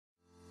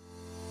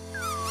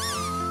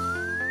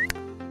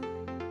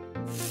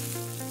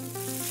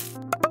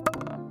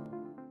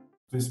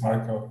Please,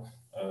 Marco,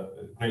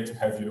 great to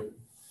have you.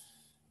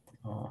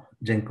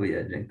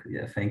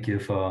 Dziękuję. Thank you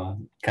for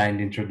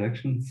kind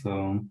introduction.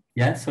 So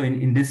yeah, so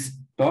in this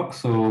talk,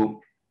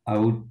 so I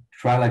would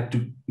try like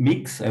to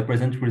mix, I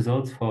present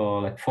results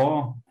for like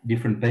 4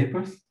 different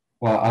papers.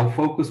 Well, I'll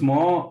focus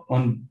more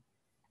on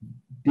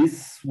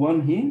this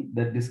one here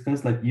that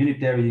discuss like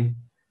unitary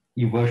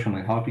inversion,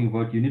 like how to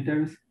invert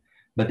unitaries.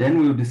 But then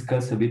we'll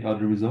discuss a bit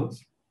other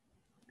results.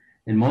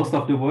 And most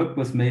of the work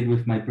was made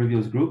with my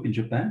previous group in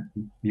Japan,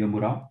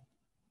 Miyamura.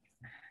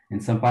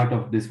 And some part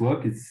of this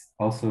work is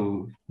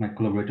also my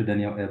collaborator,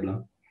 Daniel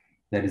Ebla,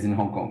 that is in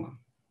Hong Kong.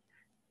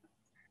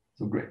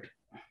 So great.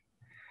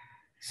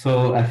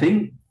 So I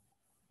think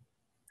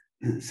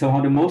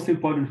somehow the most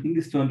important thing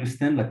is to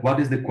understand like what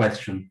is the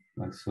question.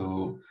 Like,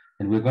 so,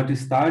 and we're going to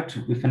start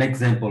with an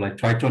example, like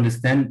try to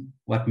understand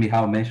what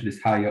Michal mentioned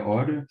is higher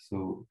order.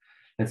 So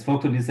let's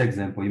focus on this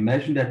example.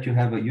 Imagine that you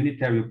have a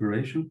unitary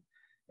operation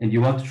and you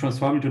want to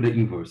transform it to the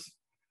inverse.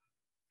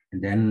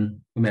 And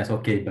then you may ask,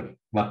 okay, but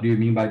what do you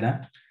mean by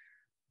that?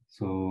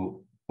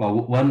 So, well,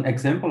 one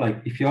example,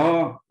 like if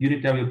your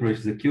unitary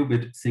operation is a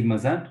qubit sigma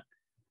z,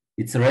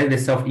 it's already the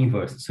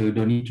self-inverse, so you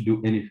don't need to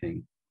do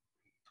anything.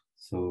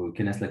 So you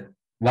can ask like,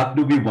 what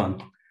do we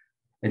want?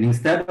 And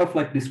instead of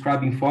like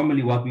describing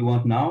formally what we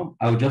want now,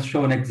 I'll just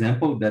show an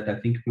example that I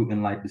think will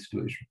enlighten the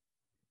situation.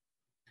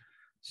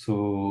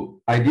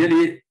 So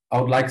ideally,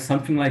 I would like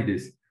something like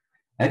this.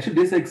 Actually,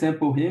 this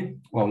example here,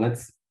 well,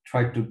 let's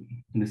try to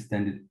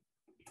understand it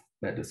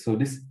better. So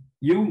this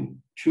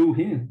U2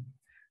 here,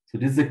 so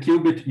this is a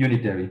qubit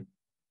unitary,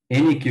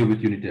 any qubit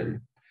unitary.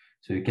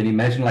 So you can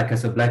imagine like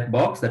as a black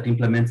box that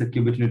implements a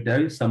qubit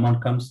unitary,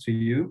 someone comes to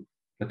you,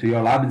 to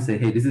your lab and say,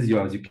 hey, this is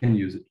yours, you can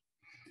use it.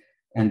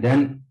 And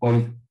then,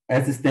 or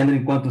as a standard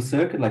in quantum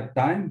circuit, like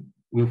time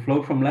will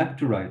flow from left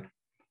to right.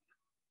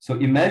 So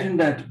imagine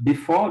that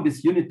before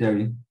this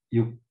unitary,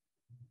 you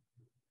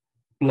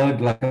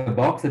plug like a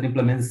box that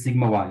implements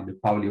sigma y, the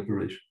Pauli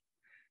operation.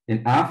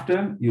 And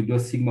after, you do a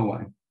sigma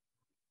y.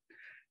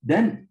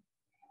 Then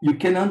you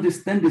can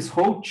understand this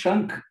whole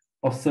chunk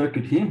of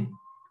circuit here.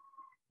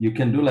 You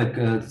can do like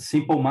a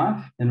simple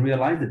math and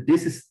realize that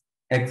this is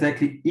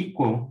exactly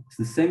equal. It's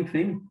the same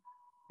thing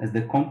as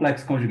the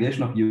complex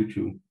conjugation of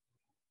U2,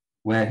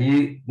 where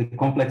here the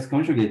complex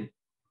conjugate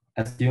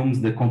assumes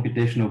the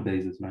computational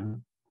basis, right?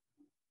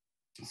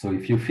 So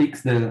if you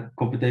fix the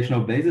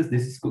computational basis,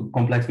 this is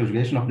complex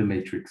conjugation of the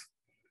matrix.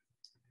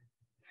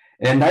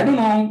 And I don't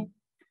know,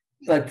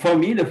 like for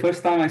me, the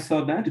first time I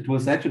saw that, it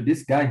was actually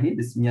this guy here,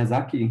 this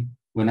Miyazaki,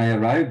 when I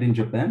arrived in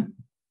Japan.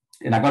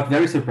 And I got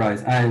very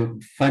surprised.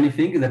 Funny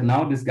thing is that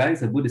now this guy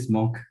is a Buddhist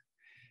monk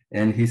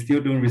and he's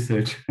still doing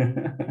research.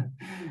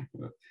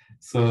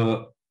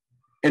 So,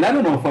 and I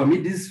don't know, for me,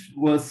 this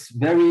was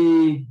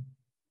very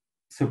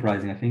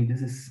surprising. I think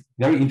this is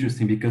very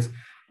interesting because,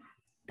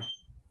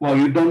 well,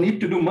 you don't need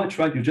to do much,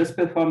 right? You just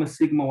perform a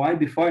sigma y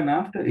before and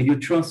after, and you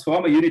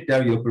transform a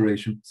unitary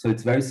operation. So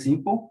it's very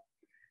simple,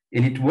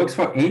 and it works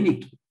for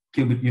any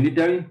qubit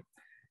unitary.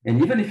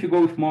 And even if you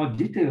go with more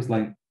details,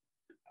 like,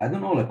 I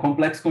don't know, like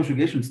complex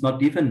conjugation, it's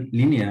not even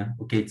linear.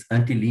 Okay, it's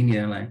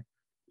anti-linear, like,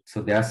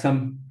 so there are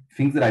some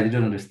things that I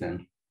didn't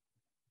understand.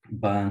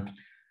 But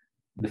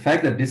the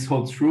fact that this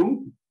holds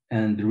true,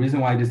 and the reason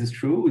why this is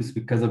true is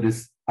because of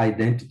this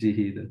identity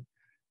here. That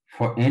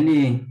for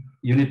any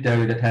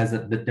unitary that has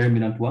a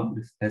determinant 1,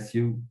 this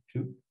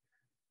SU2,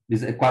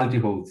 this equality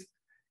holds.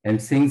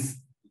 And since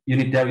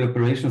unitary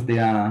operations, they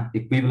are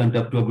equivalent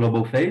up to a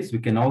global phase, we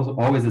can also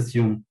always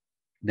assume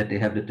that they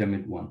have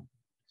determinant 1.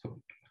 So,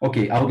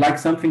 okay, I would like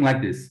something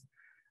like this.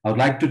 I would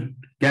like to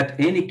get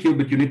any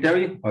qubit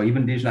unitary, or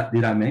even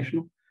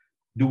d-dimensional,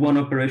 do one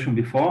operation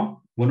before,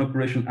 one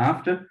operation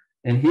after,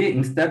 and here,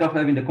 instead of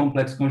having the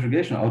complex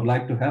conjugation, I would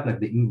like to have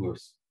like the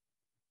inverse.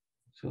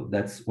 So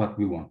that's what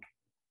we want.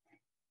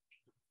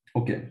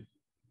 Okay.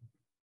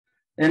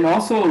 And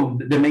also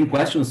the main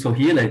question, so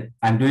here, like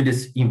I'm doing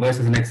this inverse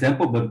as an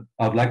example, but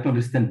I would like to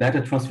understand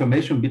better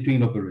transformation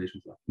between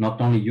operations, not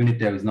only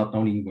unitaries, not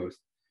only inverse.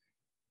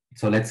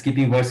 So let's keep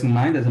inverse in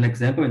mind as an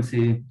example and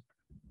see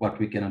what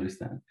we can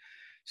understand.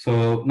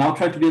 So now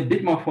try to be a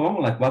bit more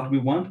formal, like what we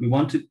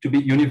want it to be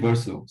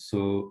universal.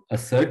 So a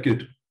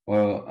circuit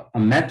or a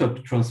method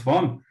to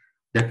transform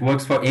that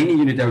works for any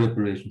unitary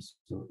operations.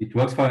 So it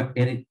works for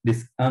any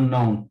this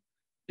unknown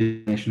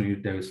dimensional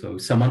unitary. So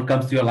if someone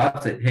comes to your lab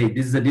and says, hey,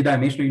 this is a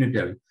d-dimensional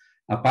unitary.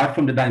 Apart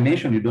from the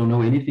dimension, you don't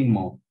know anything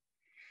more.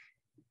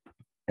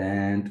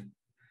 And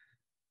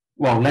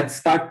well, let's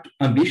start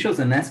ambitious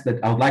and ask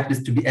that I would like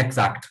this to be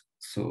exact.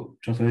 So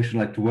transformation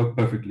like to work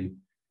perfectly.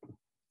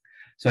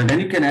 So and then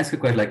you can ask a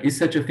question like, is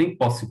such a thing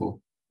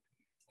possible?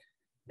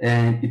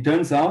 And it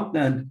turns out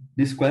that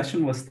this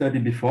question was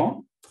studied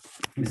before,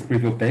 this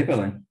previous paper,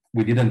 like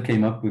we didn't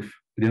come up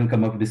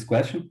with this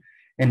question.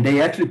 And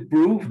they actually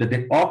proved that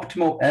the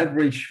optimal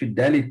average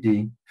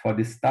fidelity for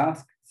this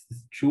task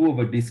is 2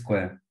 over d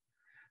squared.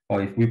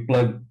 Or if we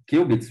plug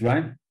qubits,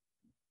 right,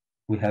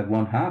 we have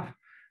 1/2.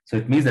 So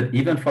it means that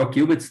even for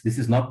qubits, this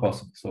is not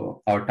possible.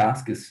 So our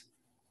task is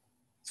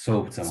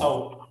solved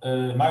somehow.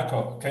 So,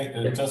 Marco,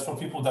 just for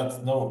people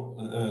that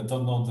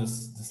don't know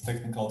this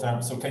technical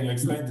term, so can you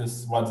explain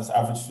what this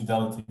average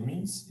fidelity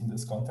means in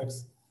this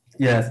context?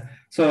 Yes.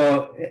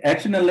 So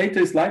actually, in a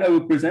later slide I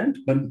will present,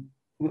 but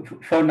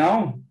for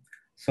now,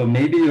 so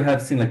maybe you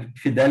have seen like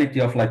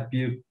fidelity of like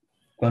pure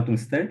quantum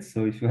states.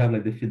 So if you have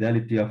like the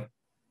fidelity of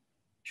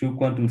two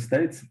quantum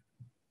states,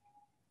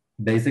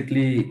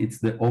 basically it's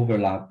the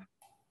overlap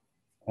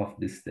of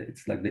these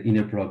states, like the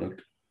inner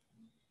product.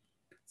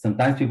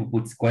 Sometimes people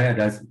put square,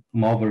 there's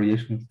more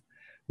variations.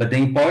 But the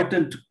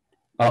important,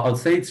 I'll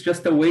say it's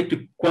just a way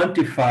to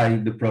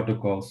quantify the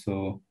protocol.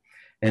 So,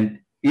 and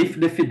if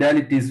the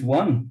fidelity is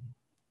 1,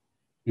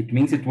 it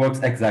means it works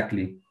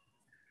exactly.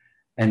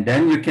 And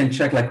then you can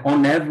check like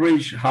on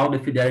average how the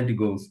fidelity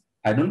goes.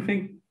 I don't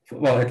think,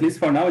 well, at least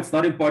for now, it's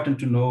not important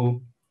to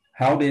know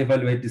how they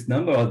evaluate this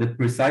number or the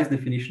precise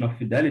definition of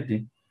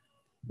fidelity,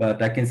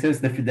 but I can say it's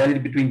the fidelity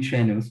between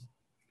channels.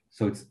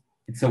 So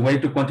it's a way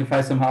to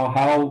quantify somehow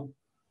how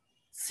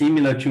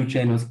similar two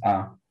channels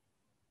are.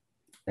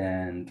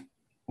 And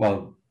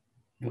well,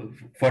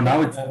 for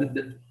now it's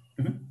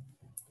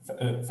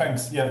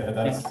thanks. Yeah,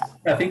 that's.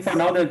 I think for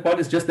now the point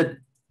is just that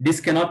this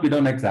cannot be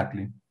done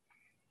exactly.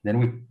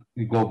 Then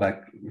we go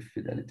back with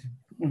fidelity.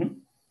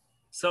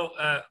 So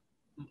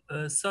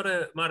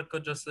sorry, Marco,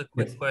 just a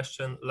quick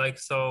question. Like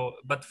so,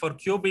 but for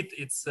qubit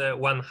it's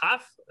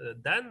 1/2.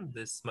 Then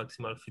this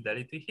maximal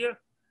fidelity here.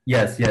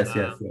 Yes.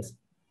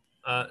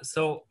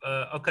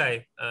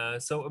 Okay.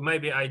 So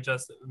maybe I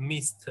just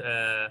missed.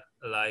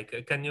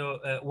 Like, can you?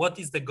 What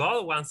is the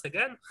goal once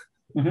again?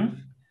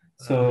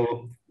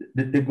 So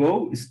the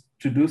goal is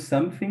to do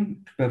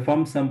something, to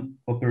perform some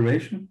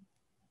operation.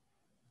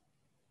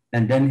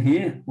 And then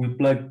here we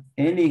plug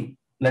any,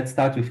 let's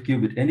start with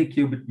qubit, any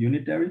qubit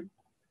unitary,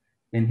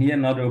 and here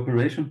another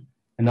operation.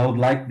 And I would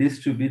like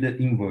this to be the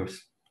inverse.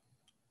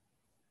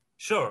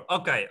 Sure.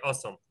 Okay.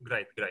 Awesome.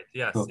 Great.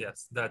 Yes. So,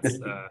 yes.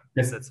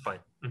 That's fine.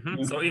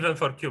 So even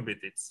for qubit,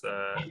 it's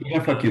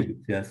even for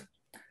qubit, yes.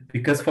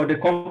 Because for the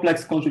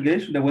complex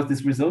conjugation, there was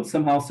this result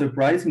somehow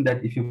surprising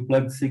that if you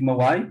plug sigma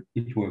y,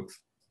 it works.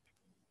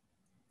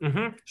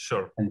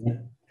 Sure.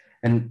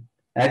 And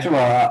actually,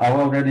 I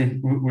already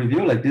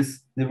review like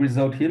this, the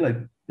result here, like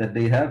that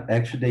they have,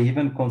 actually, they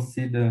even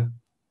consider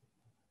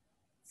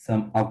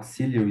some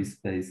auxiliary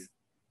space.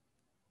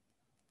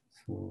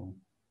 So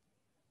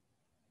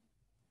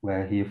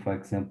where here, for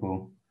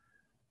example,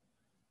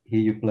 here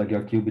you plug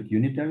your qubit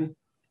unitary,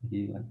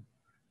 here,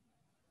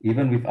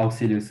 even with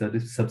auxiliary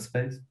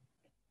subspace,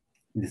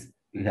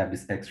 we have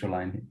this extra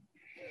line here.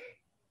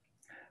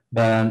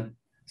 But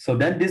so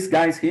then these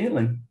guys here,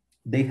 like,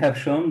 they have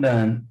shown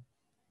that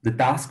the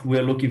task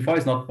we're looking for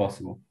is not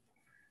possible.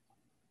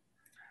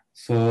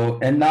 So,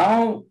 and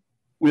now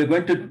we're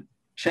going to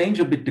change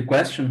a bit the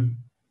question,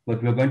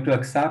 but we're going to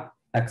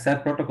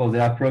accept protocols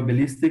that are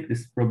probabilistic,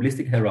 this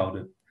probabilistic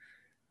heralded.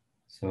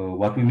 So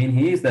what we mean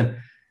here is that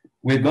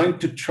we're going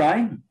to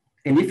try,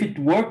 and if it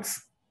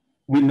works,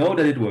 we know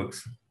that it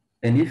works.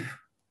 And if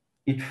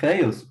it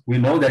fails, we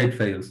know that it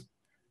fails.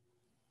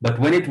 But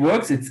when it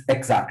works, it's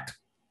exact.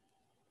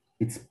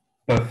 It's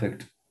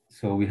perfect.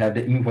 So we have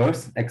the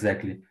inverse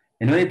exactly.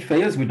 And when it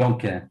fails, we don't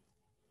care.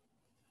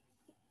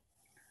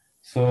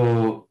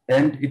 So,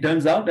 and it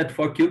turns out that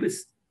for qubits,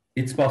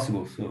 it's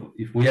possible. So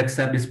if we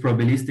accept this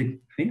probabilistic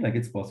thing, like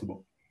it's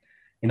possible.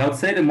 And I would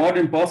say the more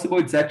than possible,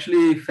 it's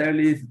actually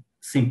fairly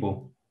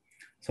simple.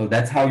 So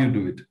that's how you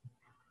do it.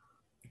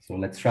 So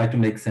let's try to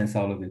make sense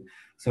out of it.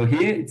 So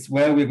here it's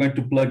where we're going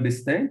to plug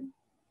this state.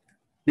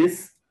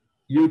 This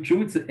you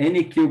choose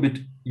any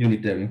qubit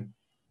unitary.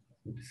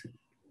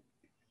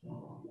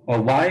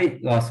 Or y,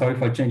 sorry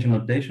for changing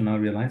notation, I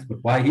realize,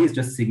 but y here is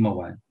just sigma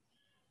y.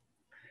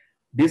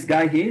 This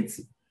guy here, it's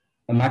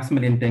a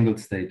maximally entangled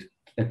state,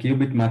 a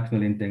qubit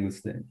maximally entangled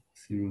state,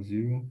 0,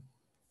 0.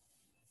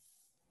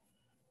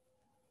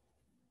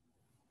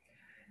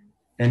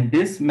 And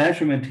this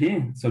measurement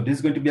here, so this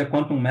is going to be a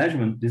quantum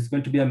measurement. This is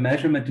going to be a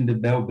measurement in the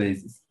Bell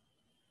basis.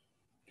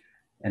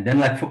 And then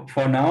like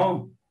for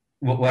now,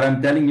 what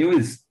I'm telling you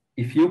is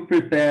if you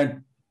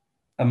prepare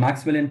a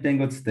maximally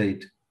entangled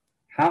state,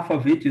 half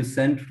of it you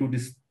send through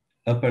this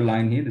upper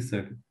line here, the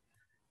circuit,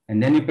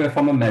 and then you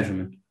perform a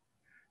measurement.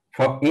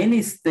 For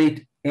any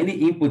state, any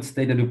input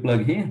state that you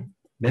plug here,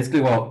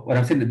 basically, well, what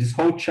I'm saying, that this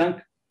whole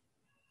chunk,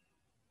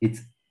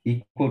 it's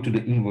equal to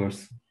the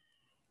inverse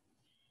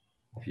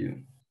of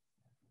u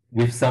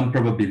with some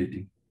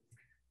probability.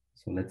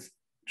 So let's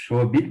show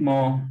a bit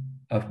more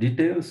of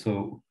detail.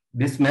 So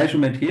this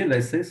measurement here,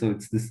 let's say, so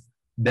it's this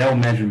Bell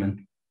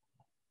measurement.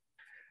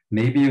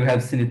 Maybe you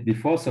have seen it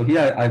before. So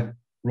here I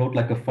wrote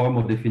like a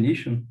formal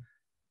definition,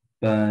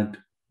 but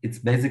it's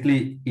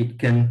basically,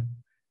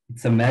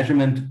 it's a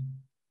measurement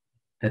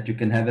that you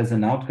can have as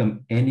an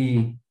outcome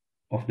any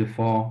of the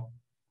 4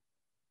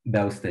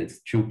 Bell states,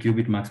 2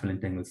 qubit maximally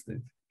entangled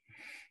states.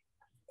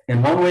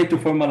 And one way to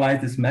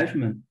formalize this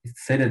measurement is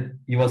to say that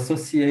you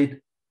associate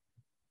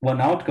one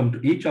outcome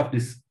to each of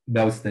these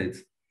Bell states.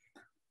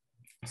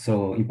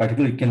 So in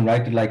particular, you can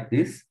write it like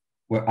this,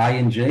 where I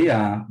and J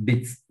are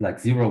bits like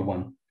 0,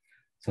 1.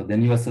 So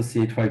then you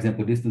associate, for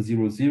example, this to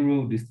 0,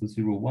 0, this to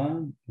 0,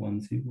 1,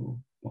 1, 0,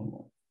 1,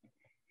 1.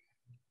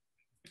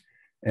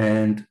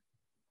 And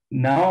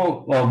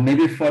now, well,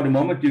 maybe for the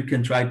moment you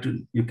can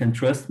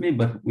trust me,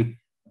 but we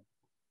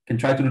can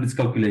try to do this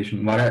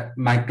calculation.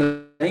 My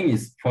claim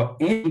is for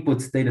any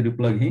input state that you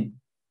plug in,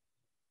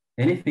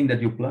 anything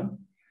that you plug,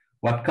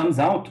 what comes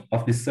out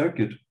of this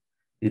circuit,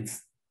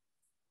 it's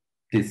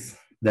this.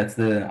 That's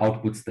the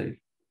output state.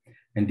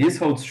 And this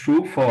holds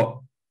true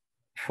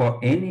for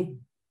any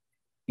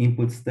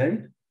input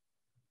state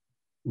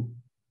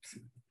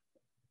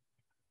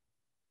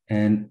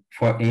and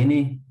for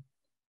any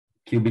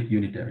qubit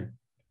unitary.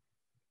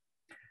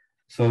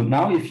 So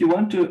now if you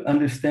want to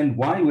understand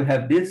why we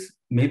have this,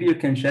 maybe you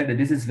can check that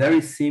this is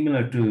very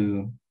similar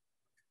to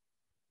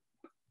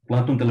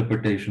quantum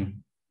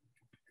teleportation.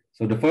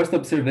 So the first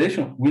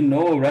observation, we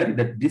know already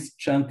that this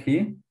chunk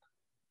here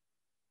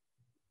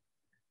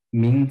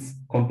means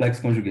complex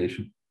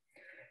conjugation.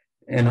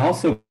 And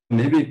also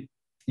maybe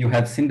you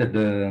have seen that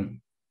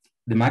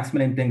the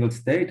maximally entangled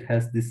state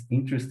has this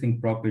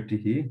interesting property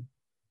here,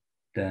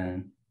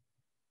 that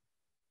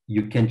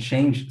you can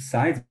change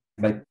sides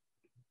by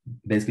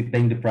basically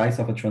paying the price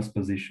of a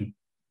transposition.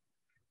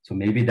 So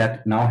maybe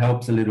that now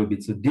helps a little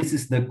bit. So this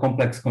is the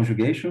complex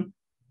conjugation.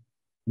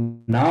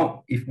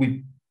 Now, if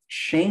we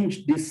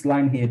change this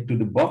line here to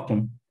the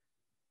bottom,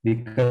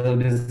 because of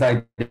this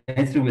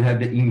identity, we have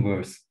the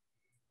inverse.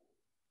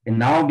 And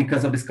now,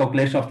 because of this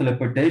calculation of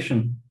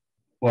teleportation,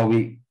 well,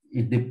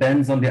 it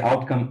depends on the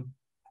outcome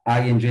I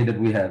and J that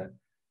we have.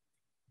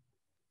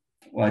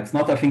 Well, it's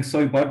not, I think, so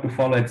important to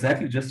follow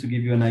exactly, just to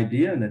give you an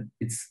idea that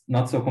it's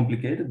not so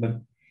complicated,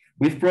 but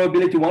with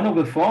probability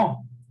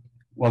 1/4,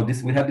 well,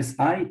 we have this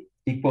I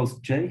equals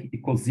J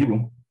equals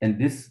 0, and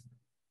this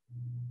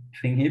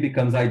thing here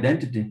becomes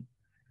identity,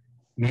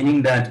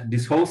 meaning that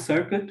this whole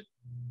circuit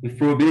with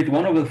probability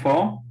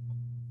 1/4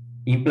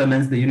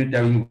 implements the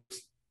unitary inverse.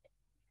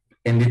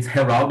 And it's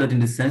heralded in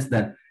the sense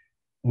that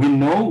we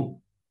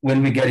know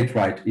when we get it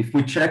right. If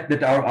we check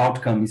that our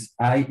outcome is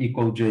I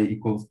equals J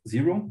equals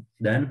 0,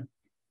 then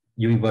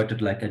you invert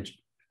it like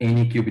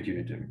any qubit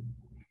unitary.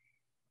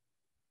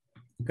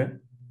 Okay.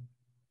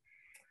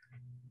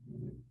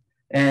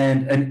 And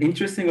an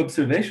interesting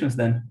observation is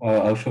then,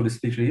 I'll show this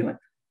picture here.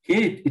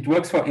 Here, it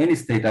works for any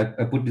state.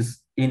 I put this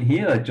in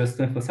here just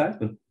to emphasize,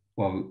 but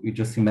well, you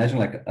just imagine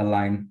like a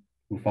line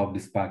without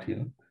this part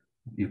here.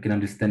 You can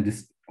understand this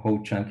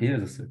whole chunk here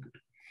as a circuit.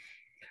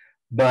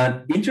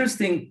 But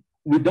interesting,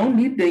 we don't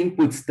need the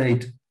input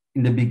state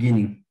in the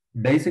beginning.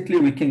 Basically,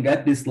 we can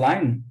get this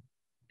line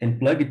and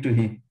plug it to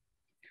here.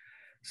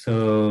 So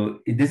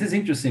this is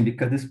interesting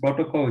because this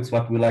protocol is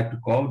what we like to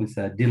call this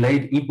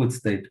delayed input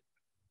state.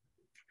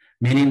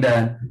 Meaning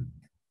that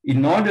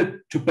in order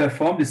to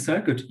perform this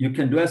circuit, you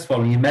can do as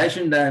following.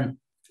 Imagine that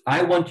I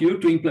want you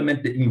to implement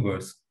the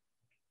inverse.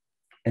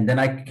 And then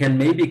I can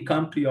maybe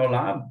come to your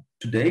lab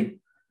today.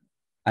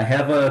 I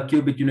have a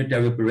qubit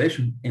unitary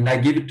operation and I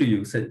give it to you.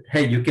 Say,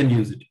 hey, you can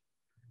use it.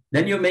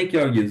 Then you make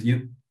your use.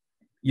 You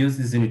use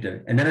this unitary.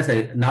 And then I say,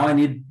 now I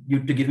need you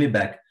to give me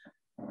back.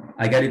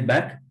 I get it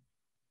back.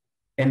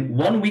 And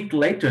 1 week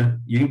later,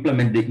 you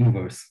implement the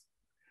inverse.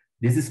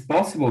 This is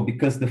possible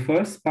because the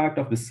first part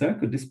of the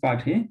circuit, this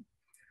part here,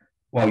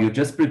 well, you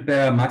just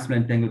prepare a maximally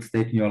entangled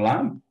state in your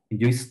lab,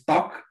 and you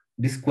stock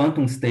this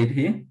quantum state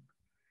here,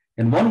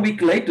 and 1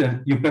 week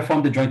later, you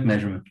perform the joint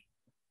measurement.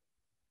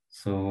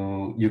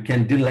 So you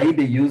can delay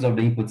the use of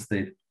the input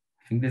state.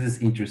 I think this is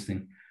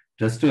interesting.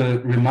 Just to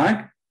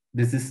remark,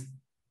 this is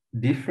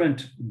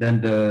different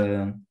than the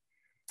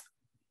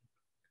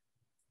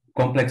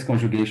complex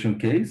conjugation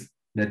case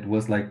that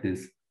was like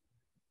this.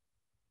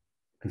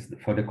 Because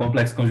for the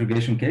complex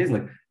conjugation case,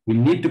 like we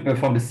need to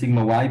perform the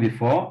sigma y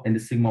before and the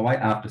sigma y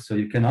after, so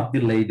you cannot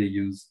delay the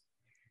use.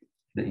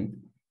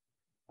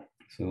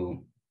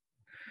 So,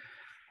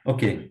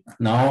 okay,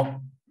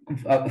 now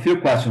a few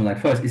questions. Like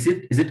first, is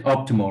it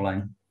optimal?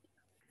 Like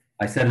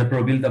I said, the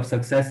probability of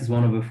success is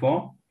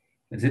 1/4.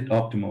 Is it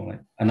optimal?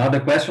 Like another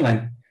question,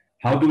 like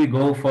how do we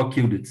go for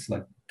qubits?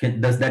 Like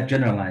does that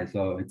generalize,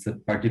 or it's a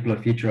particular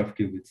feature of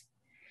qubits?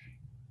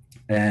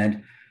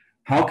 And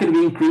how can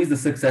we increase the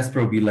success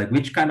probability? Like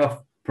which kind of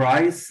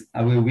price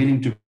are we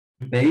willing to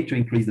pay to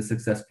increase the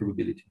success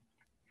probability?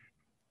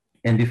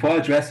 And before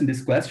addressing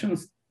these questions,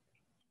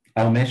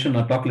 I'll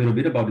talk a little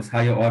bit about these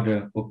higher order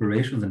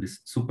operations and these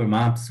super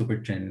maps, super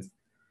channels.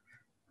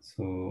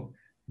 So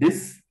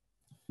this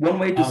one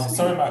way to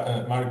sorry,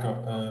 Marco.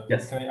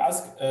 Yes. Can I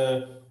ask?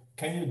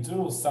 Can you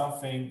do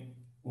something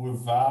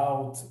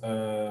without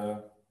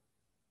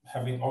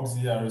having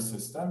auxiliary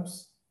systems?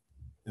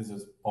 Is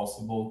it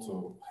possible to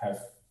have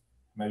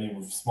maybe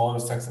with smaller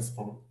success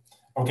probability?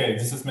 Okay,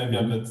 this is maybe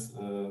a bit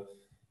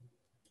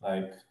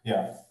like,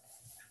 yeah.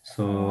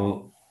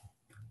 So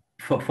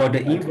for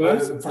the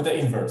inverse? For the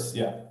inverse,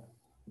 yeah.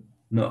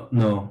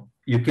 No.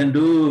 You can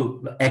do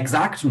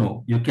exact,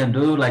 no. You can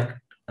do like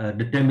a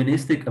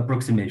deterministic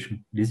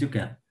approximation. This you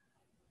can.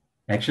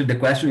 Actually, the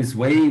question is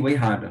way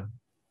harder.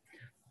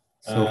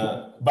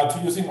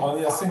 But using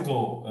only a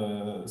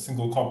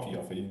single copy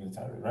of a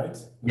unitary, right?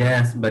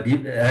 Yes, but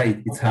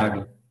it's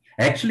harder.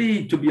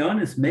 Actually, to be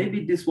honest,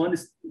 maybe this one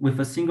is with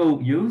a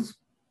single use.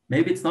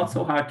 Maybe it's not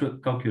so hard to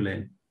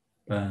calculate.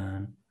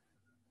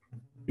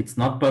 It's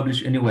not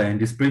published anywhere. In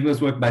this previous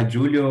work by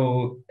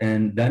Túlio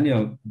and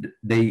Daniel,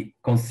 they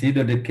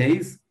consider the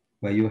case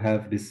where you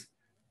have this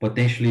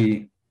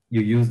potentially,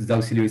 you use this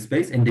auxiliary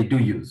space, and they do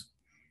use.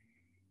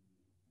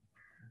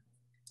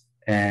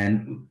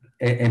 And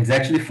it's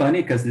actually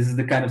funny because this is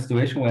the kind of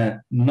situation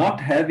where not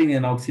having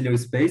an auxiliary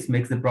space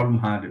makes the problem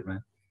harder,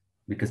 right?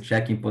 Because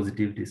checking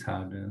positivity is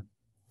harder.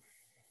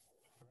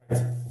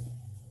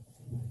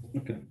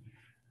 Okay.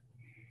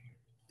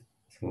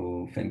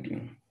 So thank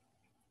you.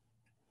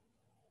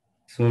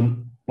 So,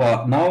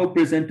 well, now I'll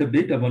present a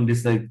bit about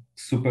this like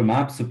super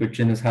map, super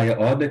channels higher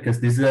order, because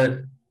these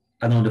are,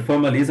 I don't know, the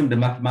formalism, the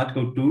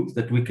mathematical tools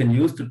that we can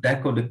use to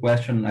tackle the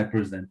question I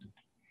presented.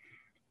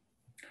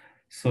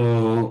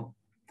 So,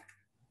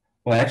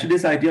 well, actually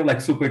this idea of like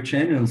super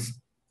channels,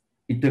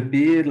 it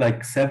appeared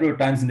like several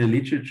times in the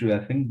literature.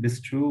 I think these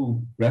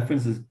two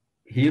references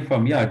here for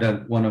me are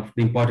one of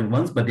the important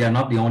ones, but they are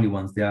not the only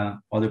ones. There are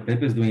other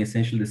papers doing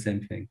essentially the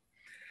same thing.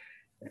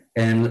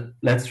 And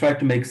let's try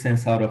to make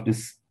sense out of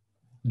this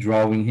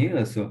drawing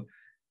here. So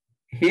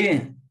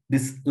here,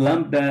 this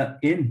lambda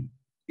in,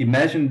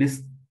 imagine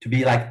this to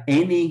be like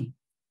any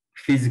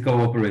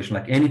physical operation,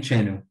 like any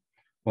channel.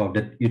 Well,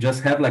 that you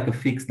just have like a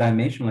fixed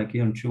dimension, like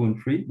here on 2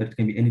 and 3, but it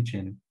can be any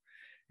channel.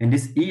 And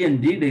this E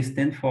and D, they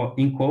stand for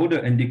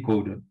encoder and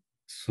decoder.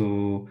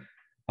 So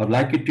I'd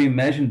like you to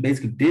imagine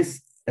basically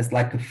this as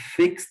like a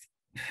fixed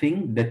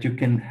thing that you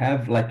can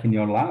have like in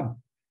your lab.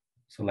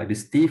 So like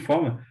this T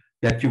formula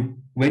that you,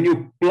 when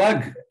you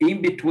plug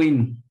in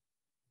between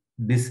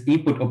this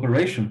input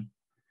operation,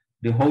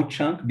 the whole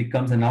chunk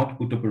becomes an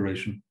output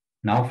operation,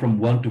 now from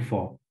 1 to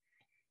 4.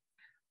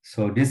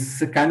 So this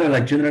is a kind of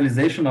like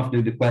generalization of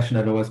the question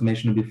that I was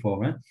mentioning before,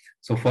 right?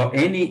 So for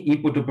any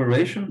input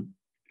operation,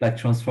 like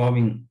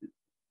transforming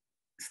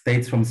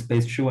states from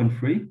space 2 and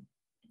 3,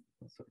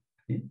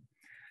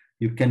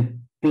 you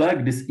can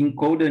plug this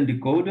encoder and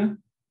decoder,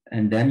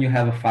 and then you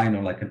have a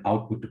final, like an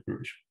output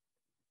operation.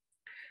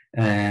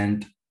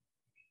 And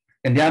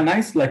there are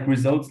nice like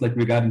results like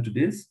regarding to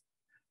this.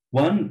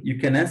 One, you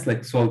can ask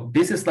like, so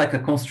this is like a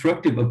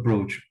constructive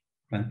approach,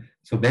 right?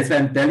 So basically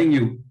I'm telling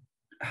you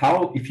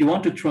how, if you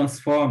want to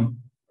transform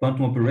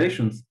quantum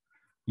operations,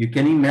 you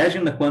can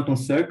imagine a quantum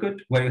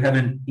circuit where you have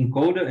an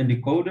encoder and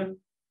decoder.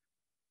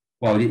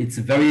 Well, it's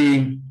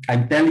very,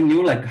 I'm telling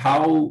you like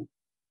how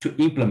to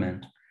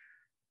implement,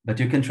 but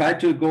you can try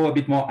to go a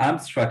bit more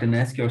abstract and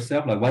ask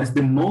yourself like, what is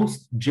the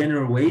most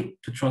general way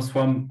to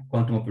transform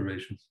quantum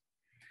operations?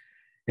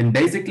 And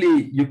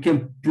basically you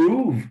can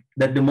prove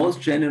that the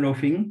most general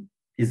thing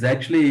is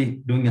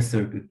actually doing a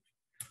circuit.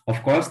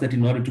 Of course, that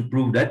in order to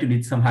prove that, you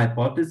need some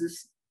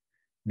hypotheses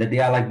that they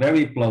are like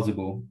very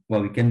plausible.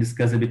 Well, we can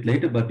discuss a bit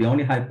later, but the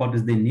only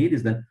hypothesis they need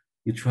is that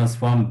you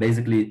transform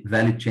basically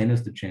valid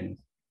channels to channels.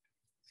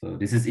 So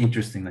this is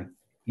interesting. Like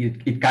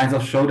it kind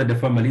of shows that the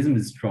formalism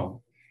is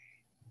strong.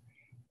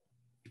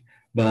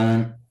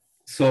 But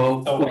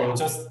so well,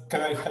 just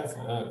can I have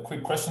a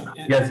quick question?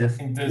 Yes.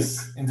 In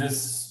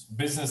this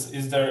business,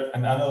 is there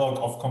an analog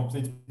of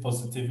complete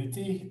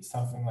positivity?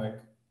 Something like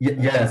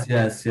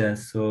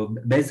yes. So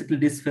basically,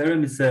 this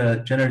theorem is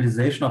a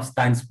generalization of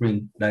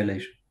Stein-Spring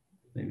dilation.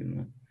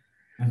 Maybe.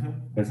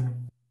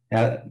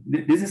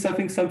 This is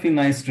something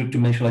nice to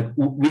mention. Like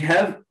we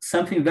have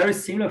something very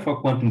similar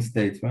for quantum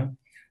states, right?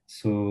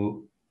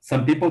 So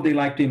some people, they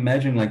like to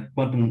imagine like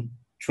quantum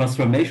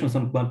transformations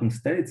on quantum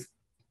states.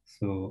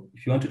 So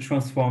if you want to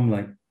transform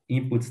like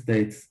input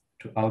states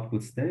to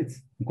output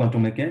states in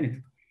quantum mechanics,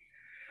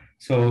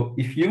 so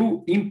if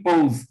you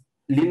impose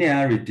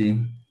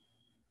linearity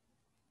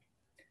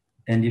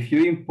and if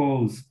you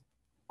impose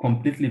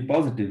completely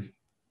positive,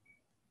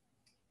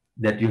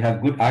 that you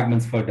have good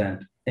arguments for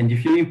that, and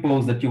if you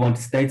impose that you want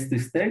states to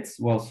states,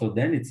 well, so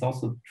then it's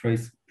also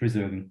trace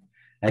preserving.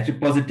 Actually,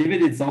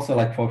 positivity is also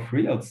like for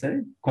free, I would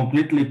say.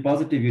 Completely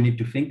positive, you need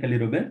to think a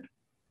little bit.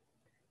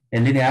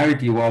 And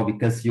linearity, well,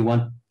 because you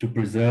want to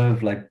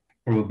preserve like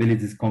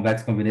probabilities,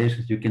 convex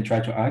combinations, you can try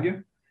to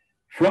argue.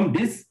 From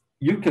this,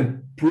 you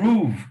can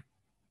prove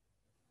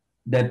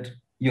that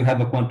you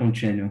have a quantum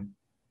channel.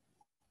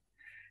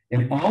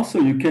 And also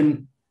you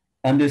can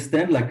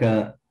understand like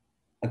a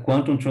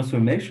quantum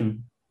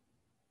transformation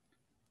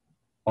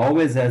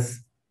always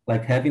as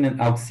like having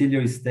an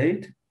auxiliary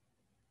state,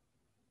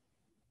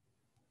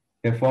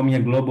 performing a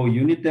global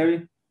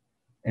unitary,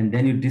 and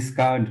then you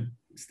discard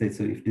state.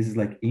 So if this is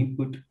like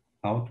input,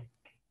 out,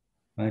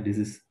 right? This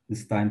is the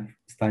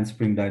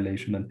Stein-Spring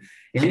dilation. And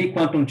any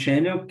quantum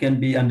channel can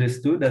be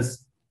understood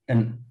as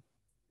an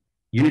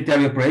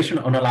unitary operation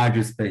on a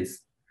larger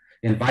space,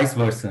 and vice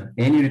versa.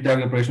 Any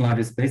unitary operation on a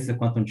larger space is a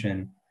quantum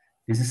channel.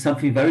 This is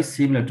something very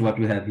similar to what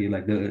we have here.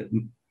 Like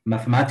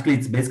mathematically,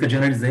 it's basically a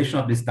generalization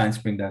of the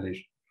Stein-Spring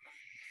dilation.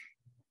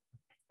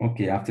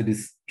 Okay, after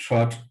this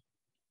short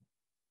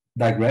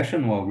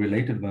digression, or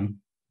related one.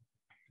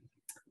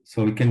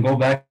 So we can go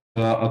back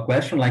to a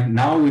question like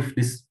now with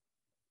this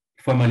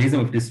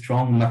formalism, with this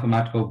strong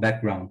mathematical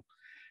background,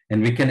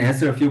 and we can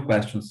answer a few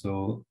questions.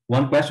 So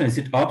one question, is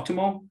it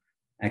optimal?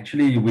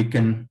 Actually, we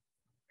can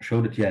show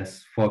that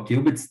yes, for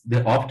qubits, the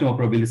optimal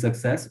probability of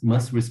success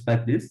must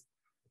respect this.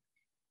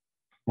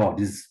 Well,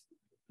 this is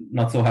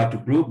not so hard to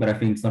prove, but I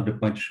think it's not the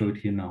point to show it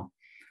here now.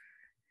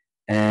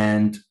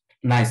 And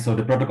nice, so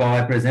the protocol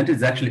I presented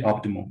is actually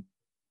optimal.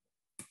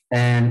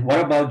 And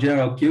what about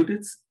general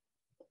qubits?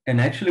 And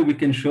actually we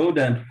can show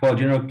that for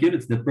general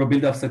qubits, the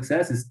probability of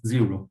success is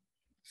 0.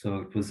 So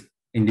it was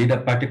indeed a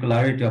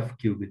particularity of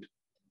qubit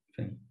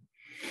thing.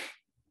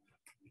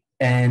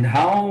 And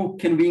how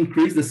can we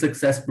increase the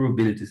success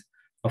probabilities?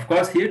 Of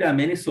course, here there are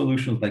many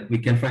solutions. Like we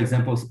can, for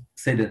example,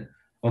 say that,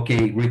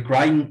 okay,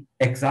 requiring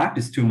exact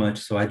is too much,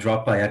 so I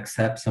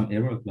accept some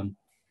error.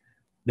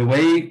 The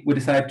way we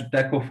decide to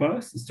tackle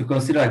first is to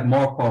consider like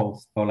more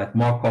calls or like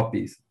more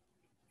copies.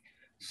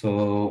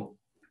 So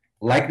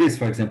like this,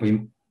 for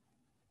example,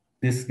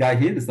 this guy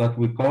here is what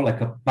we call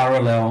like a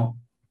parallel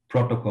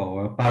protocol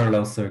or a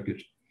parallel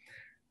circuit,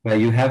 where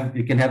you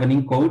can have an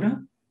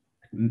encoder,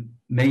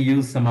 may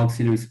use some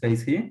auxiliary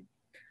space here,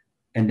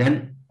 and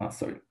then,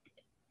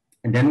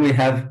 and then we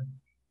have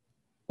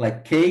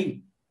like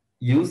k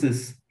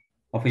uses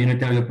of a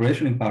unitary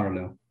operation in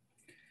parallel.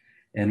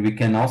 And we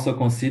can also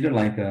consider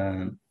like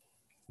a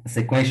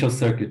sequential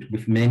circuit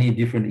with many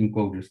different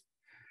encoders.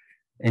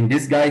 And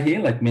this guy here,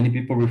 like many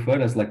people refer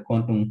as like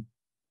quantum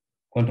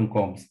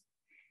comms.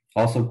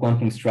 Also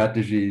quantum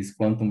strategies,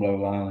 quantum blah, blah,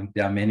 blah.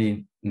 There are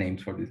many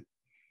names for this.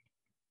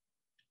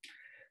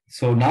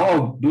 So now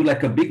I'll do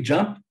like a big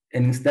jump,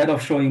 and instead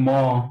of showing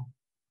more,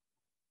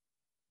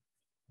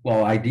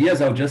 well, ideas,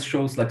 I'll just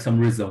show like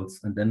some results,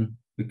 and then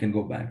we can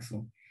go back.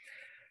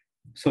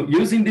 So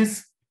using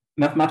this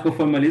mathematical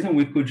formalism,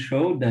 we could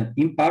show that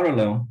in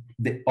parallel,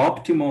 the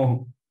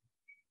optimal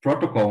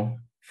protocol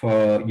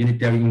for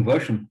unitary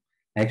inversion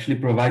actually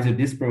provides you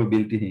this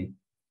probability here.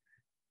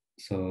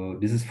 So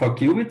this is for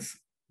qubits,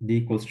 d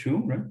equals 2,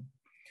 right?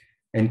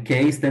 And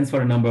k stands for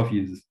the number of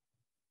uses.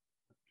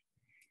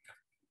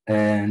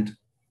 And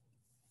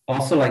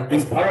also like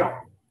in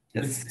parallel,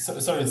 yes.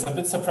 Sorry, it's a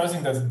bit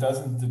surprising that it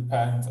doesn't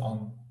depend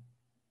on.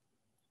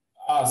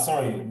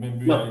 Sorry,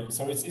 maybe No.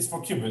 so it's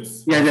for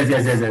qubits.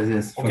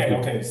 Yes.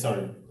 Okay,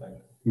 sorry.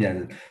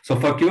 Yeah, so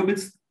for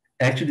qubits,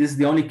 actually this is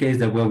the only case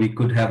that where we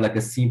could have like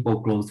a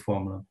simple closed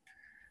formula.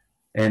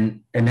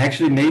 And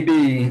actually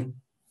maybe,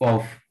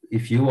 well,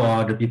 if you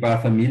or the people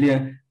are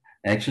familiar,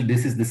 actually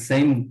this is the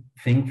same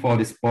thing for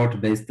this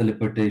port-based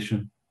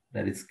teleportation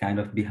that is kind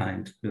of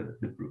behind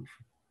the proof.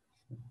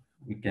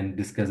 We can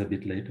discuss a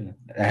bit later.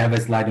 I have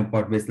a slide on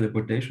port-based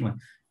teleportation.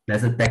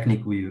 That's a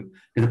technique we use.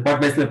 The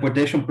port-based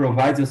teleportation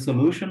provides a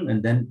solution,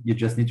 and then you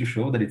just need to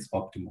show that it's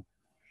optimal.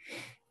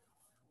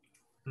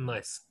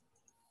 Nice.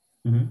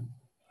 Mm-hmm.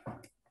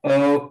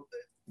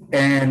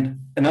 And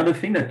another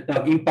thing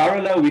that in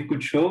parallel, we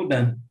could show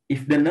that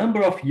if the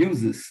number of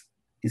uses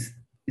is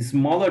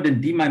smaller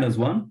than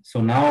d-1, so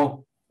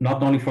now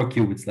not only for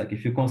qubits, like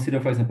if you consider,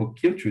 for example,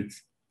 qubits,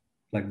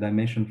 like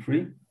dimension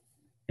 3,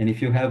 and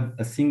if you have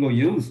a single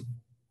use,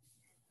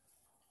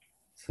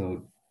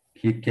 so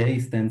here k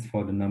stands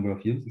for the number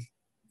of uses,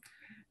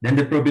 then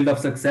the probability of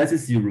success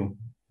is 0.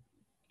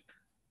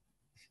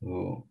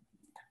 So,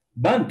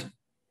 but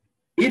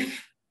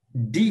if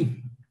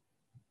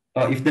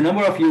if the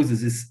number of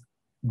uses is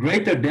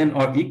greater than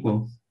or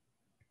equal,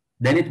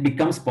 then it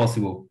becomes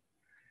possible.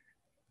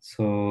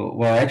 So,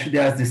 well, actually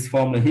there's this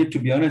formula here. To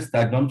be honest,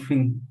 I don't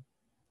think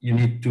you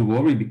need to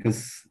worry, because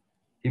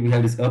if we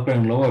have this upper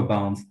and lower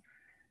bounds,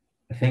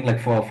 I think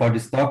like for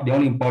this talk, the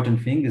only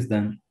important thing is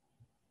then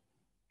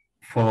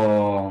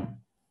for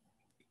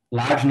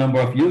large number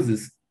of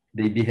uses,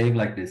 they behave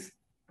like this,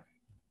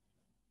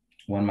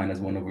 1 minus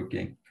 1 over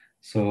k.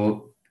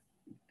 So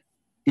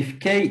if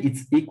k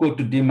is equal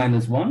to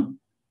d-1,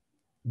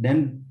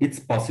 then it's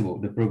possible.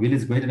 The probability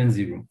is greater than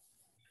 0.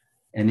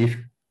 And if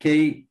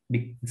k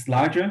is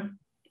larger,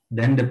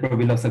 then the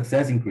probability of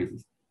success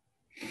increases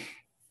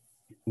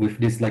with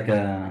this like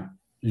a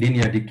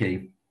linear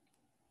decay.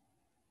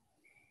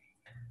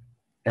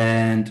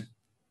 And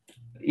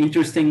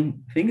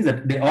interesting thing is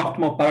that the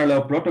optimal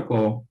parallel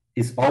protocol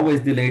is always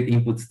delayed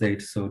input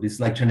state. So this is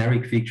like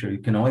generic feature. You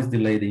can always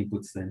delay the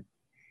input state.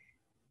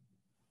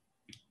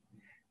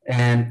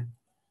 And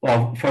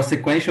well, for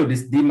sequential,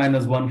 this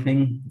d-1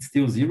 thing is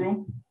still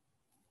 0.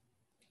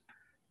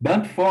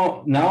 But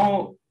for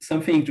now,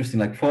 something interesting,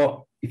 like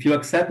for, if you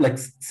accept like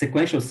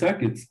sequential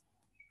circuits,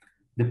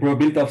 the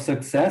probability of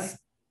success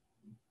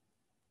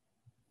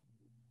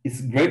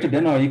is greater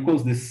than or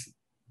equals this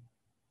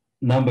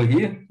number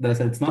here that I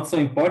said it's not so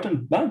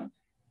important, but I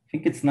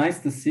think it's nice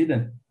to see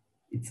that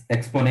it's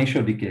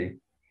exponential decay.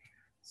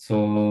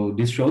 So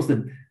this shows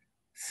that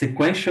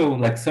sequential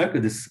like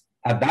circuit, this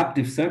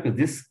adaptive circuit,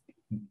 this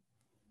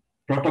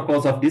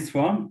protocols of this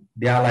form,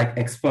 they are like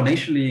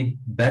exponentially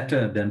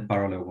better than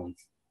parallel ones.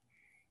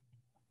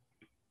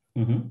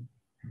 Mm-hmm.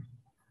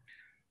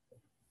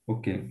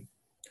 Okay,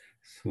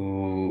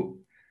 so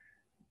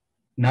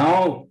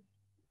now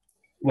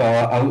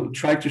well, I'll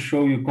try to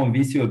show you,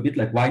 convince you a bit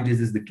like why this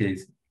is the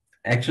case.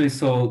 Actually,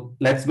 so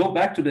let's go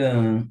back to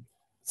the.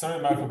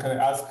 Sorry, Marco, can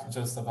I ask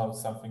just about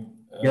something?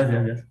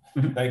 Yes.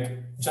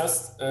 Like,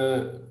 just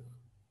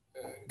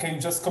can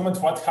you just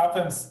comment what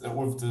happens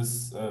with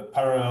this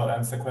parallel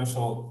and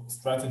sequential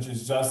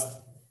strategies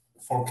just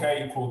for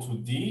k equal to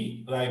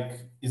d?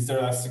 Like, is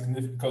there a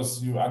significant,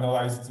 because you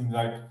analyze it in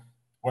like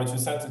what you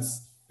said,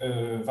 it's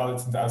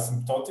valid in the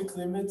asymptotic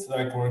limit,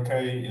 like where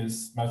k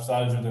is much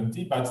larger than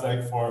d, but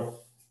like for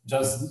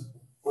just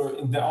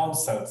in the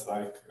onset,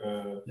 like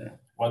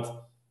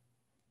what?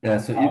 Yeah,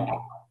 so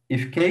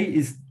if k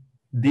is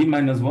d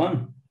minus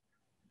 1,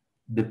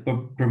 the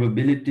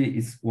probability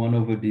is 1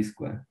 over d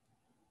squared.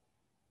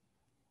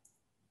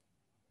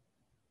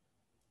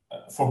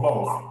 For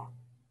both?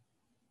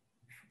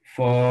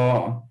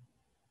 For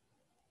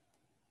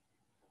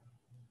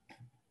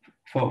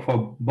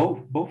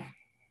both?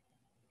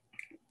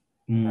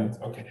 Right,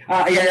 okay.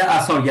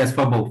 Sorry, yes,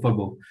 for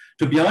both.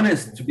 To be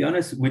honest,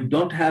 we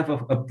don't have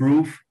a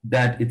proof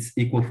that it's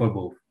equal for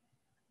both.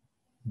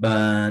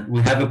 But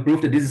we have a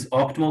proof that this is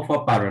optimal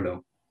for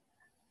parallel.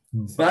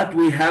 But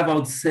we have, I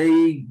would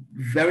say,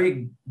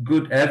 very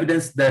good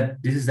evidence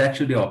that this is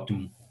actually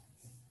optimal.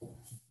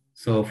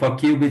 So for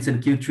qubits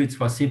and q-treats,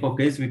 for simple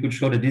cases, we could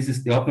show that this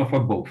is the optimal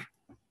for both.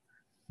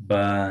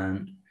 But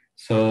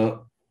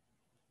so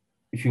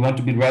if you want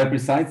to be very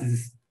precise, this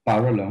is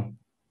parallel.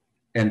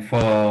 And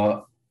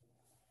for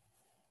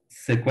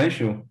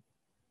sequential,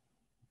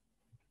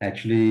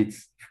 actually,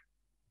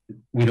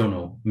 we don't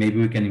know. Maybe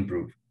we can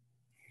improve.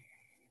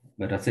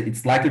 But I'd say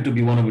it's likely to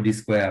be 1 over d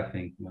squared, I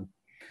think.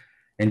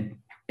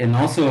 And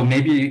also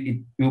maybe it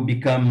will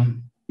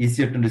become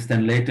easier to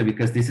understand later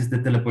because this is the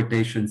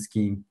teleportation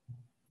scheme.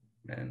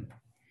 And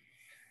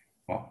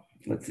well,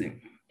 let's see.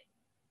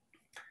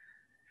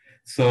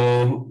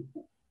 So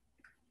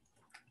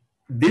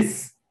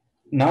this,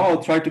 now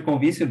I'll try to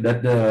convince you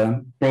that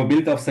the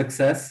probability of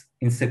success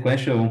in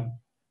sequential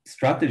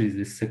strategies,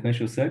 this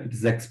sequential circuit,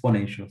 is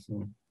exponential.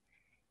 So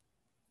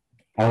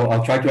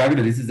I'll try to argue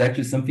that this is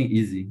actually something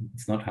easy.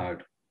 It's not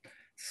hard.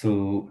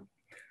 So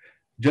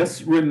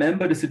just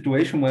remember the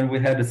situation when we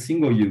had a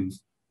single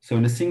use. So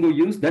in a single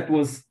use, that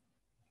was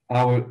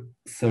our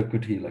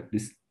circuit here, like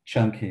this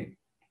chunk here.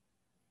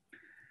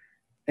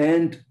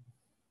 And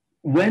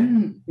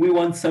when we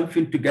want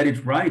something to get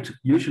it right,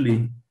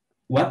 usually,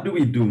 what do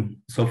we do?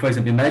 So for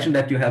example, imagine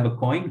that you have a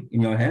coin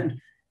in your hand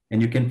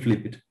and you can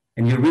flip it.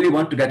 And you really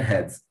want to get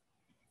heads.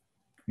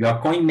 Your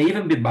coin may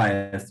even be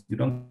biased. You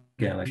don't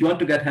care. Like, if you want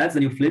to get heads,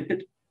 then you flip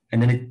it,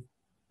 and then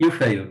you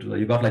failed.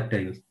 You got like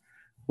tails.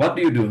 What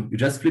do? You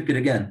just flip it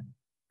again,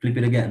 flip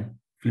it again,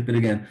 flip it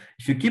again.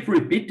 If you keep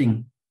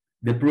repeating,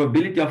 the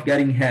probability of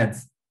getting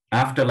heads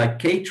after like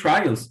k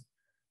trials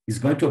is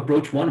going to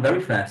approach 1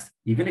 very fast,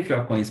 even if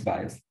your coin is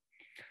biased.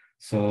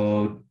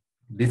 So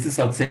this is,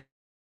 I'd say.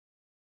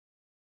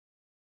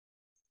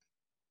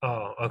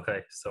 Oh,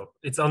 okay. So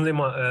it's only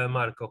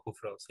Marco who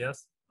froze,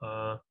 yes?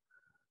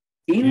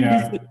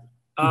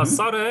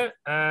 Sorry,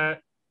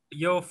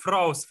 you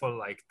froze for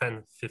like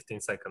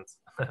 10-15 seconds.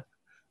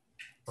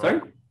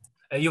 Sorry?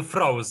 You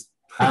froze.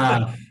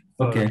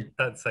 Okay.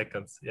 10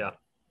 seconds, yeah.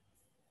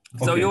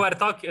 So you were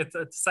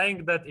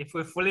saying that if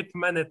we flip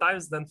many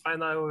times, then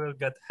finally we will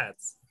get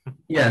heads.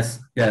 Yes.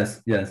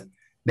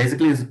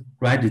 Basically, it's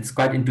right. It's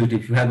quite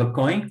intuitive. If you have a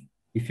coin,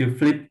 if you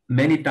flip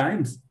many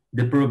times,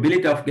 the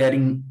probability of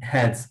getting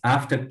heads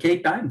after k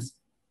times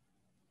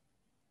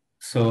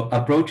so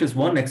approaches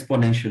 1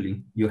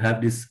 exponentially. You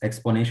have this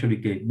exponential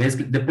decay.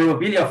 Basically, the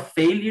probability of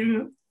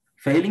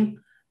failing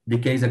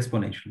decays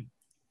exponentially.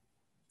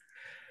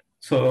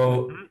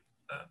 So,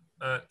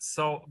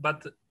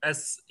 but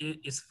as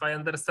if I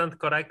understand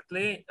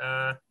correctly,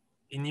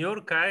 in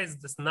your case,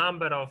 this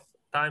number of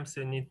times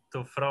you need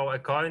to throw a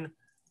coin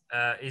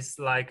is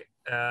like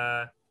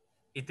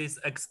it is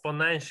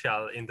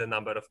exponential in the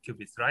number of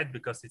qubits, right?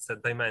 Because it's a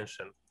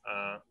dimension.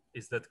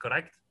 Is that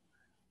correct?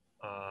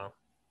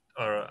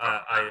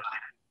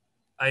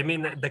 I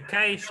mean, the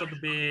k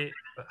should be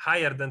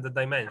higher than the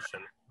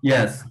dimension.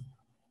 Yes.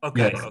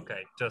 Okay. Yes.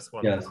 Okay. Just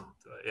one. Yes.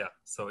 Yeah.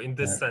 So in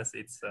this sense,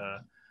 it's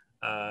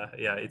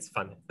it's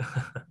funny.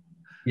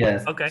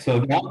 Yes. Okay. So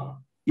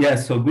now,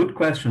 yes. So good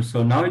question.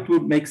 So now it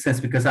would make sense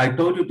because I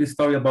told you the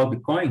story about the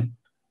coin.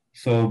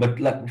 So, but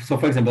like, so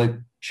for example,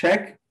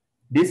 check.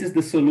 This is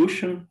the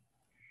solution.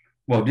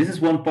 Well, this is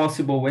one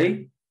possible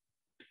way.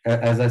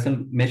 As I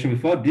mentioned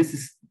before, this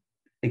is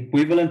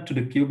equivalent to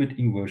the qubit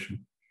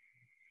inversion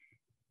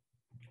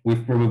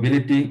with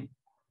probability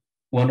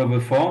 1 over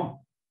 4.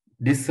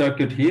 This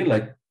circuit here,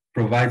 like,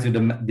 provides you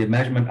the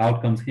measurement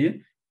outcomes here,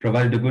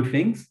 provides the good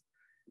things.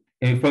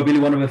 And with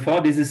probability 1 over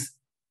 4, this is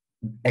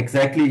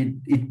exactly,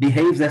 it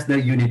behaves as the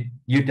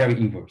unitary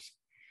inverse.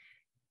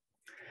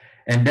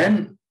 And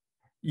then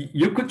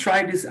you could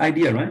try this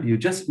idea, right? You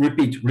just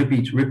repeat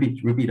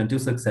until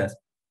success.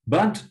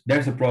 But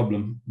there's a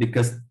problem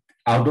because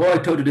although I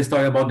told you the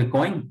story about the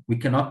coin, we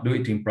cannot do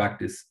it in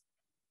practice,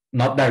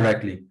 not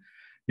directly.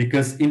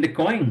 Because in the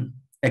coin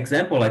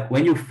example, like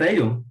when you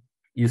fail,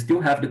 you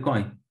still have the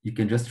coin. you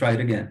can just try it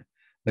again.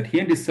 But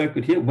here in this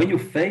circuit here, when you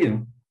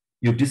fail,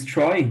 you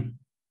destroy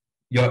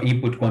your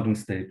input quantum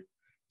state.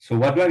 So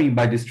what do I mean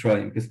by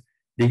destroying? Because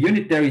the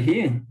unitary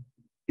here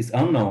is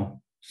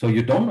unknown. So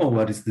you don't know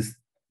what is this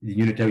the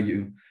unitary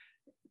U.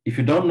 If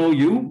you don't know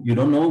U, you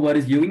don't know what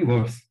is U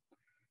inverse.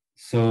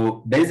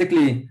 So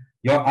basically,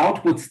 your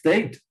output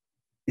state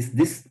is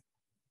this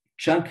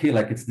chunk here,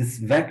 like it's this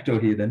vector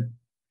here. Then,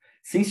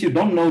 since you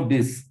don't know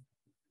this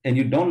and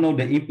you don't know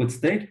the input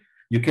state,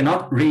 you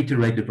cannot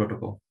reiterate the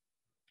protocol.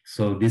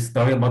 So this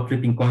story about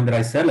flipping coin that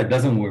I said, like,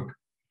 doesn't work.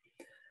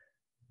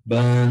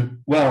 But,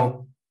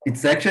 well,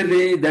 it's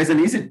actually, there's an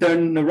easy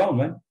turn around,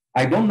 right?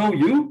 I don't know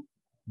U,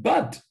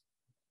 but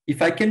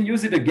if I can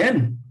use it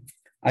again,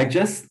 I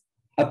just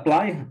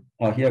apply,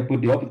 or here I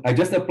put the opposite, I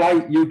just apply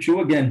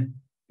U2 again,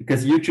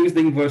 because U2 is the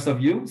inverse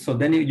of U, so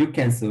then you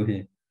cancel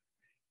here.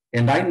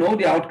 And I know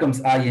the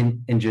outcomes I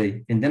and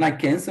J, and then I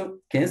cancel,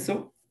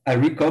 I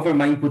recover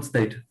my input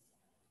state.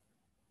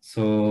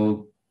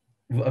 So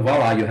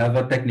voila, you have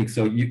a technique.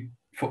 So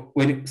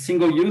when you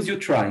single use, you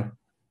try.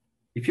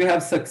 If you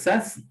have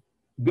success,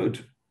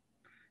 good.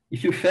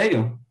 If you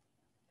fail,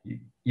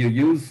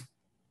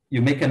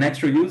 you make an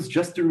extra use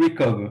just to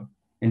recover,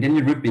 and then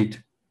you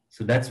repeat.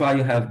 So that's why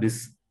you have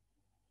this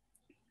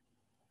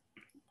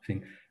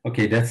thing.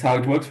 Okay, that's how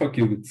it works for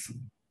qubits.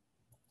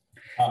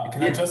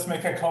 Can I just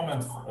make a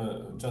comment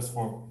just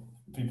for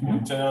people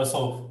in general?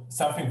 So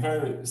something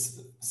very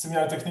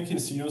similar technique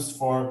is used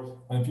for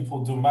when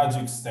people do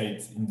magic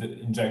state in the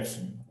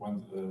injection,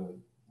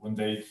 when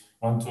they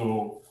want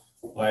to,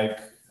 like,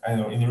 I don't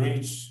know,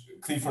 enrich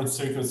Clifford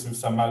circuits with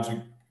some magic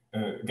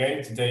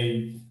gate,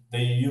 they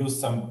use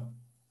some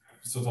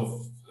sort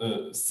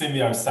of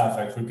similar stuff,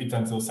 like repeat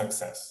until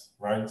success,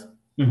 right?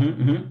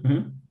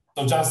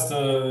 So just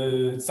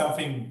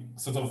something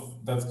sort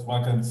of that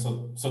one can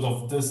sort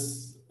of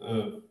this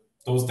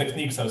those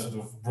techniques are sort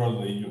of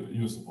broadly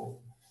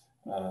usable.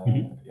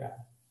 Yeah,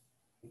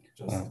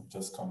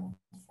 just comment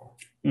for.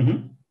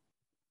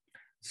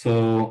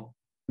 So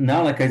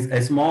now, like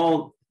a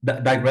small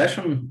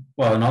digression,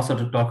 well, and also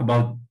to talk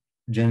about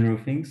general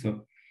things.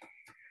 So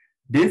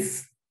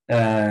this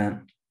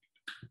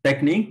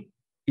technique,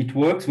 it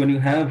works when you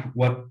have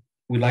what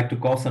we like to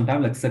call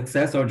sometimes like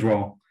success or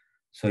draw.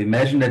 So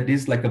imagine that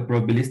this is like a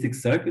probabilistic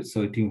circuit,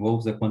 so it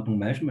involves a quantum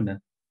measurement, and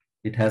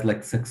it has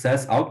like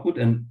success output,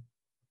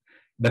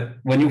 but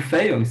when you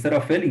fail, instead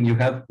of failing, you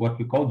have what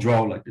we call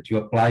draw, like that you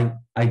apply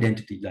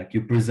identity, like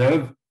you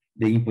preserve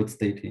the input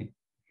state here.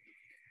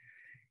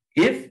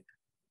 If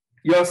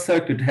your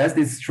circuit has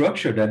this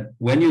structure that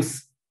when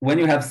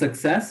you have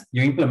success,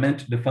 you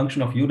implement the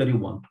function of U that you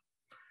want.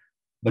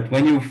 But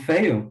when you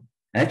fail,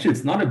 actually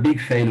it's not a big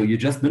failure, you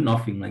just do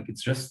nothing, like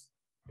it's just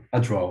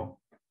a draw.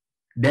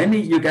 Then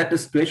you get the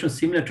situation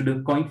similar to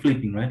the coin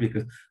flipping, right?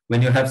 Because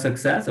when you have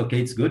success,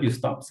 okay, it's good, you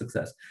stop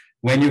success.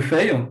 When you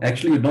fail,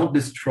 actually you don't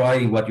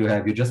destroy what you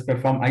have, you just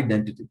perform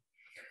identity.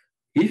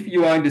 If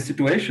you are in the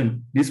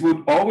situation, this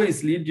would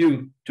always lead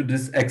you to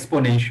this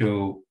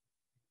exponential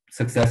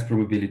success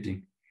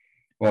probability.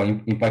 Well,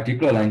 in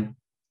particular, like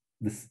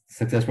the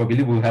success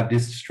probability will have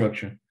this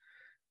structure.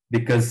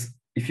 Because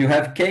if you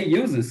have k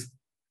uses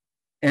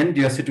and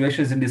your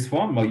situation is in this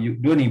form, or you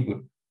do an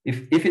input,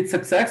 if it's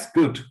success,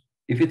 good.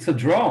 If it's a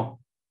draw,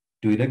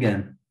 do it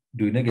again,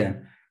 do it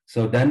again.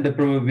 So then the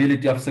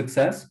probability of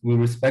success will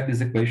respect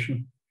this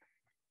equation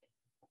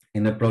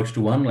in approach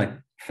to one, like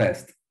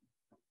fast.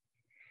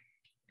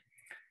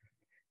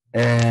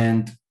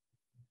 And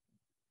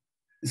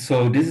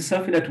so this is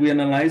something that we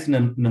analyze in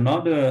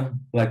another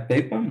like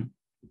paper,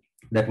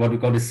 that what we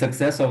call the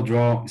success of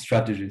draw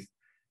strategies.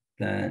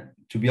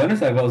 To be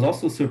honest, I was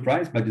also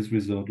surprised by this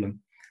result. Like,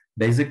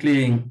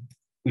 basically,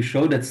 we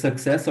show that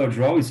success or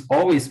draw is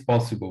always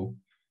possible.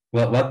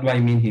 Well, what do I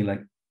mean here?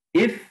 Like,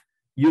 if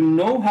you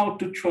know how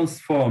to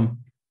transform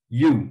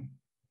U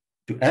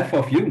to f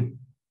of U,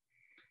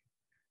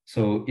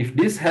 so if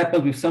this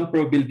happens with some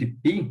probability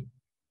P,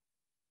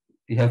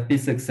 you have P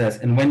success.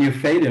 And when you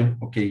fail,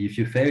 okay, if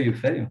you fail, you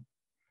fail.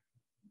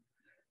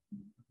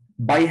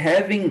 By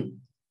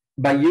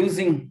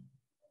using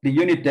the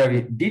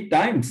unitary D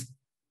times,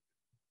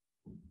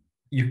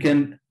 you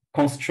can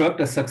construct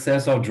a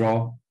success or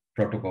draw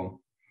protocol.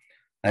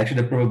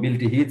 Actually, the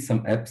probability here is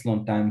some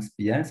epsilon times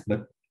PS,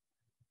 but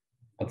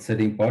I'd say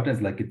the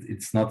importance, like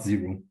it's not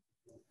zero.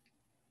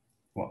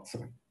 Well,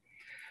 sorry.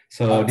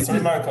 So sorry,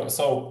 Marco.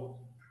 So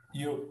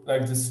you,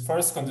 like, this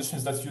first condition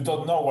is that you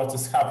don't know what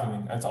is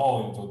happening at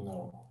all. You don't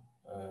know.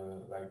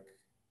 Like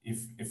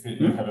if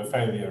you have a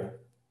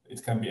failure,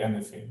 it can be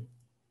anything.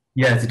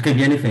 Yes, it can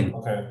be anything.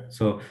 Okay.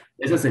 So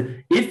as I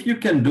said, if you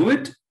can do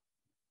it,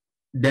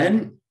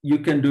 then you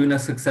can do in a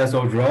success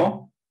or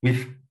draw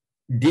with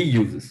D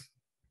uses.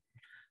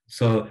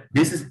 So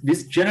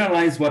this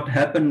generalizes what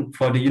happened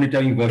for the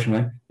unitary inversion,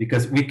 right?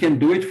 Because we can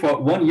do it for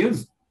one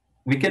use,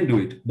 we can do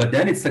it, but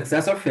then it's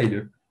success or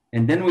failure.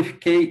 And then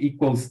with k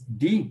equals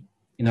D,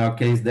 in our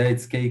case there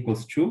it's k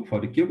equals 2 for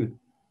the qubit,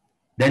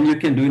 then you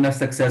can do in a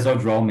success or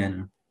draw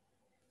manner.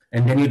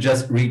 And then you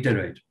just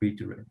reiterate.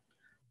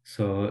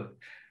 So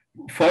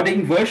for the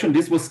inversion,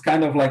 this was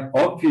kind of like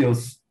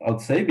obvious,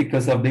 I'd say,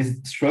 because of this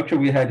structure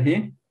we had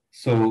here.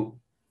 So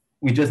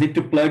we just need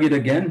to plug it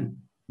again.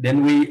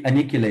 Then we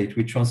annihilate,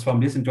 we transform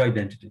this into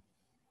identity.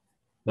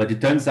 But it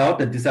turns out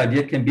that this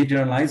idea can be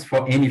generalized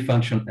for any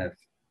function f.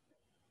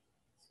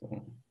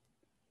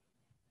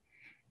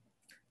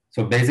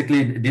 So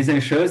basically, this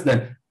ensures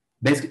that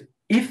basically,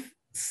 if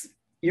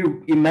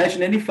you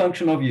imagine any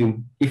function of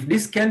u, if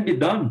this can be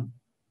done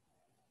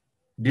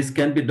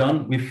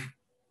with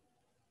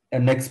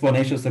an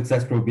exponential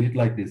success probability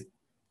like this.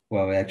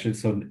 Well, actually,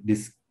 so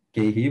this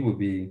k here will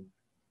be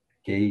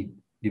k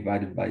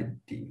divided by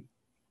d,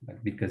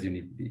 because you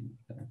need d.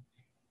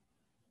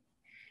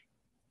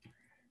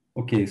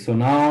 Okay, so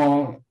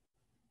now,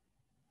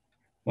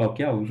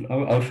 okay,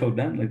 I'll show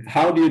them. Like,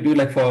 how do you do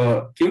like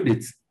for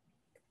qubits?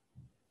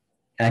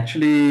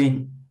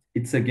 Actually,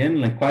 it's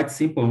again like quite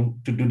simple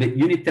to do the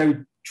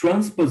unitary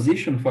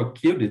transposition for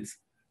qubits.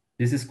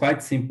 This is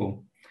quite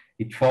simple.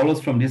 It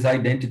follows from this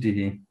identity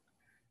here.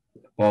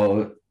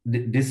 Well,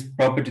 this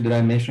property that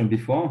I mentioned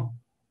before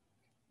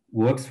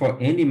works for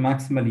any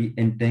maximally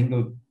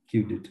entangled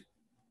qubit.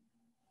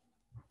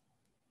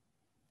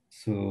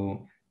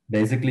 So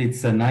basically,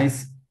 it's a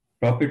nice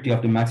property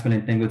of the maximally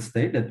entangled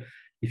state that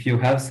if you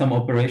have some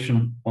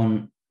operation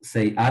on,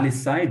 say,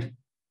 Alice's side,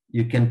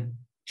 you can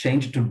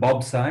change it to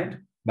Bob's side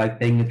by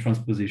paying a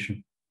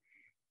transposition.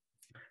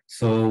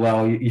 So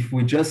well, if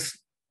we just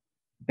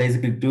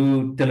basically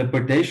do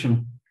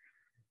teleportation,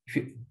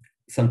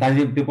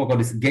 sometimes people call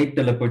this gate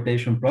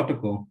teleportation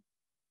protocol,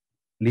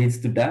 leads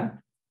to that.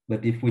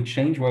 But if we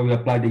change where we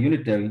apply the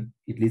unitary,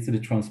 it leads to the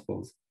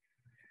transpose.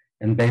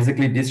 And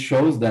basically this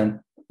shows that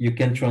you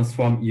can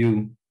transform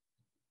U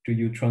to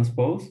U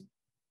transpose,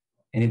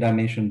 any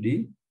dimension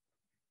D,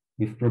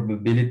 with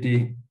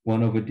probability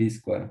 1 over D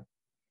squared,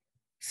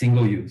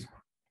 single use.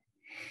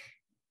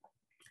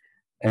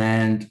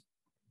 And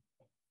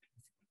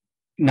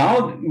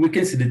now we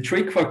can see the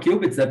trick for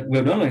qubits that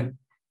we've done. Like,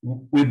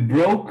 we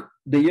broke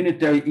the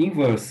unitary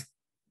inverse.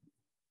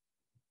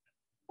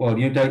 Well,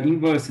 the unitary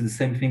inverse is the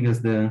same thing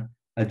as the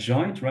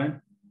adjoint, right?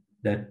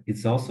 That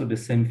it's also the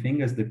same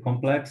thing as the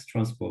complex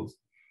transpose,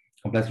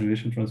 complex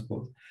relation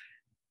transpose.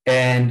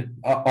 And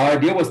our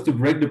idea was to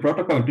break the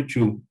protocol into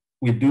two.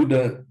 We do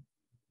the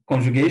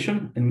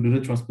conjugation and we do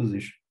the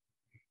transposition.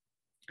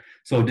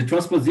 So the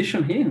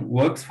transposition here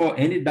works for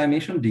any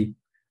dimension D.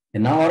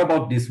 And now what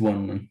about this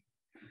one?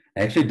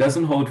 Actually, it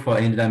doesn't hold for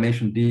any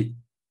dimension D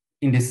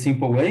in this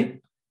simple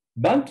way,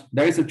 but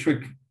there is a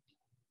trick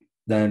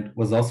that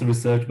was also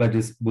researched by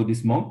this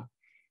Buddhist monk,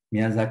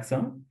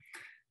 Miyazaki-san.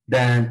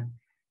 Then,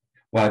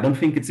 well, I don't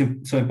think it's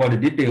so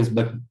important details,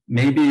 but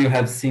maybe you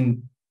have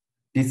seen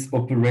this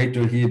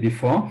operator here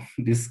before,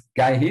 this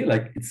guy here,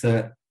 like it's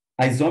a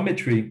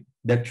isometry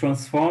that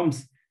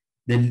transforms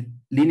the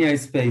linear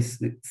space,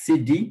 the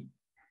CD,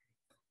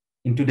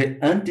 into the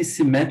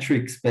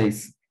antisymmetric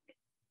space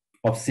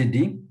of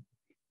CD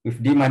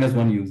with D minus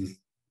 1 uses.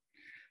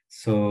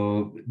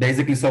 So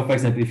basically, so for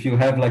example, if you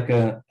have like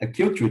a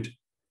qubit,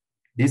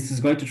 this is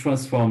going to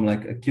transform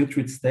like a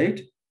qubit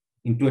state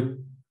into a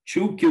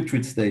 2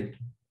 qubit state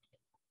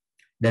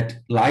that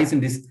lies in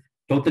this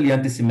totally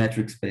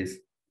antisymmetric space.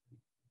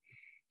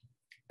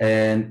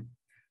 And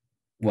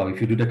well, if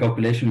you do the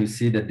calculation, you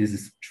see that this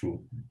is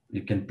true.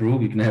 You can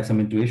prove, you can have some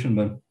intuition,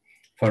 but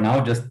for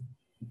now, just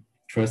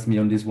trust me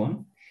on this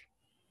one.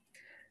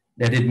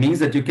 That it means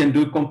that you can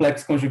do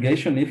complex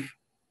conjugation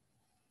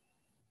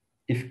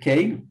if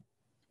K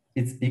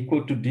is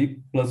equal to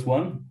D plus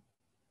 1,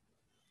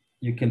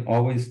 you can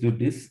always do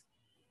this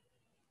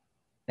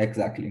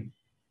exactly.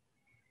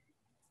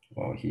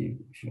 Well, here,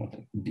 if you want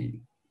D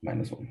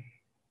minus 1.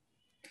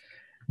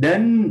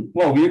 Then,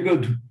 well, we're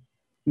good.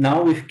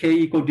 Now with K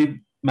equal to D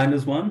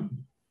minus 1,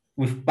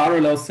 with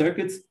parallel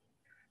circuits,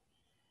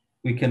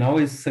 we can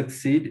always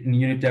succeed in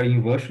unitary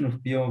inversion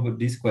of P over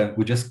D squared.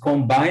 We just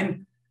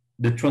combine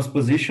the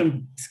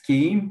transposition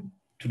scheme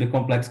to the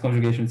complex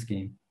conjugation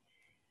scheme.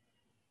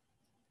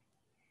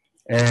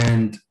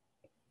 And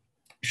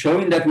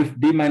showing that with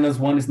D minus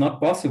 1 is not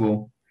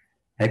possible.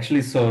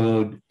 Actually,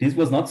 so this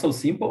was not so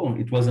simple.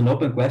 It was an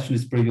open question,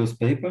 this previous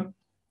paper.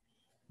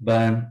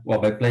 But well,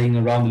 by playing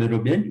around a little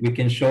bit, we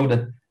can show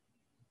that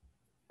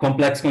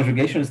complex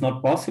conjugation is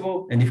not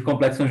possible. And if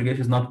complex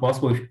conjugation is not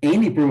possible with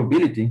any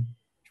probability,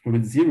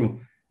 probability 0,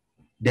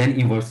 then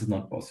inverse is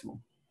not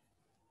possible.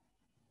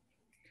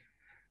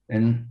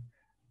 And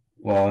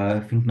well, I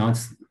think now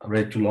it's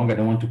already too long. I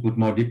don't want to put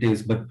more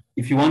details, but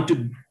if you want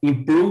to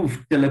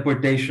improve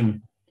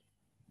teleportation,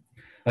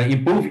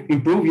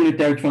 improve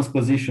unitary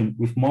transposition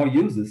with more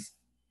uses,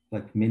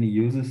 like many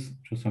uses,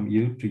 from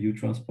U to U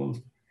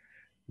transpose,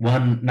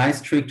 one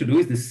nice trick to do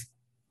is this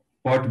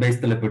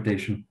port-based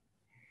teleportation.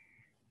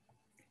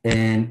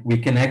 And we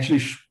can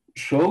actually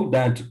show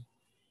that.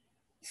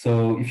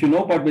 So if you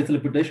know port-based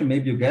teleportation,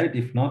 maybe you get it.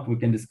 If not, we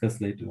can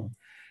discuss later on.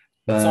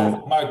 But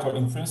so, Michael,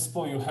 in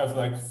principle, you have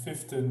like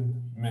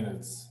 15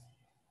 minutes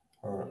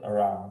or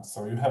around,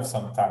 so you have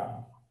some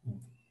time.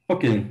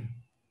 Okay.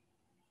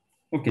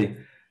 Okay.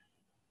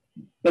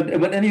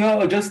 But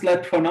anyhow, just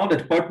like for now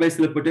that part-based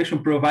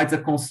teleportation provides a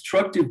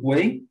constructive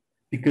way,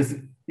 because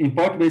in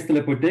part-based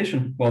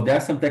teleportation, well, there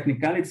are some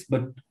technicalities,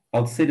 but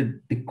I'll say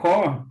that the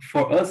core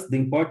for us, the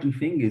important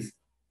thing is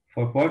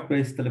for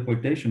part-based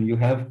teleportation, you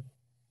have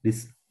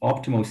this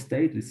optimal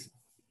state,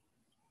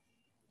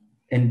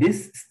 and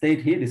this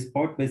state here, this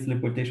part-based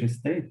teleportation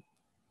state,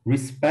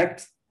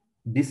 respects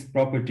this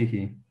property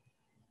here.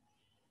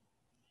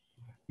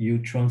 U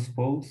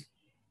transpose,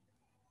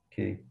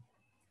 okay.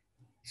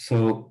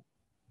 So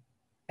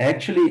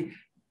actually,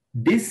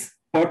 this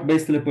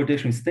part-based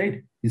teleportation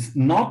state is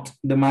not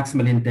the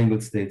maximally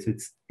entangled state. So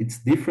it's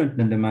different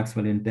than the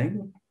maximally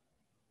entangled.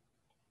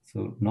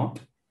 So not,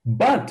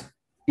 but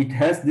it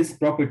has this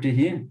property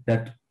here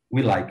that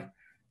we like.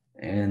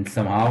 And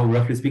somehow,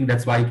 roughly speaking,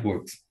 that's why it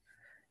works.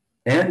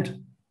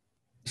 And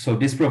so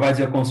this provides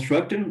a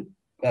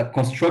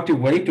constructive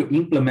way to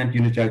implement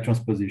unitary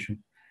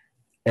transposition.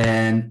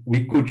 And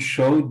we could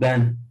show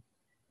then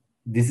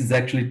this is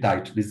actually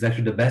tight. This is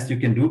actually the best you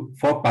can do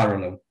for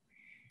parallel.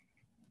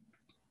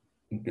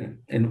 Okay.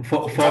 And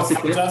for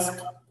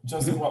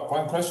just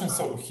one question.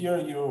 So here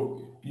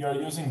you are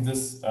using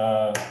this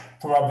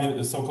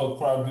so-called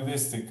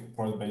probabilistic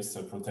part-based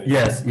interpretation.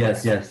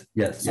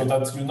 Yes. So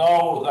that you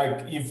know,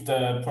 like if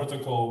the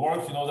protocol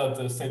works, you know that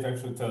the state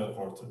actually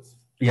teleported.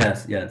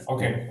 Yes.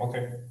 Okay.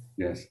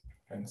 Yes.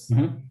 Thanks.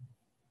 Mm-hmm.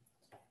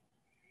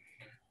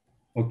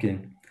 Okay.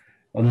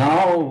 Well,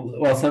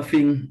 now,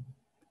 something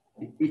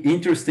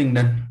interesting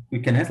that we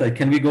can ask, like,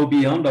 can we go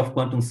beyond of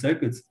quantum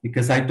circuits?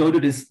 Because I told you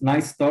this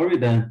nice story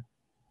that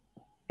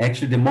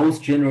actually the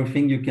most general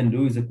thing you can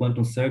do is a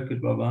quantum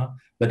circuit, blah, blah.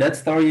 But that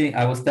story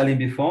I was telling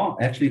before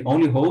actually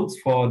only holds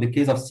for the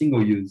case of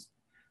single use.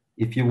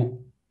 If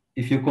you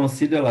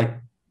consider, like,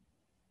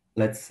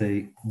 let's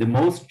say, the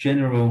most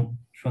general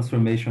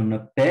transformation,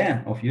 a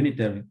pair of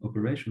unitary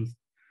operations,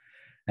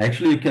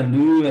 actually you can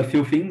do a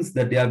few things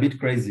that they are a bit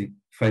crazy.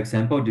 For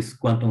example, this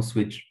quantum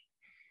switch.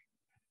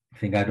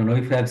 I don't know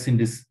if you have seen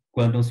this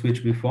quantum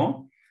switch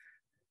before,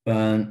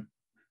 but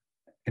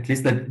at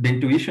least the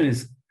intuition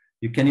is,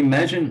 you can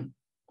imagine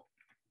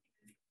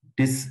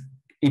this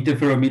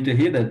interferometer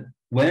here, that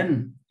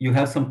when you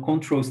have some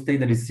control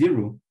state that is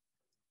zero,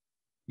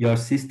 your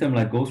system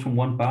like goes from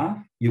one path,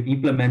 you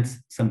implement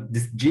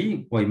this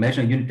G, or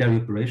imagine a unitary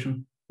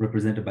operation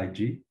represented by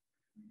G,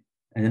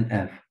 and then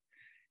F.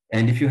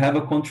 And if you have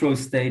a control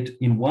state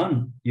in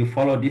one, you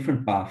follow a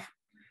different path.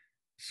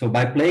 So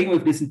by playing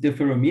with this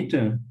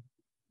interferometer,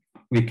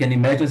 we can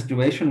imagine a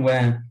situation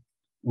where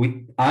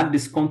we add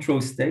this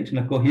control state in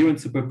a coherent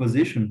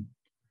superposition.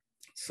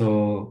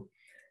 So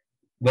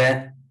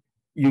where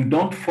you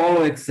don't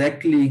follow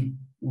exactly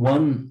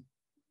one,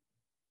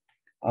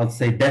 I'll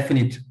say,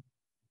 definite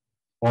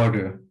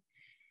order.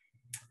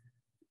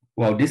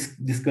 Well, this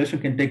discussion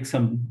can take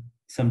some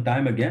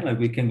time again, like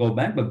we can go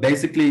back, but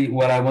basically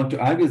what I want to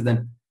argue is that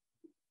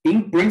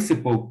in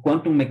principle,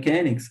 quantum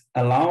mechanics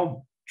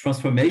allow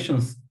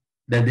transformations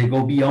that they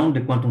go beyond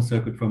the quantum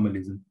circuit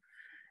formalism.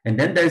 And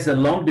then there's a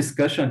long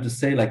discussion to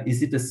say, like,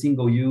 is it a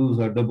single use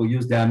or double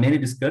use? There are many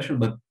discussions,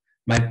 but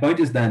my point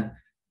is that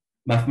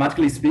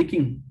mathematically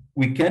speaking,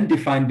 we can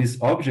define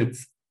these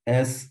objects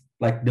as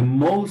like the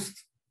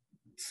most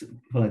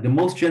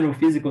general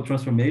physical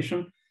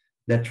transformation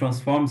that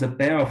transforms a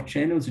pair of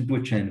channels into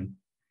a channel.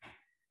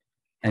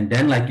 And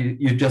then, like,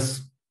 you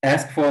just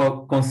ask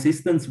for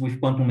consistency with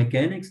quantum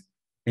mechanics,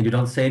 and you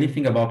don't say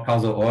anything about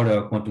causal order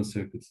or quantum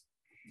circuits.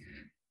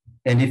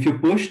 And if you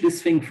push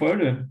this thing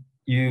further,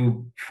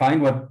 you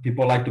find what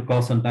people like to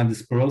call sometimes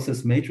these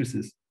process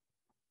matrices,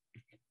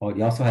 or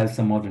they also have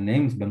some other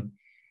names, but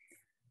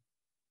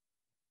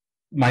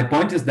my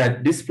point is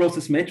that these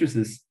process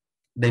matrices,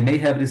 they may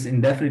have this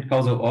indefinite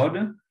causal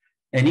order,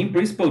 and in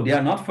principle, they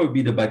are not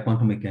forbidden by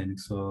quantum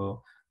mechanics.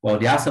 So, well,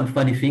 there are some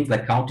funny things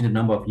like counting the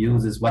number of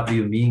uses. What do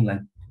you mean?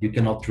 Like, you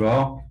cannot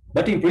draw,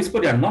 but in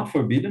principle, they are not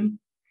forbidden.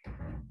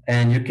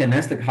 And you can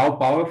ask, like, how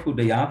powerful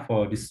they are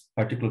for this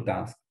particular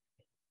task.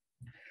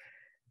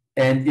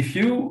 And if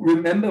you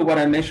remember what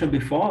I mentioned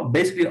before,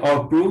 basically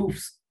our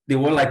proofs, they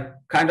were like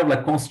kind of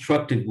like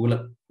constructive.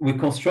 We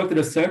constructed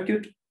a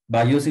circuit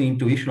by using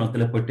intuition or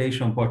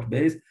teleportation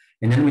part-based,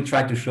 and then we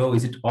tried to show,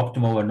 is it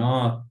optimal or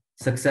not,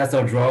 success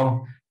or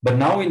draw. But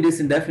now in this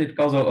indefinite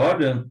causal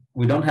order,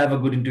 we don't have a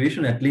good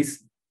intuition, at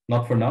least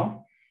not for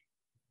now.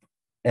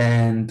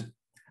 And,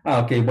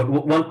 okay, but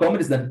one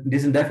comment is that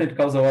this indefinite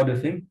causal order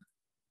thing,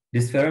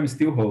 this theorem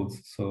still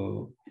holds.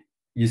 So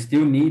you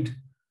still need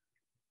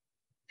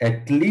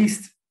at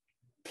least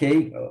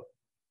k,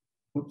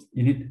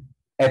 you need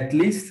at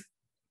least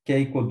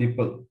k equal d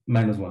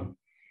minus 1.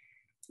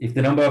 If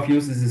the number of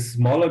uses is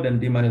smaller than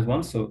d minus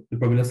 1, so the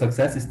probability of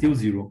success is still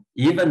 0,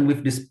 even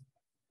with this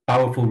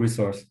powerful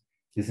resource,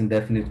 this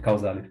indefinite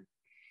causality.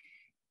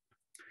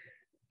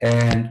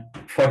 And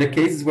for the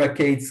cases where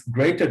k is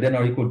greater than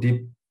or equal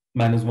d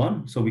minus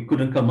 1, so we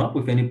couldn't come up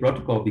with any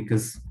protocol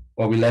because,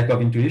 well, we lack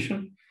of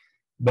intuition,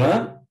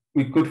 but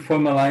we could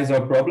formalize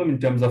our problem in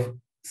terms of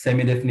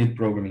semi-definite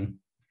programming.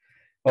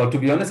 Well, to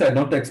be honest, I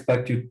don't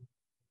expect you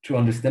to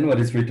understand what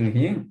is written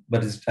here,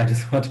 but I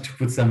just wanted to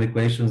put some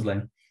equations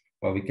like,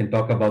 well, we can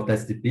talk about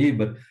STP,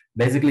 but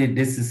basically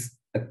this is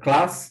a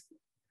class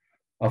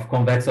of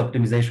convex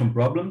optimization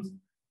problems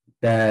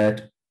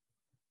that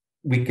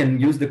we can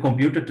use the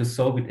computer to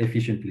solve it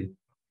efficiently.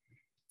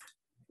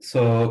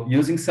 So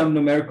using some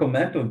numerical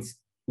methods,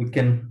 we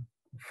can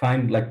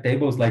find like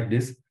tables like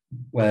this,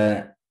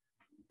 where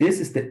this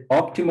is the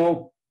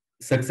optimal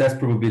success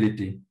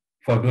probability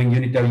for doing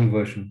unitary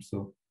inversion.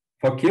 So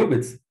for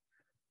qubits,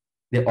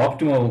 the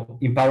optimal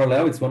in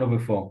parallel, it's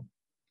 1/4.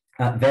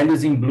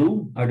 Values in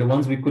blue are the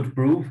ones we could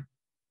prove.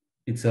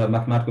 It's a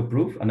mathematical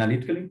proof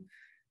analytically.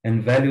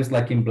 And values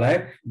like in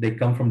black, they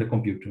come from the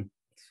computer.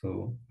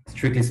 So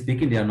strictly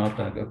speaking, they are not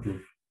a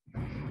proof.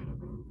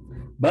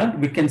 But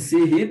we can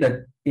see here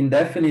that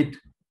indefinite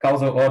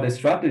causal order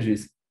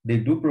strategies, they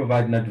do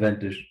provide an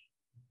advantage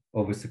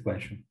over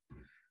sequential.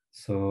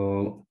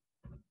 So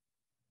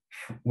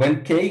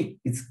when k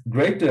is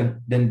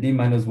greater than d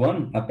minus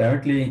 1,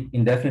 apparently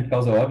indefinite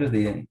causal order,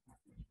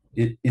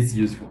 it is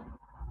useful.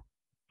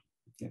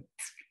 Yeah.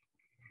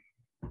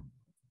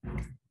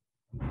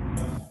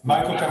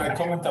 Michael, can I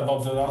comment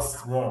about the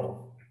last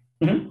row?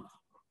 Mm-hmm.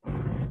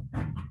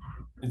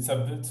 It's a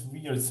bit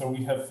weird. So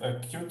we have a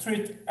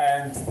Q-treat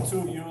and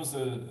two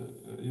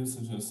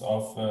usages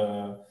of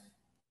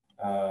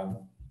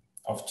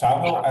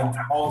channel, and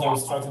all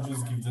those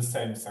strategies give the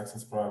same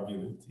success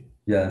probability.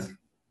 Yes.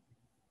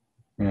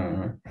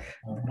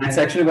 It's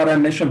actually what I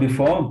mentioned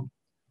before.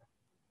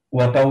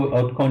 What I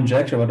would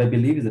conjecture, what I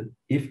believe is that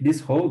if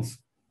this holds,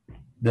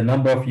 the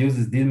number of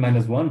uses d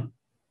minus 1,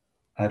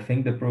 I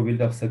think the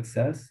probability of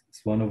success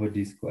is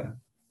 1/d squared.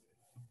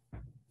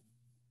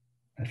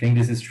 I think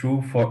this is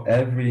true for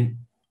every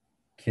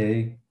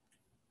k,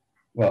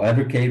 well,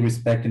 every k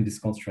respecting this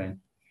constraint.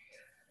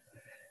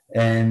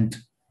 And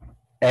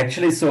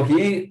actually, so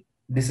here,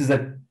 this is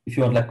a, if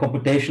you want, like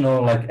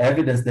computational like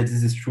evidence that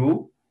this is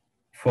true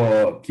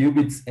for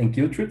qubits and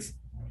Q-treats.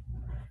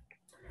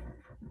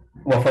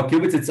 Well, for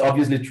qubits, it's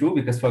obviously true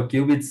because for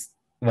qubits,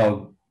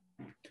 well,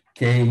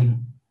 k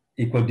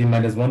equal d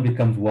minus 1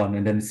 becomes 1,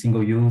 and then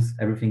single use,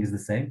 everything is the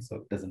same, so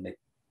it doesn't make.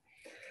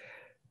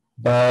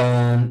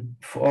 But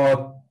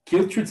for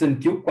Q-treats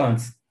and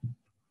Q-quants,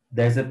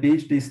 there's a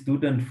PhD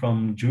student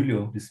from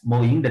Túlio, this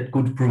Moin, that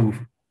could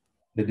prove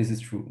that this is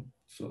true.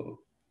 So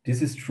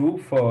this is true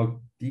for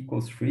d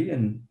equals 3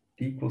 and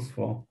d equals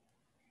 4.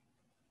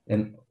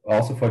 And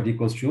also for d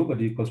equals 2, but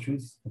d equals 2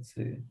 is, let's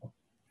say,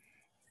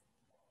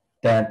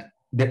 that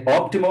the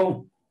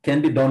optimal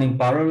can be done in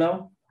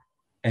parallel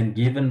and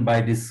given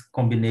by this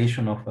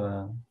combination of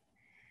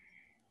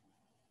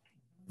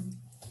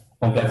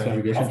complex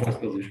conjugation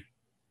transposition.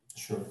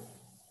 Sure.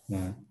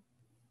 Yeah.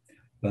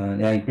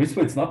 Yeah, in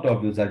principle, it's not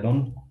obvious. I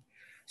don't.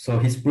 So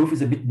his proof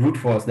is a bit brute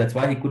force. That's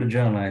why he couldn't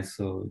generalize.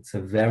 So it's a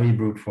very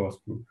brute force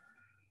proof.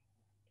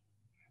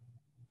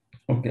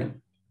 Okay.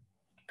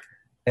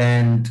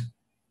 And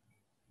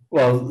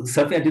well,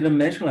 something I didn't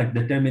mention, like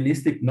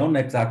deterministic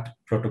non-exact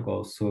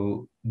protocols.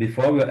 So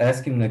before we were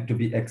asking like to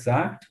be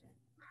exact,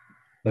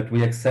 but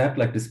we accept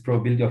like this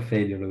probability of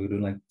failure. We do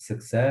like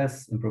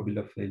success and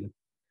probability of failure.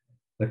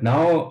 But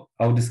now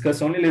I'll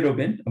discuss only a little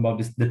bit about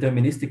this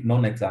deterministic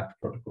non-exact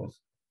protocols.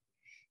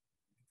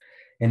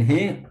 And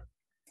here,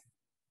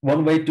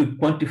 one way to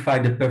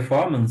quantify the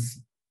performance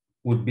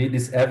would be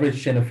this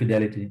average channel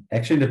fidelity.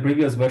 Actually, in the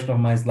previous version of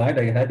my slide,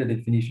 I had the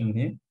definition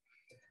here.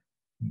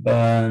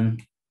 But,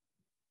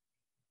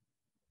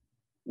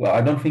 well,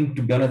 I don't think,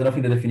 to be honest, I don't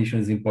think the definition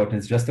is important.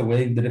 It's just a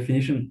way, the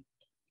definition,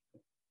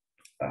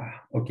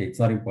 okay, it's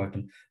not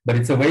important. But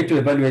it's a way to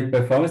evaluate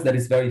performance that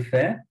is very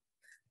fair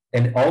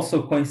and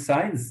also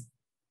coincides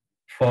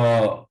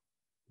for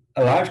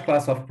a large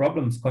class of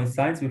problems,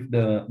 coincides with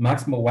the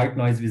maximal white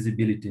noise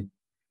visibility,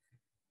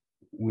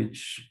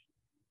 which,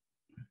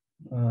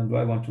 do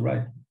I want to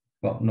write?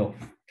 Well, no.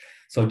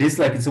 So this,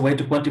 like, it's a way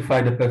to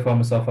quantify the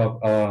performance of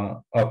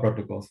our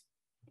protocols.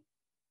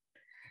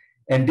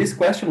 And this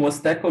question was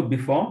tackled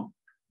before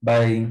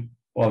by,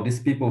 well, these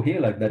people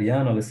here, like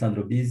Dariano,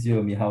 Alessandro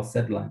Bisio, Michal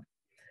Sedlak.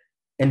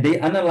 And they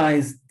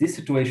analyzed this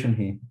situation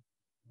here.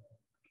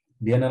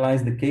 They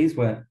analyzed the case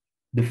where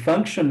the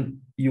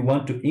function you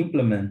want to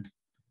implement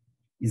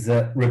is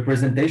a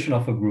representation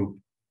of a group.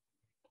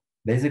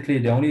 Basically,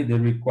 the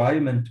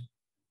requirement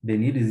they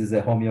need is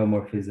a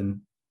homeomorphism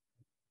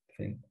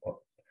thing.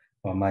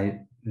 Or my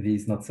V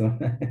is not so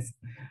nice.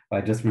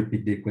 I just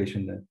repeat the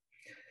equation there.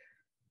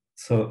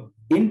 So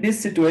in this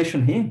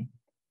situation here,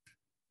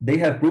 they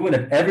have proven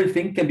that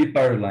everything can be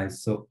parallelized.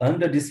 So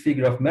under this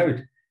figure of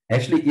merit,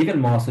 actually even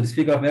more, so this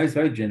figure of merit is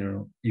very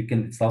general. You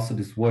can, it's also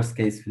this worst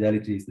case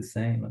fidelity is the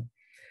same.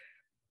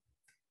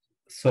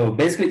 So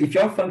basically, if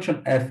your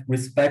function f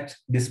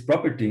respects this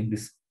property,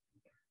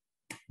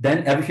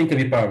 then everything can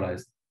be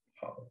parallelized.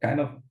 Kind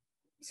of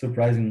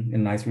surprising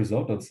and nice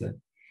result, I'd say.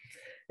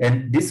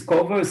 And this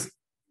covers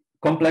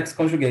complex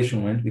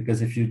conjugation, right?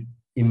 Because if you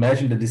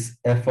imagine that this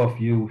f of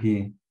u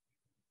here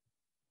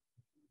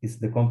is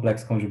the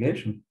complex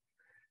conjugation,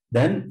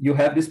 then you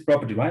have this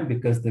property, right?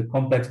 Because the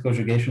complex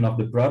conjugation of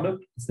the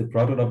product is the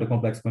product of the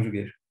complex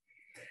conjugation.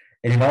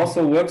 And it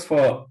also works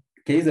for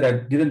case that I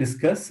didn't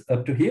discuss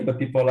up to here, but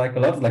people like a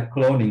lot, like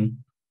cloning,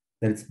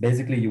 that it's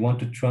basically you want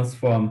to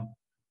transform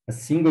a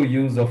single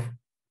use of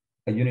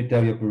a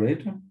unitary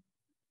operator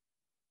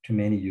to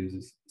many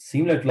uses,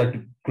 similar to like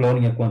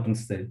cloning a quantum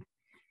state.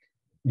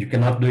 You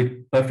cannot do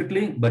it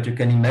perfectly, but you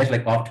can imagine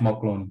like optimal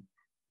cloning.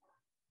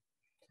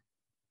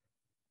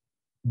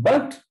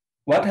 But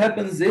what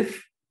happens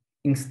if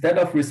instead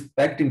of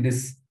respecting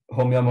this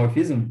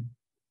homeomorphism,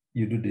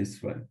 you do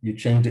this, right? You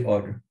change the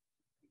order.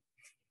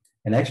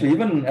 And actually,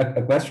 even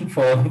a question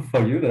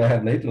for you that I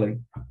have later, like,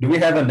 do we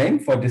have a name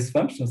for these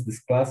functions, this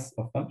class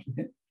of functions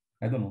here?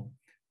 I don't know.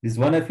 This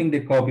one, I think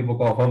people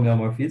call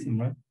homeomorphism,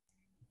 right?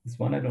 This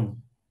one, I don't know.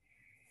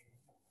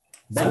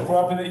 But, so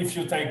probably if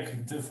you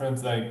take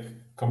different like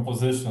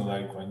composition,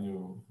 like when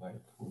you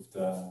like with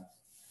the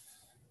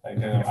like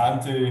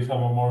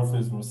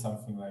anti-homomorphism or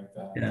something like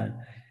that. Yeah,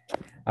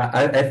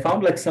 I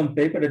found like some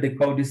paper that they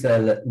call this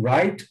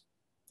right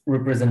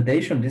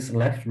representation, this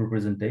left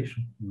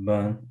representation.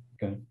 But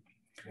okay.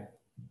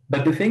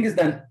 But the thing is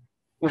that,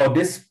 well,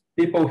 these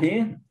people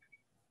here,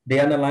 they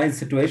analyze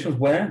situations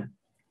where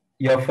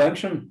your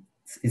function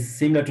is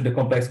similar to the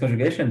complex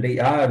conjugation. They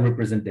are a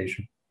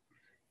representation.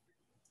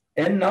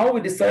 And now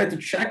we decided to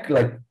check,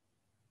 like,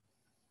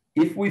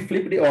 if we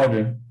flip the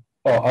order,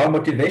 or our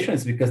motivation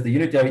is because the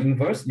unitary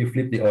inverse, you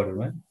flip the order,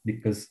 right?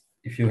 Because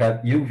if you have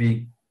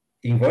UV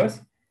inverse,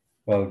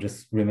 well,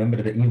 just remember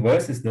that the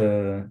inverse is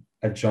the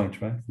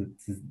adjoint, right?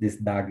 This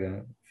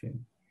dagger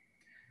thing.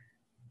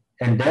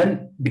 And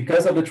then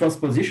because of the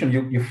transposition,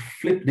 you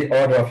flip the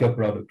order of your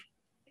product.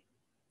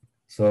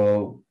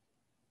 So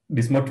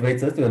this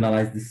motivates us to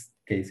analyze this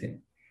case here.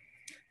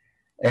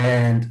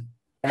 And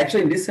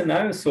actually in this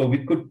scenario, so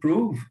we could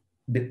prove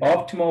the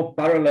optimal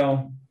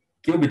parallel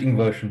qubit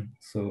inversion.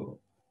 So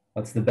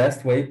what's the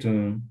best way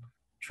to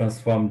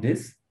transform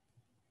this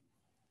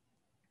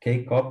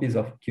k copies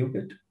of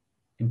qubit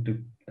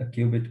into a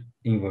qubit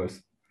inverse?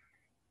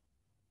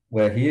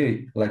 Where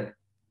here, like,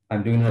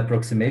 I'm doing an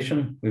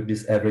approximation with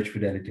this average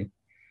fidelity.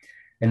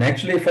 And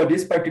actually for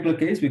this particular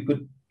case, we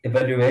could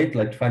evaluate,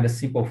 like find a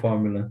simple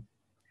formula.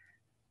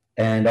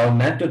 And our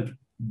method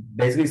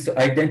basically is to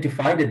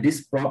identify that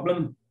this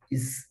problem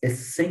is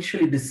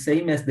essentially the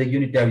same as the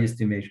unitary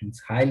estimation.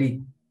 It's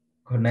highly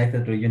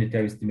connected to a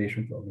unitary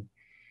estimation problem.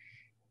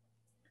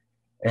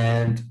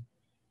 And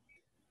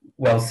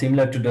well,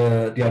 similar to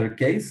the other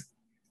case,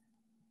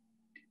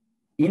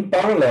 in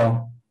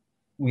parallel,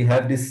 we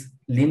have this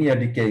linear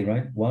decay,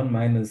 right? 1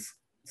 minus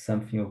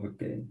something over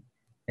k.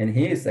 And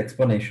here is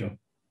exponential.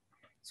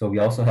 So we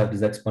also have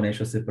this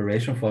exponential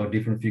separation for a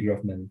different figure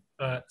of memory.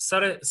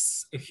 Sorry,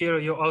 here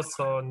you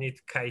also need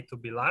k to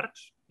be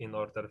large in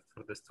order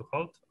for this to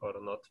hold, or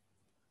not?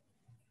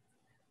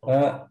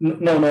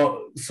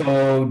 No.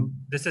 So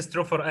this is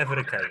true for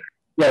every k.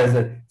 Yes,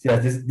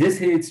 this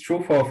here it's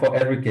true for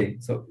every k.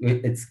 So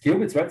it's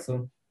qubits, right?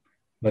 So,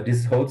 but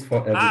this holds for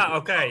every.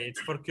 Okay, it's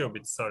for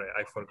qubits. Sorry,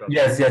 I forgot.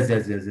 Yes.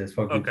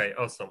 For qubits. Okay,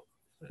 awesome.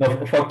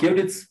 No, for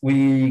qubits,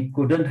 we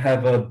couldn't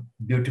have a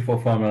beautiful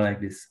formula like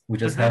this. We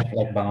just have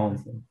like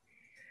bounds.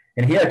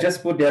 And here I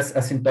just put this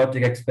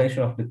asymptotic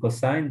expansion of the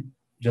cosine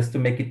just to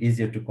make it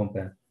easier to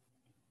compare.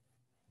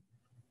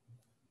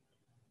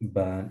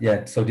 But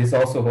yeah, so this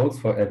also holds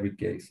for every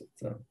case.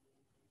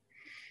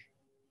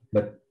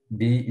 But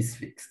B is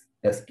fixed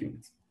as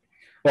qubits.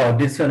 Well,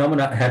 this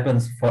phenomena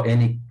happens for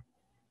any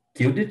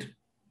qubit,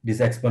 this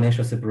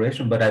exponential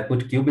separation, but I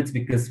put qubits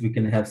because we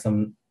can have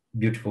some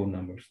beautiful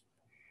numbers.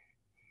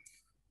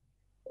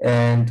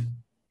 And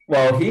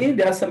well, here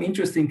there are some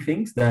interesting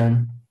things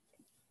then,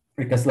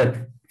 because like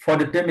for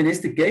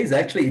deterministic case,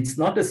 actually, it's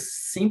not a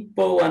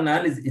simple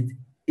analysis.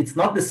 It's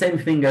not the same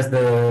thing as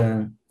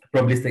the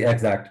probabilistic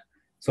exact.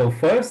 So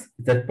first,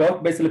 that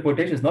product-based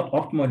teleportation is not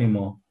optimal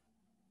anymore.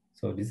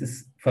 So this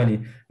is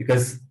funny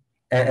because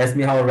as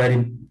Michal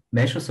already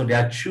mentioned, so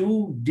there are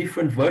two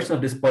different versions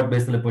of this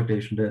product-based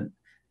teleportation.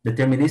 The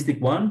deterministic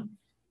one,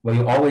 where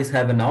you always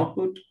have an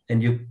output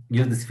and you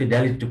use this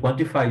fidelity to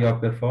quantify your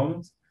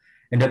performance.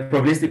 And the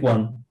probabilistic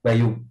one, where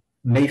you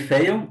may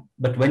fail,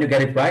 but when you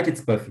get it right,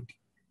 it's perfect.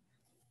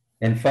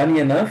 And funny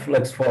enough,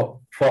 like for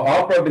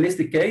our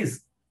probabilistic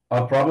case,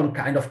 our problem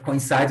kind of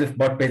coincides with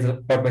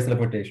product-based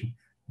teleportation.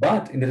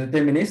 But in the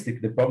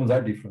deterministic, the problems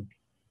are different.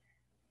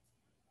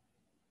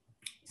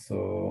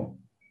 So,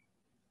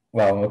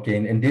 well, okay,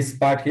 in this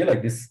part here,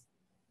 like this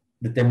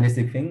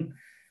deterministic thing,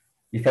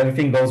 if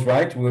everything goes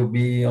right, we'll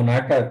be on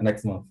archive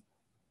next month,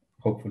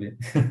 hopefully.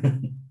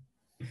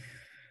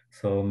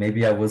 So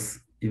maybe I was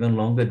even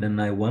longer than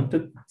I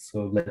wanted.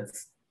 So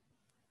let's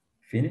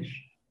finish.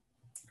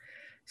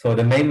 So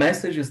the main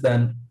message is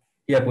then,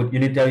 yeah, but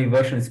unitary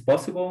inversion is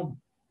possible.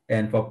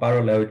 And for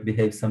parallel, it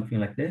behaves something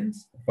like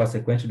this. For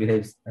sequential,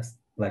 behaves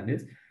like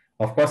this.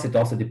 Of course, it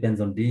also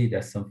depends on D.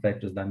 There's some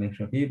factors that I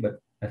mentioned here, but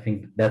I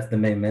think that's the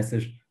main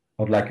message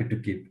I would like you to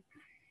keep.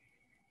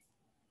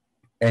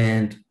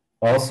 And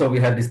also we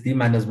have this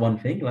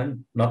D-1 thing, like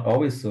not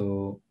always.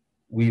 So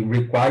we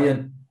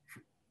require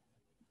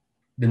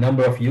the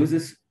number of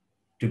uses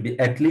to be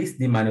at least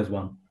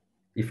d-1.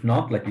 If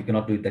not, like you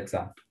cannot do it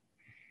exact.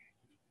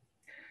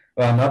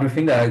 Another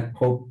thing that I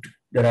hope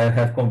that I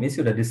have convinced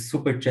you that this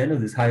super channel,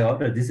 this high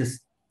order, this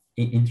is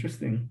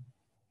interesting.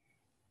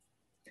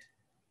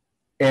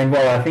 And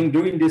well, I think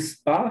during this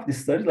path,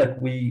 this study, like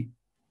we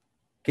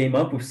came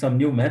up with some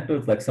new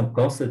methods, like some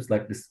concepts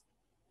like this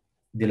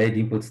delayed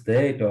input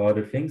state or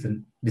other things,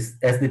 and this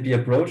SDP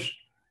approach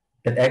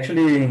that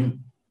actually,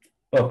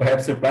 well,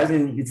 perhaps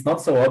surprising, it's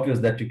not so obvious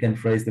that you can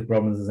phrase the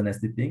problems as an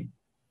SDP.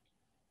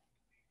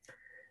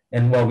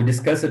 And well, we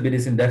discussed a bit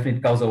this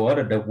indefinite causal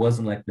order that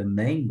wasn't like the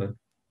main, but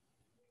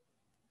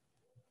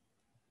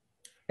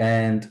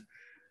and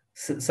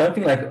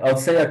something like, I'll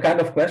say a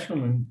kind of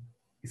question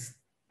is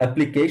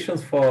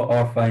applications for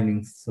our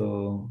findings.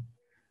 So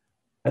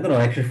I don't know,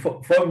 actually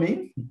for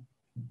me,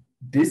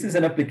 this is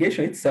an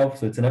application itself.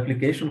 So it's an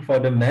application for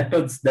the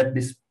methods that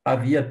this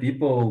Pavia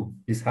people,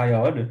 this higher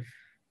order,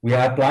 we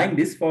are applying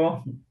this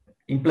for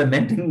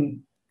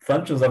implementing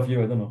functions of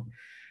you, I don't know.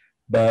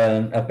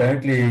 But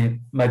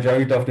apparently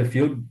majority of the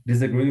field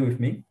disagree with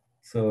me.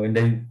 So, and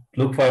they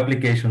look for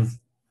applications.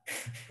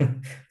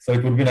 So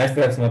it would be nice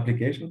to have some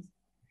applications.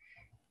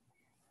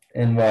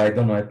 And well, I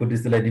don't know, I put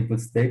this delayed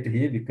input state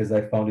here because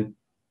I found it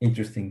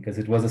interesting because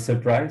it was a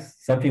surprise,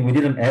 something we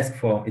didn't ask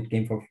for, it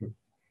came for free.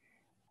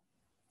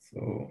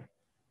 So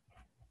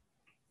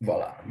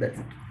voila, that's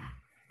it.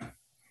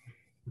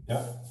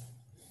 Yeah.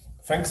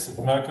 Thanks,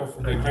 Marco,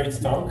 for the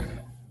great talk.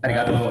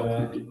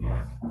 Arigato.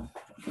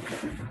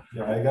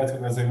 Yeah, arigato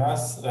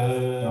gozaimasu.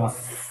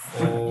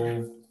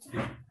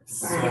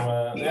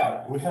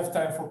 Yeah, we have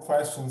time for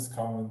questions,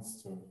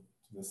 comments to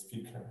the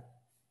speaker.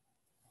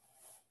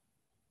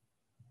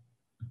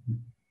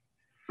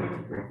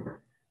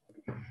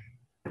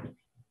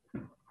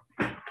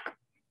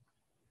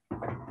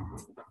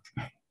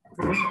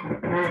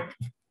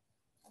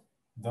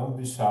 Don't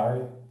be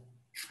shy.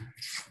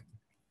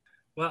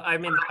 Well, I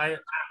mean, I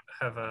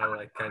have a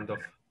like kind of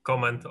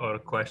comment or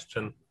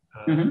question.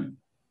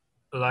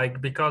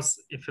 Like, because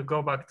if you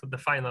go back to the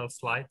final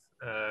slide,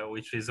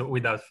 which is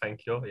without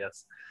thank you,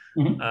 yes.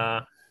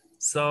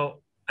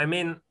 So, I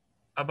mean,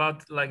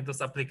 about like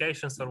those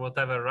applications or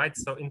whatever, right?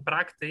 So in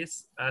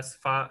practice, as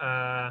far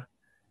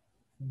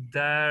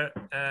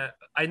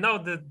I know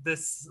that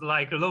this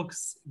like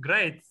looks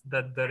great,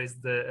 that there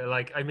is the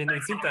like, I mean,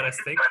 it's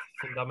interesting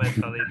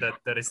fundamentally that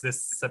there is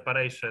this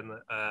separation,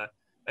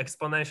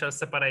 exponential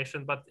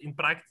separation, but in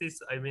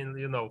practice, I mean,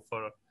 you know,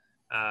 for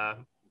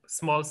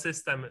small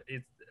systems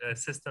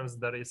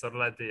there is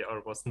already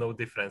almost no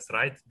difference,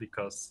 right?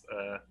 Because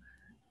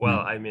well,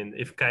 I mean,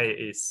 if k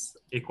is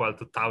equal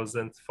to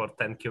 1000 for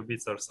 10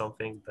 qubits or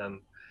something,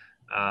 then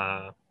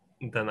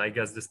I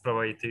guess this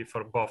probability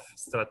for both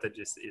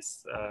strategies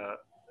is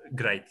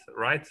great,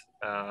 right?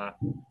 But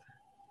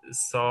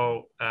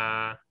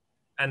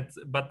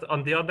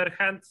on the other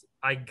hand,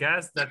 I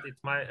guess that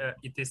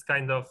it is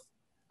kind of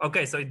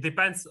okay. So it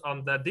depends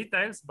on the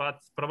details,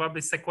 but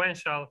probably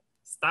sequential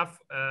stuff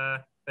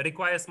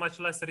requires much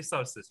less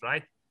resources,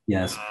 right?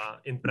 Yes.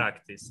 In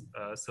practice.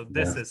 So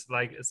this is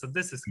like, so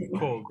this is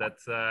cool. That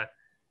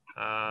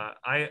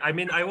I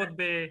mean, I would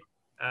be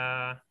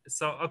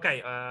so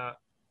okay.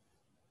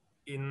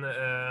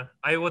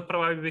 I would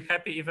probably be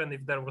happy even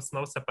if there was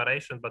no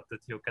separation, but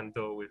that you can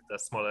do with the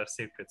smaller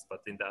circuits.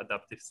 But in the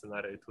adaptive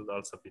scenario, it would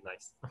also be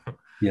nice.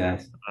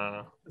 Yes.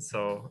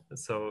 So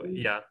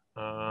yeah.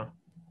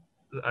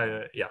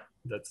 Yeah,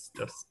 that's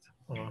just.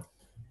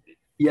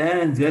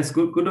 Yes,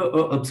 good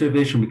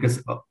observation,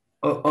 because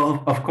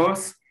of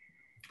course,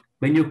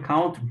 when you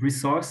count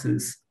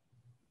resources,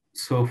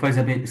 so for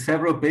example,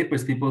 several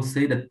papers, people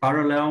say that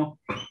parallel,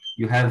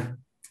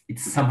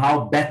 it's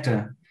somehow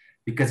better,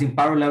 because in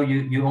parallel,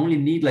 you only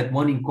need like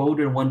one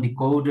encoder, one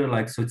decoder,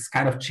 like, so it's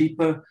kind of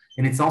cheaper,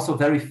 and it's also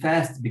very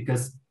fast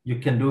because you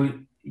can do it,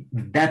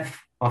 the depth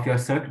of your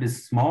circuit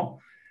is small.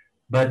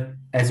 But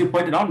as you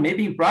pointed out,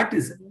 maybe in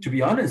practice, to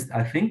be honest,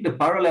 I think the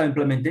parallel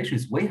implementation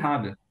is way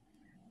harder.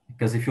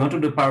 Because if you want to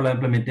do parallel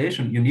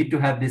implementation, you need to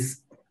have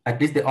this, at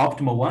least the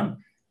optimal one,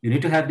 you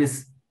need to have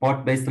this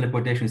port-based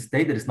teleportation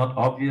state that is not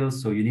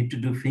obvious, so you need to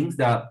do things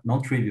that are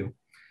non-trivial.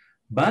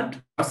 But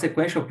our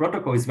sequential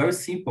protocol is very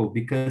simple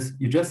because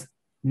you just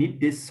need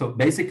this. So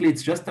basically,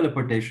 it's just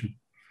teleportation.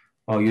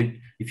 Or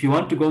if you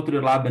want to go to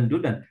the lab and do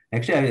that,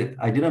 actually,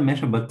 I didn't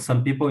mention, but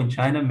some people in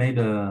China made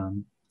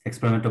an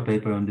experimental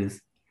paper on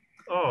this.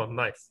 Oh,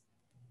 nice.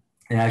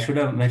 Yeah, I should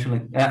have mentioned.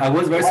 Like, I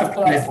was very surprised.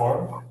 What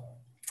platform?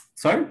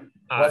 Sorry?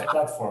 What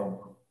platform?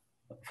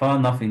 For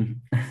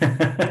nothing.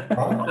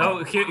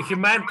 No, he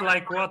meant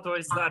like what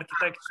was the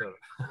architecture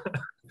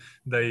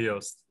they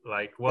used,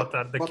 like what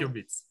are the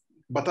qubits.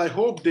 But I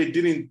hope they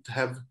didn't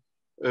have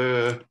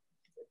a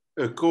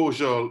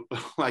causal,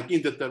 like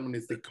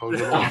indeterministic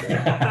causal.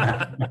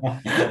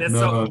 Yeah,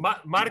 No. So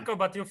Marco,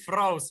 but you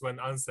froze when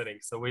answering,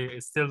 so we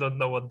still don't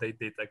know what they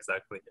did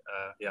exactly.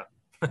 Yeah.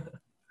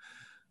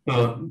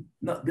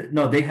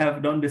 No, they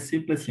have done the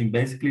simplest thing.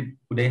 Basically,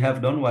 they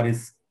have done what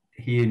is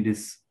here in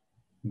this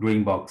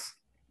green box.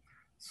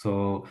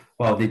 So,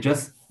 well, they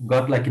just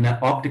got like in an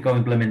optical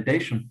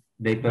implementation,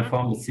 they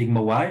perform the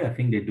sigma y. I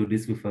think they do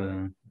this with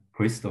a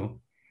crystal,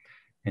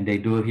 and they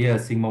do here a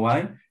sigma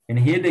y. And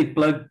here they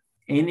plug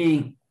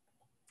any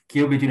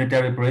qubit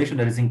unitary operation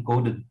that is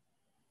encoded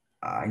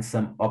in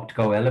some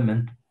optical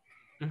element.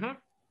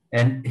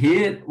 And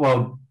here,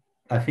 well,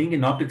 I think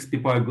in optics,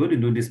 people are good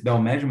in doing these Bell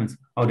measurements.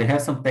 Oh, they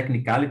have some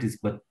technicalities,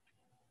 but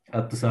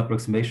up to some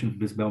approximation of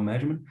this Bell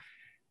measurement.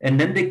 And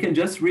then they can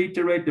just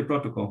reiterate the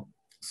protocol.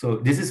 So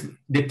this is,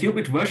 the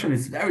qubit version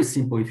is very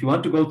simple. If you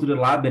want to go to the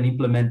lab and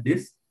implement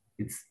this,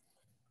 it's...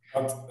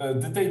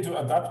 But did they do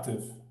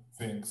adaptive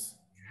things?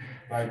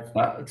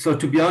 Like, so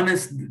to be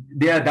honest,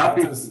 they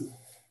adapted.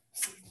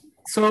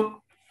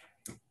 So,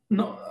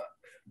 no,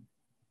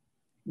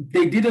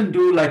 they didn't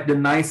do like the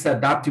nice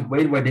adaptive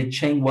way where they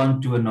chain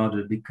one to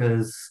another,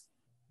 because,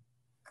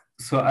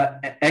 so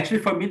actually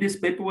for me, this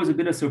paper was a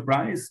bit of a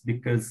surprise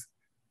because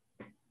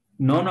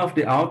none of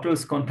the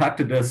authors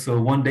contacted us. So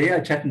one day I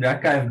checked in the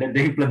archive that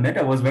they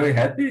implemented. I was very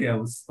happy. I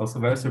was also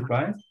very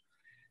surprised.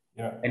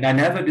 Yeah. And I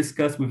never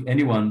discussed with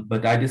anyone,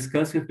 but I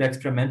discussed with the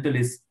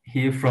experimentalists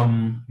here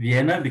from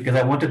Vienna because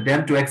I wanted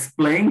them to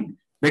explain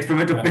the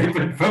experimental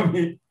paper from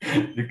me,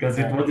 because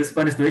it was this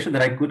funny situation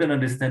that I couldn't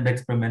understand the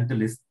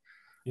experimentalists,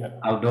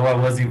 although I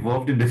was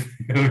involved in the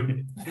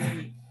theory.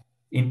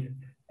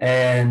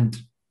 And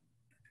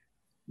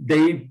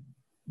they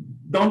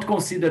don't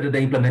consider that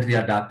they implemented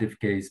the adaptive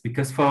case,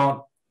 because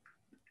for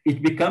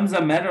it becomes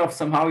a matter of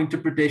somehow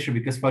interpretation,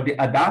 because for the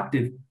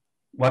adaptive,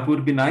 what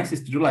would be nice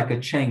is to do like a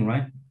chain,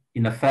 right?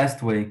 In a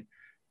fast way.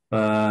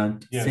 But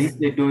since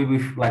they do it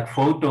with like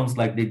photons,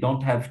 like they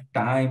don't have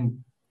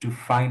time to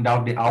find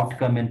out the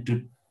outcome and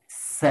to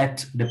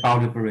set the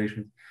Pauli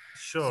operations.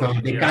 Sure. So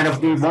they kind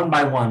of do one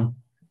by one,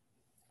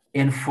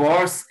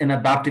 enforce an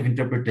adaptive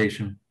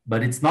interpretation.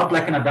 But it's not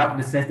like an adaptive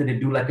in the sense that they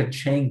do like a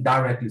chain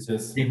directly. So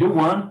they do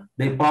one,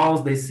 they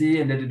pause, they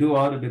see, and then they do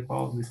other, they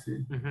pause, they see.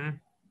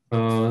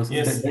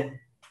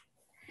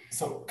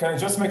 So can I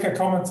just make a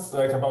comment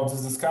like about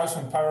this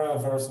discussion, parallel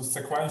versus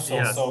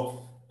sequential?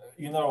 So,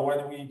 you know,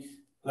 when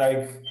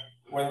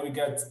we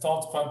get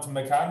taught quantum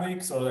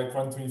mechanics or like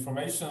quantum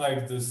information,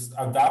 like this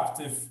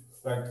adaptive,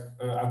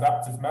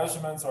 adaptive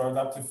measurements or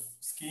adaptive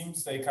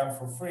schemes, they come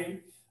for free.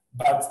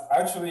 But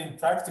actually in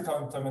practical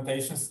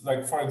implementations,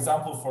 like for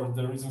example, for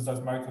the reasons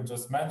that Michael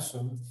just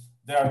mentioned,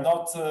 they are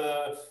not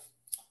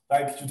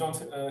like you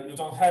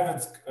don't have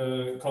it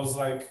because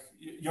like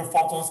your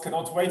photons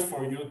cannot wait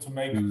for you to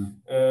make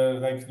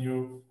like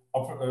new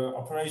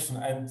operation.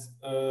 And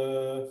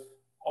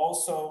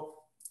also,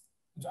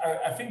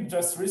 I think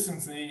just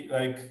recently,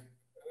 like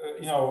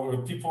you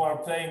know, people are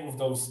playing with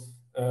those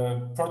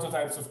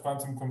prototypes of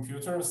quantum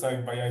computers,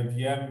 like by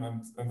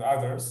IBM and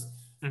others.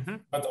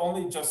 But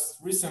only just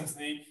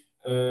recently,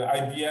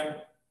 IBM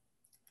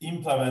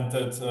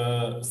implemented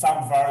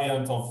some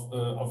variant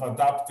of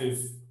adaptive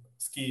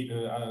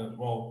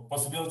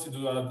possibility to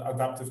do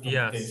adaptive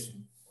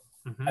computation,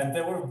 and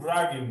they were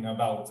bragging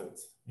about it,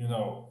 you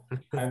know,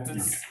 and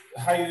it's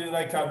highly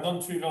like a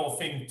non-trivial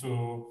thing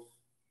to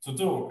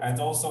do. And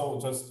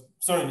also, just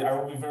sorry, I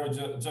will be very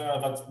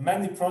general, but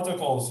many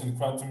protocols in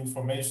quantum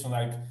information,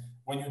 like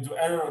when you do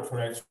error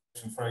correction,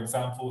 for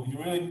example, you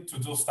really need to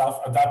do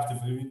stuff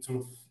adaptively. You need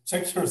to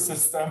check your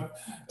system,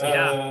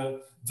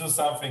 do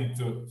something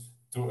to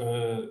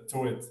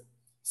it.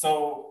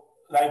 So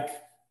like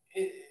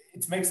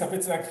it makes a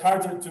bit like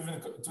harder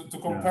to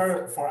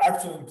compare for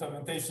actual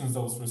implementations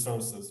those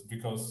resources,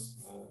 because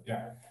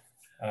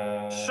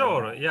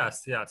sure,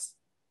 yes.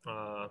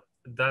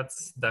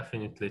 That's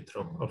definitely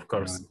true, of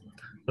course.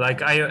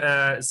 Like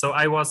I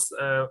was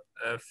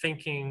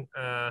thinking.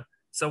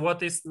 So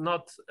what is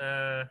not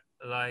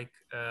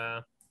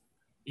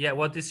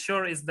what is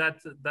sure is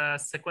that the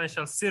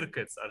sequential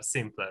circuits are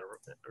simpler,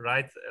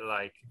 right?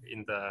 Like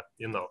in the,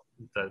 you know,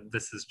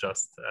 this is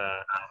just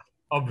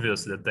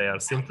obvious that they are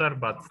simpler,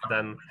 but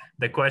then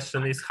the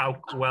question is how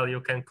well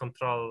you can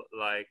control,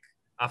 like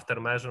after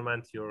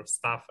measurement, your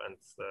stuff and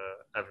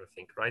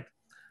everything, right?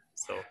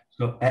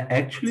 So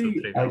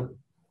actually,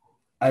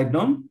 I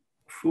don't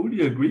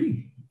fully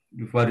agree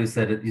with what you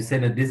said. You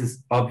said that this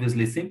is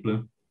obviously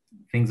simpler,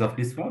 things of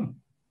this form.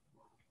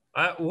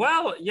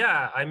 Well,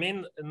 yeah, I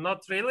mean,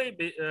 not really.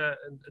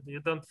 You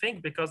don't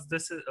think, because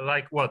this is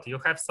like what you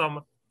have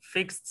some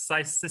fixed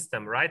size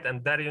system, right?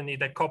 And there you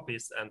need a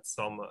copies and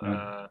some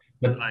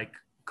like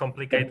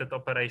complicated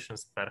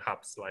operations,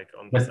 perhaps, like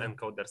on these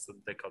encoders and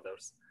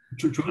decoders.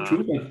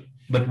 True.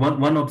 But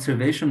one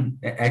observation,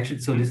 actually,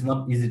 so it's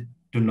not easy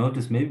to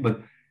notice maybe,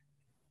 but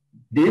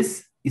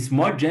this is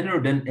more general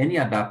than any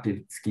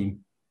adaptive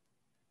scheme.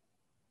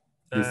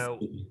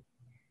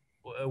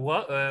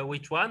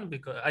 Which one?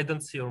 Because I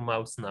don't see your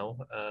mouse now.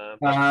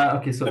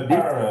 Okay, so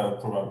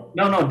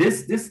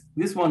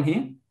this one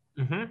here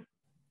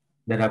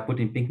that I put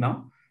in pink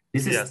now.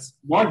 This is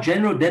more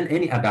general than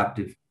any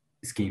adaptive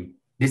scheme.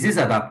 This is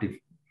adaptive,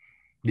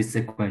 this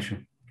sequential.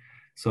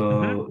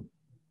 So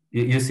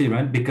you see,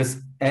 right?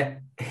 Because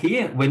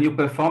here, when you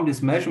perform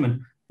this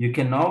measurement, you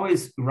can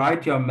always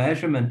write your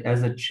measurement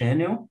as a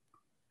channel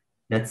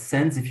that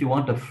sends, if you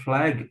want, a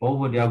flag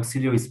over the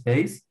auxiliary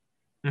space,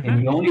 Mhm. and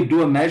you only do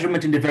a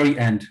measurement in the very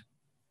end.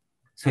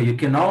 So you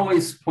can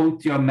always put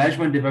your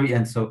measurement at the very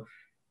end. So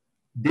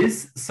this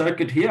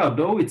circuit here,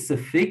 although it's a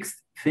fixed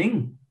thing,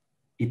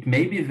 it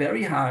may be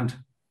very hard.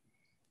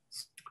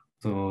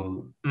 So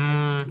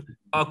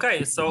Okay,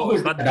 so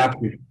always but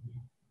adaptive.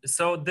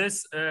 so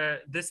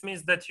this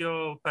means that you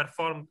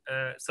perform.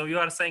 So you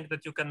are saying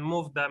that you can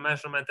move the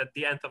measurement at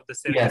the end of the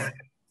circuit. Yes,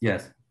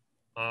 yes,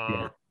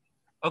 Uh,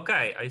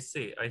 Okay, I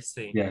see. I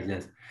see. yes,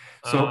 yes.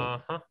 So,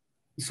 Uh-huh.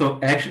 so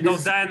actually, So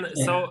this, then,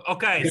 so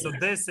okay, so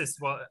this is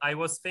what I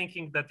was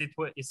thinking, that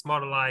is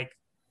more like,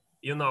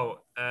 you know,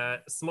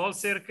 small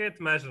circuit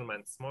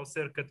measurement,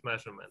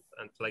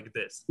 and like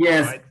this.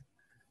 yes, Right?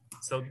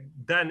 So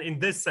then, in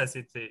this sense,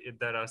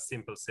 there are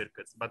simple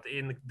circuits, but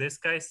in this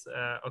case,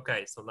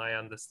 okay. So now I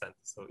understand.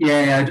 So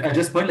yeah, I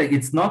just point like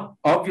it's not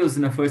obvious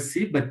in the first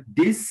see, but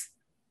this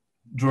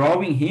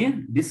drawing here,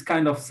 this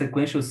kind of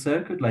sequential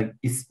circuit, like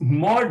is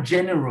more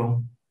general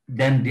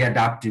than the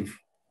adaptive.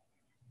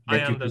 I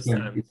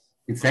understand.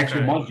 It's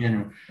actually Okay. more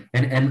general.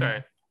 And Okay.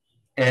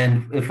 and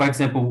for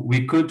example, we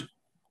could,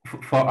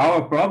 for our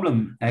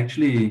problem,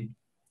 actually,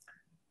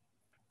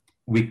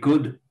 we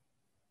could,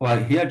 well,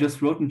 here I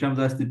just wrote in terms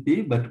of SDP,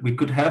 but we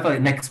could have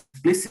an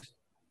explicit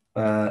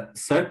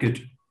circuit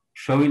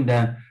showing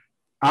that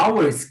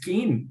our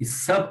scheme is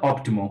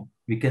suboptimal.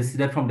 We can see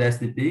that from the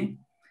SDP.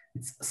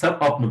 It's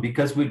suboptimal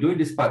because we do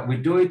this part, we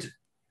do it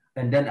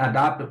and then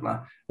adapt the plan.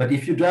 But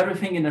if you do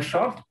everything in a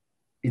shot,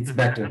 it's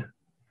better.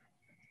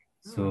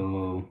 So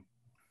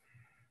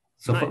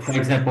nice. for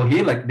example,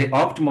 here, like the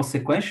optimal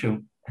sequential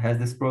has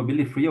this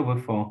probability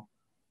 3/4.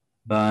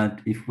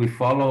 But if we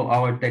follow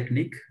our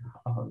technique,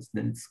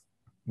 then it's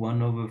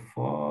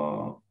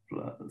 1/4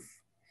 plus,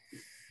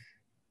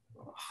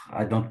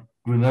 I don't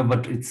remember,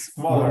 but it's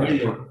smaller.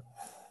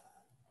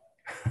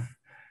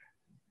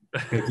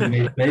 Because it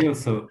may fail,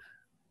 so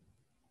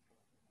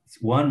it's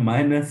 1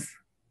 minus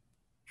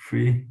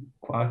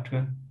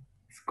 3/4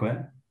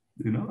 square,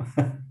 you know?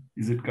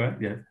 Is it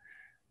correct? Yes.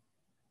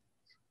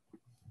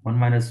 1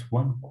 minus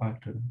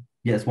 1/4.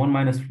 Yes, 1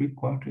 minus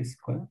 3/4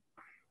 square.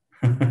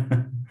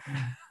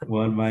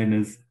 1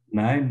 minus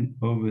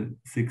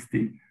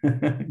 9/60.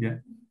 Yeah.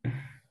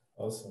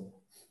 Awesome.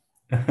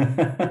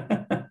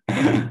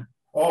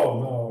 Oh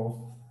no.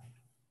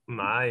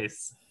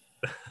 Nice.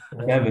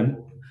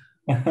 7.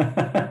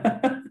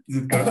 Is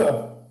it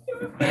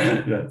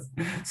correct? Yes.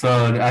 So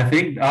I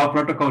think our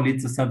protocol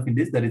leads to something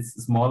that it's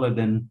smaller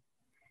than,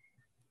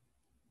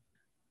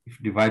 if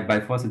you divide by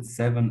 4, so it's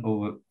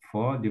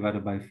 7/4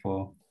 divided by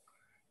 4.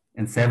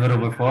 And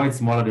 7/4 is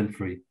smaller than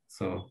 3.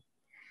 So,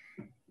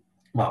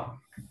 wow.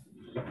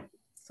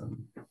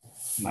 Some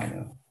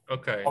minor.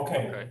 Okay.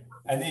 Okay.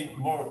 Any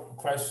more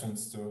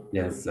questions to?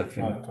 Yes, I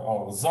think.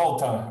 Oh,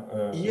 Zoltan.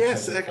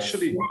 Yes,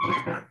 actually.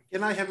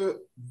 Can I have a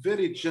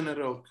very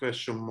general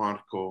question,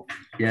 Marco?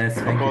 Yes.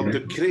 About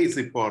the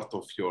crazy part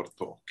of your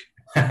talk.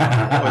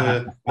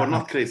 Or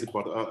not crazy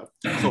part.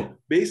 So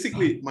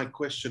basically, my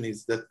question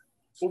is that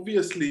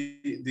obviously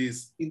this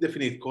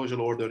indefinite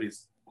causal order is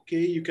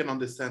okay, you can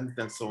understand it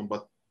and so on,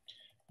 but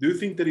do you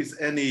think there is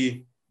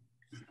any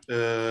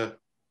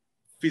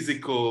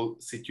physical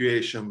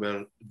situation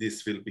where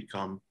this will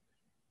become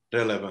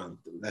relevant?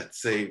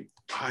 Let's say,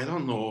 I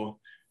don't know,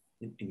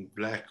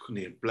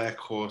 near black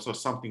holes or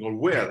something, or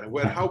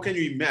where? How can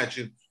you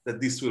imagine that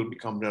this will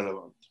become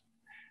relevant?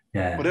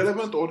 Yeah.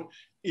 Relevant or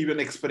even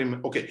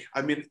experiment? Okay,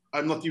 I mean,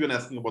 I'm not even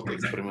asking about the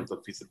experimental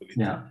feasibility.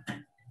 Yeah.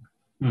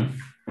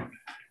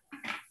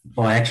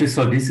 Well, actually,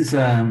 so this is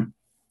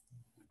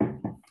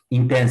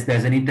intense.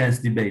 There's an intense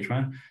debate,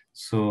 right?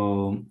 So,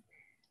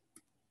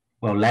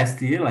 well,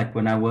 last year, like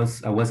when I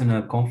was in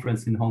a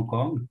conference in Hong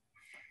Kong,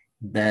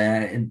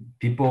 many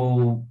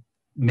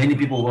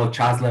people, well,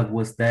 Chaslav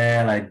was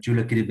there, like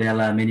Giulio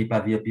Chiribella, many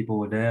Pavia people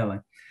were there,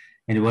 like,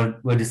 and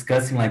we're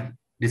discussing like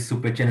this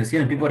superchannel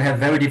here, and people have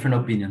very different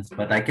opinions,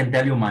 but I can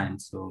tell you mine.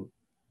 So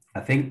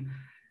I think,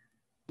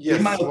 yes,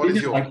 in my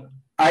opinion, like,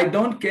 I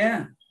don't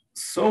care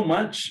so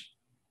much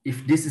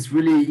if this is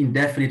really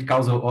indefinite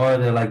causal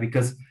order, like,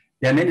 because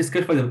there are many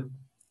discussions for the,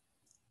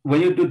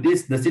 when you do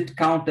this, does it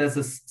count as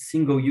a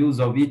single use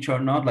of each or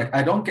not? Like,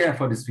 I don't care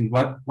for this thing.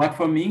 What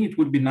for me, it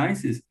would be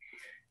nice is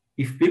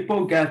if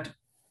people get,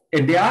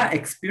 and there are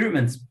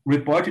experiments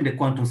reporting the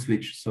quantum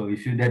switch. So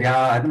there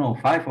are, I don't know,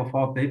 5 or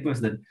 4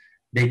 papers that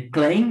they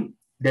claim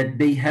that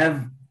they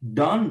have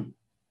done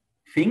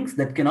things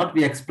that cannot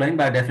be explained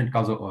by a definite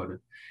causal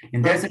order.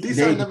 And there's this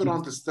I never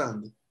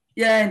understand.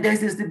 Yeah, and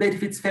there's this debate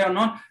if it's fair or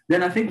not.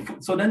 Then I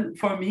think, so then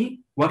for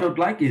me, what I would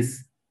like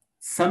is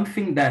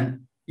something that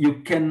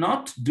you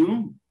cannot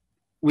do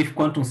with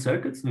quantum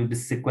circuits, with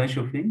this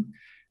sequential thing.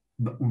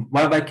 But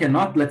while I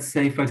cannot, let's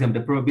say, for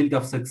example, the probability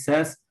of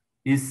success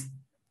is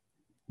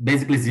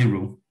basically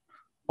 0.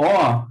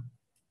 Or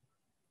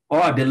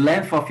the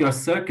length of your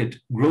circuit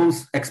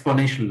grows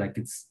exponentially, like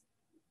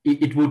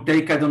it will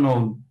take, I don't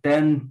know,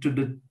 10 to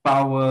the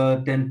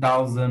power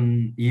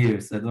 10,000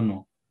 years, I don't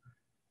know.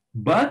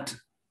 But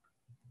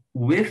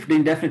with the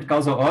indefinite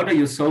causal order,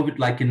 you solve it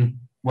like in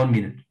 1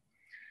 minute.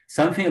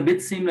 Something a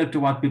bit similar to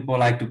what people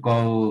like to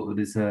call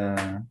this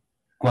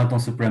quantum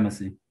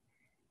supremacy.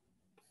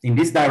 In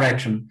this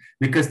direction,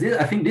 because this,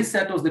 I think this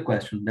settles the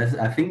question.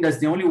 I think that's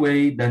the only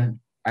way then,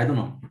 I don't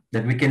know,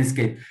 that we can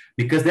escape.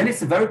 Because then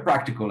it's very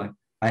practical. Like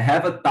I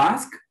have a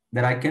task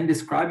that I can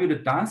describe you the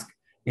task,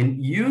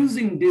 and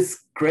using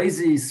this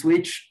crazy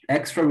switch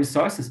extra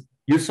resources,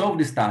 you solve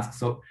this task.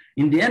 So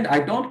in the end, I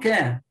don't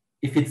care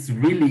if it's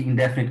really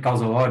indefinite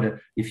causal order,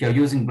 if you're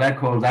using black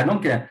holes, I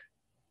don't care.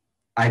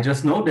 I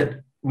just know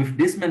that with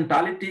this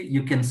mentality,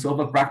 you can solve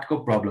a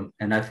practical problem.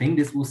 And I think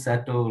this will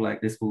settle,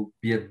 like this will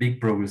be a big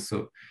progress.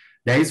 So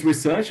there is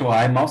research, or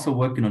I'm also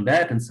working on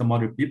that, and some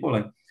other people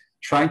like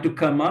trying to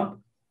come up,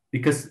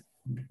 because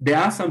there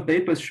are some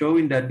papers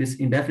showing that this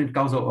indefinite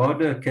causal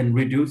order can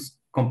reduce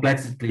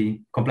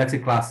complexity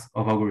class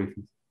of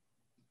algorithms.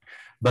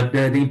 But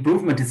the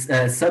improvement is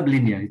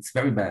sublinear. It's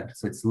very bad.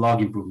 So it's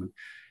log improvement.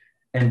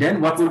 And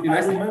then what would be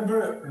nice? I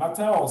remember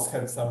Mateos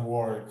had some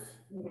work.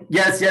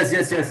 Yes.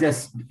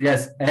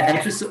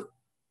 Actually, so,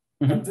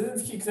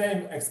 Didn't he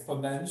claim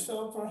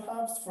exponential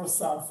perhaps for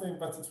something,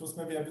 but it was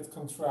maybe a bit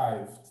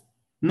contrived?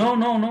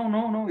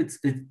 No. It's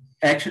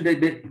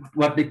actually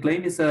what they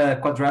claim is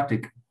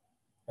quadratic.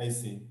 I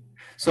see.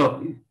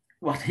 So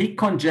what he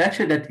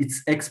conjectured that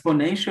it's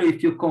exponential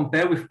if you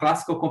compare with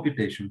classical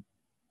computation.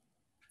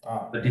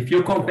 But if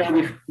you compare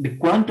with the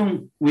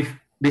quantum, with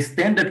the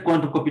standard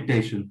quantum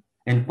computation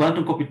and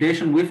quantum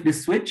computation with the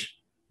switch,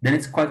 then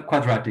it's quite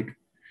quadratic.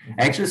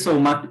 Actually, so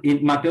in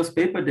Mateos'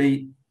 paper,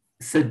 they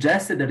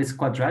suggested that it's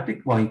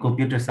quadratic. Well, in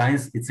computer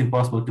science, it's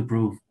impossible to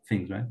prove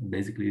things, right?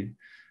 Basically,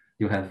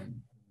 you have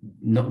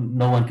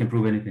no one can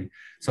prove anything.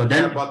 So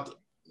then, yeah, but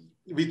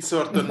with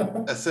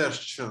certain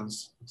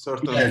assertions,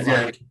 certain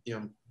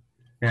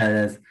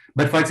yes.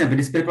 But for example,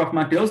 this paper of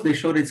Mateos, they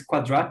showed it's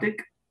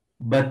quadratic.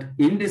 But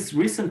in this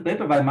recent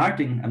paper by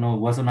Martin, I know it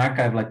was on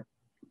archive like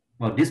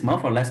this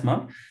month or last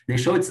month, they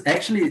show it's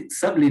actually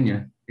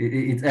sublinear.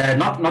 It's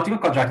not even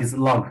quadratic, it's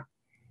log.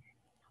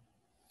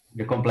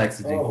 The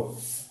complexity. Oh,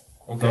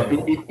 okay.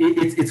 So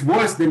it's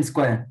worse than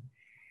square.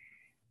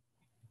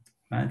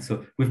 Right?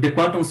 So with the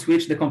quantum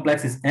switch, the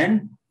complex is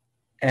n,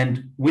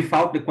 and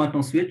without the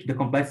quantum switch, the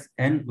complex is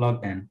n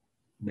log n.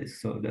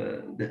 So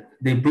the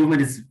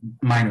improvement is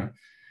minor.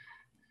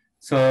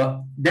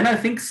 So then I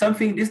think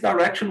something in this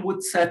direction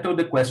would settle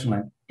the question.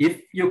 Like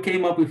if you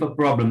came up with a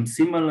problem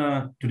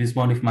similar to this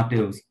one with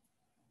Mateos,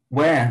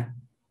 where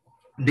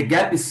the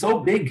gap is so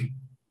big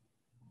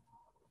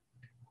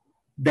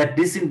that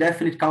this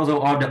indefinite causal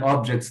order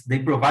objects, they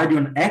provide you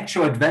an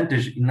actual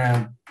advantage in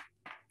a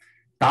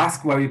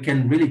task where you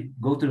can really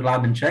go to the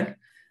lab and check,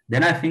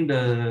 then I think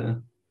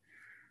the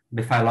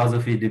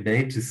philosophy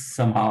debate is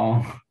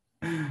somehow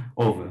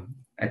over.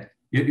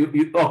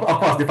 Of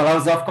course, the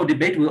philosophical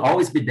debate will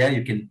always be there.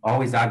 You can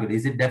always argue,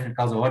 is it definite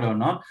causal order or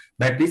not?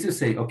 But at least you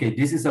say, okay,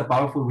 this is a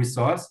powerful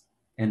resource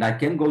and I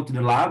can go to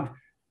the lab.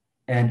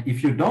 And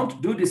if you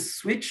don't do this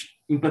switch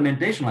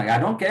implementation, like I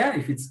don't care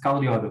if it's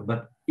causal order,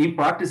 but in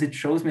practice, it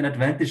shows me an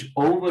advantage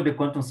over the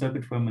quantum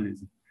circuit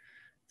formalism.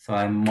 So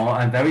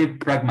I'm very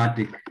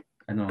pragmatic.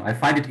 I know I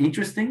find it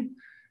interesting,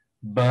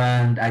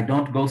 but I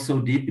don't go so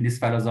deep in this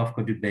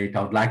philosophical debate.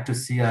 I would like to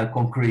see a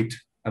concrete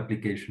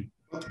application.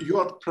 But you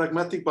are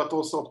pragmatic, but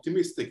also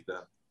optimistic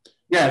then.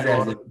 Yes,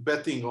 you are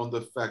betting on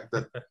the fact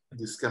that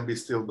this can be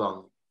still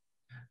done.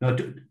 No,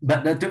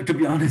 to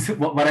be honest,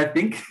 what I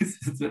think is,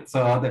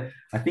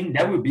 I think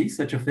there will be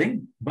such a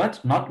thing,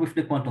 but not with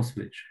the quantum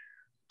switch.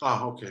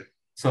 Okay.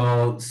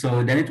 So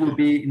then it will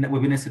be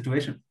within a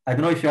situation. I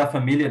don't know if you are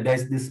familiar.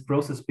 There's this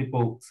process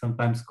people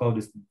sometimes call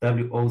this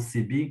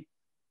WOCB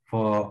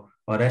for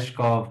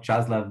Oreshkov,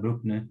 Chaslav,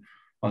 Bruckner.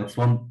 Well, it's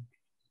one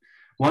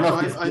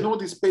of these. I know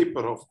this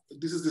paper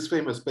this is this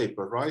famous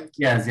paper, right?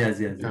 Yes.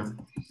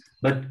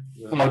 But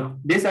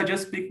this I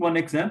just pick one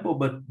example,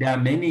 but there are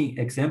many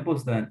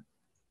examples that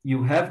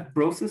you have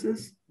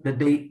processes that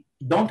they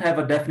don't have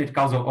a definite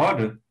causal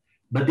order,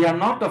 but they are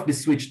not of the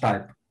switch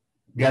type.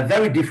 They are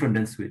very different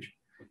than switch.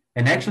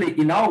 And actually,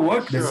 in our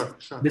work,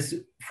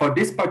 for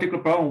this particular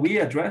problem we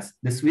address,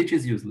 the switch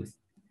is useless.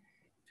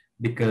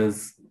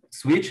 Because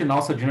switch and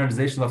also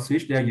generalizations of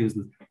switch, they are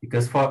useless.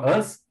 Because for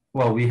us,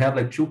 well, we have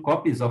like 2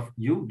 copies of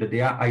U that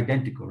they are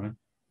identical, right?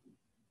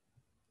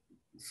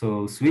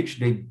 So switch,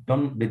 they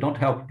don't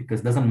help because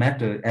it doesn't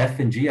matter. F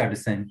and G are the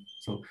same.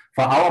 So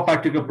for our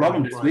particular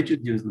problem, the switch is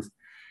useless.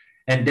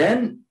 And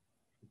then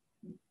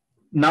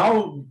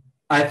now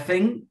I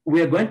think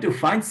we are going to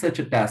find such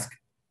a task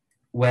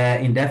where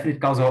indefinite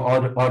causal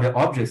order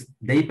objects,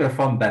 they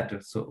perform better.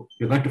 So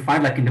you're going to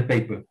find like in the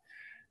paper.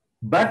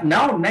 But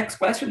now next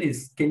question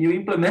is, can you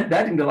implement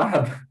that in the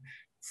lab?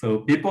 So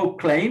people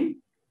claim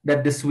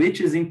that the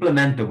switch is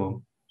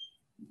implementable.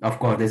 Of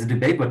course, there's a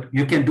debate, but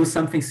you can do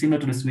something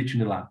similar to the switch in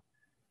the lab.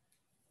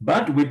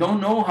 But we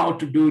don't know how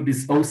to do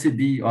this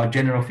OCB or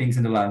general things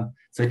in the lab.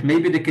 So it may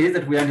be the case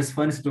that we are in this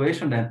funny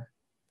situation that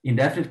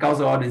indefinite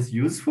causal order is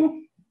useful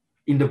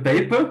in the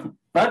paper,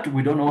 but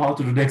we don't know how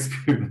to do the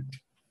experiment.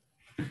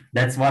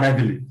 That's what I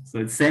believe. So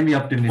it's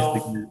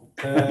semi-optimistic. So,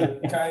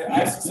 can I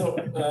ask,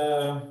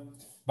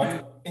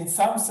 but in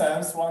some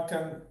sense, one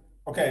can,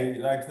 okay,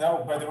 like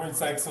now, by the way,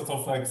 it's like sort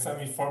of like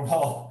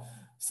semi-formal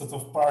sort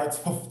of part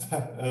of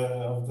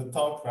the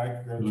talk,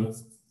 right? We're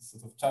just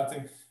sort of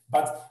chatting,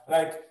 but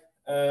like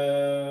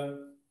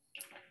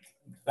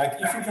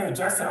if you care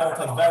just about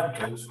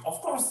advantage,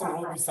 of course there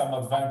will be some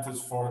advantage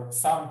for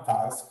some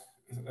task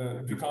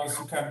because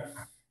you can,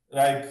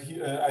 like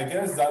I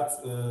guess that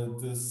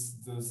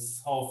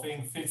this whole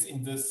thing fits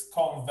in this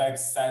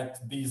convex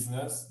set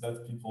business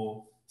that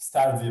people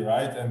study,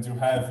 right? And you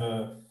have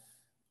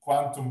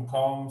quantum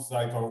comps,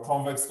 like, or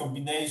convex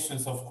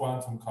combinations of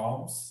quantum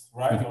comps,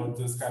 right? Or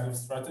this kind of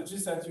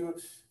strategies, and you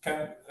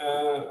can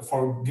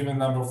for given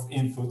number of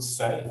inputs,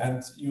 say,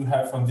 and you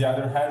have on the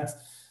other hand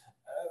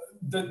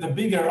the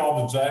bigger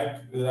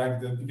object, like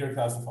the bigger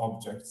class of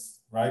objects,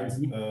 right?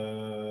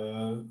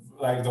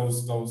 Like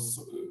those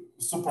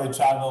super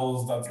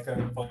channels that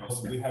can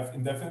possibly have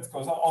indefinite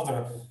causal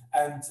order,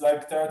 and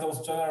like there are those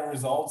general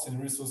results in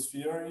resource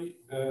theory,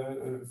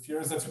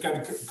 theories that you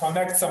can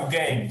connect some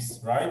games,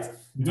 right?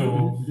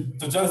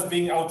 To just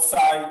being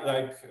outside,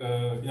 like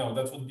you know,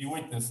 that would be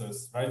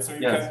witnesses, right? So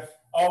you can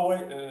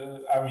always,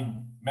 I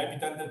mean, maybe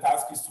then the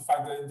task is to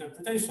find the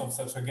interpretation of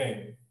such a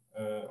game,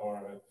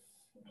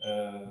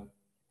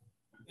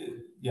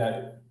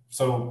 yeah.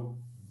 So.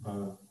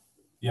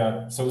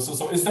 Yeah, so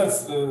is that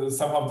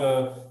some of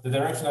the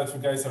direction that you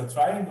guys are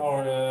trying,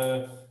 or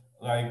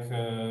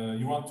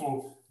you want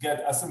to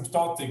get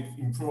asymptotic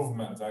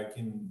improvement, like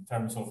in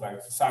terms of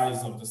like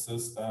size of the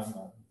system?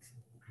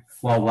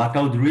 Well, what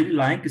I would really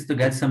like is to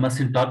get some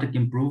asymptotic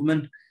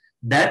improvement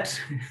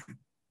that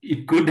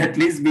it could at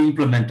least be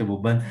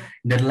implementable, but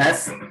that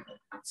less.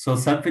 So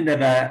something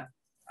that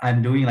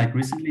I'm doing like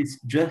recently is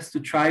just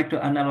to try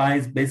to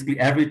analyze basically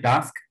every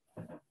task,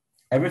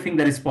 everything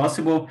that is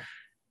possible.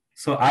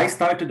 So I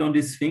started on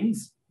these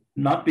things,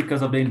 not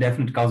because of the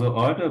indefinite causal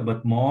order,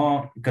 but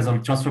more because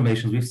of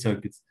transformations with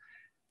circuits.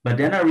 But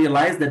then I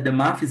realized that the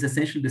math is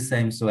essentially the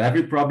same. So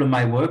every problem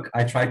I work,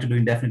 I try to do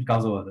indefinite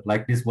causal order.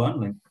 Like this one,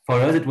 like for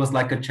us, it was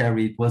like a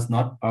cherry. It was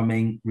not our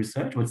main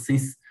research, but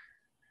since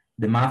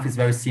the math is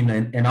very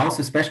similar, and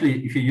also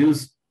especially if you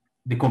use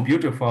the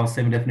computer for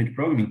semi-definite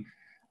programming,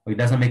 it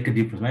doesn't make a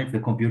difference, right? If the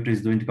computer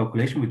is doing the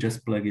calculation, we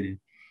just plug it in.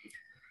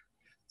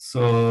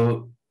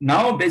 So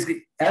now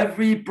basically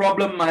every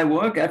problem I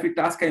work, every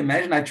task I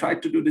imagine, I try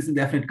to do this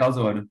indefinite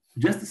causal order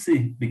just to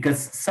see, because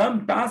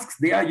some tasks,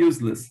 they are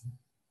useless.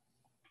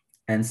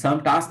 And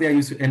some tasks they are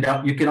useful. And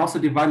you can also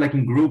divide like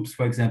in groups,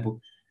 for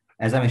example,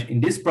 as I mentioned,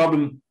 in this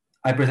problem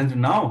I presented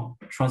now,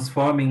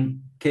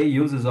 transforming k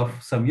uses of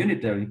some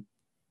unitary.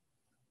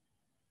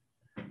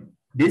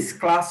 This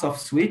class of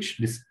switch,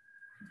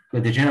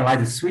 the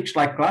generalized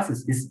switch-like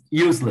classes is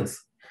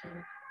useless.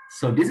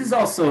 So this is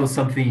also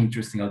something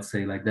interesting, I would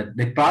say, like that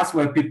the class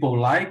where people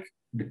like,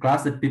 the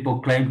class that people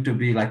claim to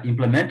be like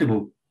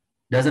implementable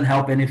doesn't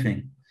help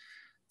anything.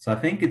 So I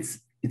think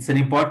it's an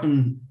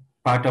important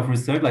part of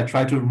research, like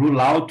try to rule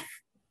out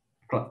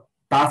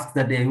tasks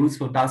that they are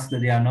useful, tasks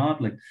that they are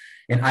not. Like,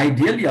 and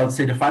ideally, I would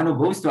say the final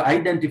goal is to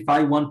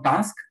identify one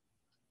task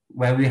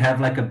where we have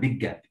like a big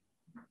gap.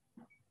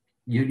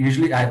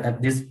 Usually,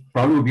 this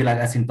probably will be like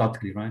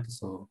asymptotically, right?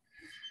 So,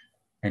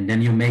 and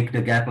then you make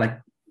the gap like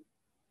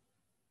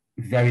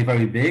very,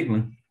 very big.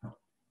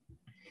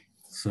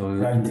 So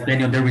right.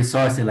 Depending on the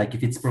resources, like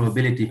if it's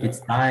probability, if it's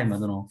time, I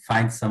don't know,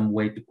 find some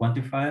way to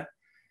quantify it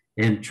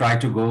and try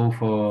to go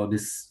for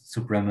this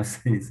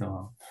supremacy.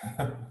 So.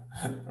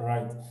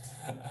 Right.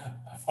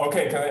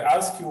 Okay, can I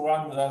ask you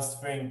one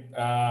last thing?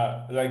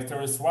 Like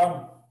there is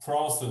one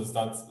process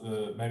that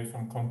maybe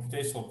from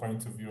computational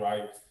point of view,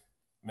 I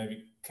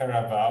maybe care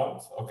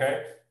about,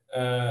 okay?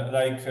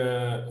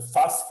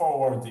 Fast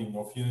forwarding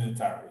of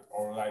unitary,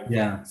 or like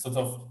sort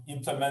of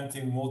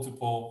implementing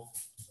multiple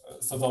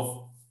sort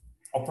of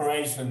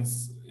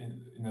operations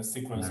in a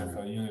sequence of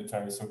a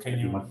unitary. So can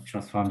you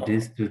transform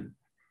this to,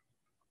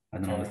 I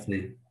don't know, let's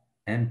say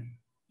n?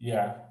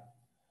 Yeah.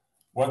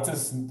 What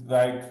is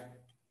like,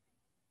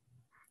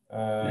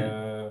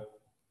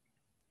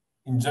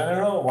 in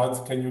general,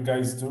 what can you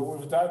guys do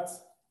with that?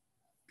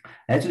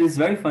 Actually, it's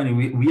very funny.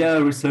 We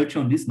are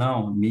researching on this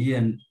now, me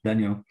and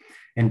Daniel.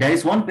 And there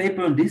is one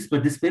paper on this,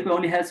 but this paper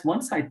only has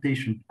one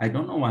citation. I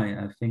don't know why.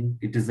 I think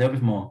it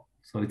deserves more.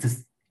 So it's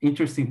an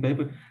interesting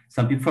paper.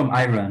 Some people from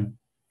Iran,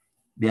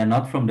 they are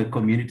not from the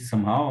community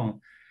somehow.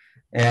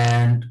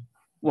 And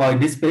well,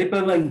 this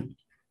paper, like,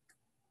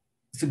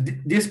 so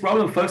this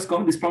problem first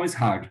come, this problem is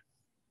hard.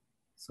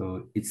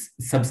 So it's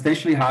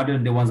substantially harder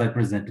than the ones I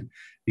presented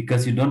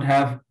because you don't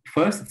have,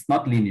 first, it's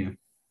not linear.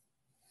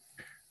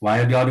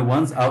 While the other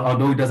ones,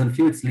 although it doesn't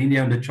feel it's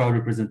linear in the Chow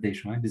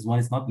representation, right? This one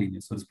is not linear,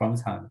 so this problem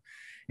is harder.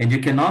 And you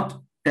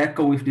cannot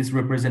tackle with these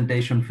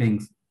representation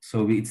things.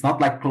 So it's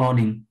not like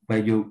cloning where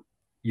you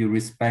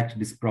respect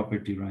this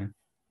property, right?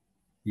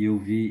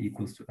 UV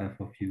equals to f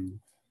of u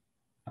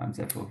times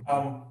f of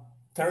u.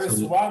 There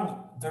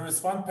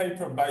is one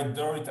paper by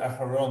Dorit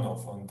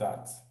Aharonov on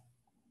that.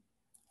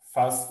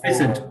 Fast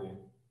forwarding.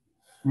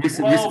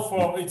 Well,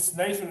 from its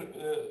nature,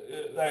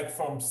 like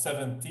from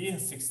 17,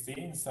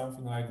 16,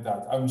 something like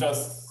that. I'm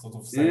just sort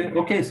of saying.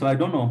 Okay, so I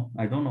don't know.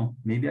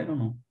 Maybe I don't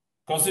know.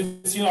 Because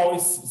it's, you know,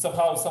 it's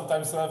somehow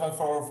sometimes relevant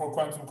for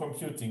quantum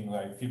computing.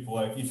 Like people,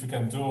 like if you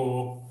can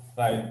do,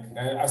 like,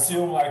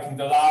 assume like in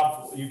the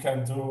lab, you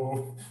can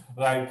do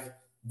like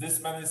this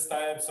many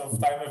steps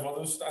of time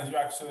evolution, and you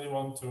actually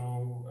want to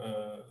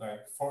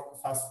like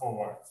fast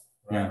forward,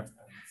 right?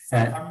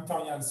 Yeah. Some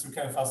Hamiltonians you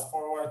can fast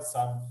forward,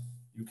 some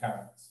you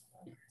can't.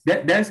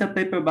 There's a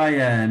paper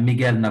by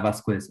Miguel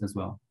Navasquez as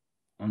well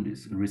on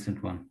this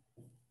recent one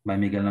by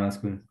Miguel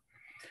Navasquez.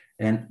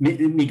 And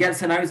Miguel's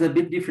scenario is a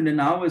bit different than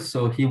ours,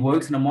 so he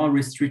works in a more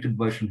restricted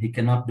version. He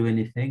cannot do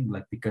anything,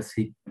 like because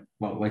his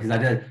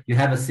idea, you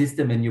have a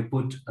system and you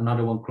put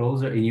another one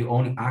closer and you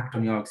only act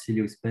on your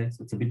auxiliary space.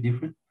 So it's a bit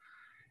different.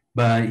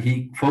 But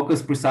he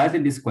focused precisely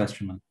this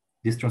question,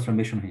 this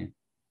transformation here.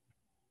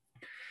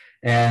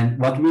 And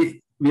what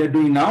we are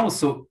doing now,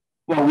 so,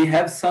 well, we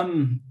have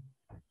some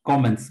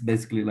comments,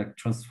 basically like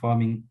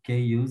transforming K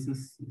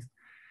uses.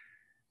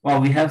 Well,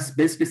 we have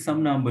basically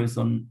some numbers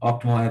on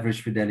optimal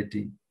average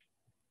fidelity,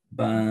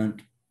 but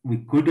we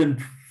couldn't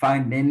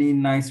find any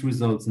nice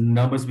results. The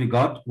numbers we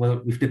got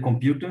were with the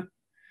computer,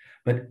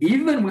 but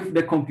even with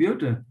the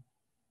computer,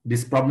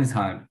 this problem is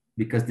hard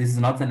because this is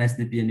not an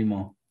SDP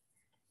anymore.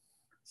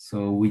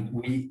 So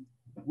we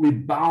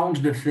bound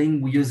the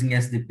thing using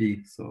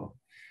SDP. So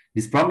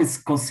this problem is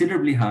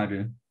considerably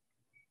harder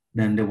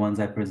than the ones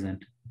I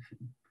present.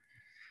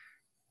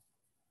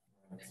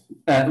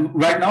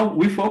 Right now,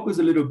 we focus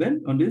a little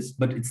bit on this,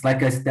 but it's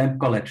like a stamp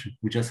collection.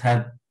 We just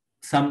have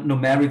some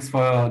numerics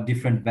for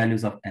different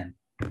values of n.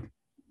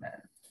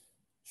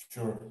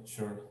 Sure.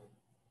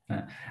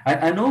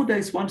 I know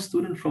there's one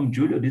student from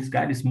Túlio, this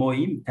guy is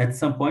Moim. At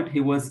some point,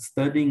 he was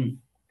studying,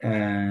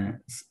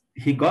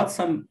 he got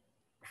some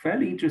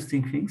fairly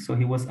interesting things. So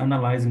he was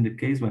analyzing the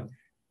case where,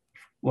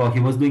 well, he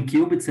was doing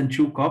qubits and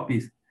 2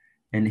 copies,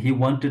 and he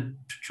wanted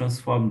to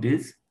transform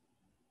this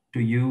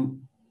to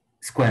U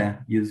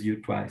square, use U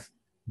twice,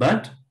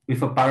 but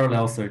with a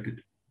parallel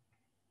circuit.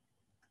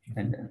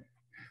 And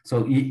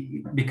so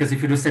because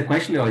if you do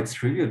sequentially, or it's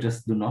trivial,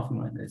 just do nothing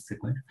like that,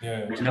 sequential.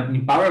 Yeah.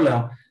 In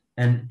parallel,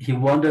 and he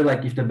wondered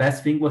like if the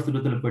best thing was to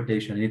do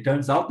teleportation. And it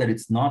turns out that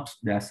it's not.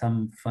 There are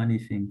some funny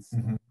things.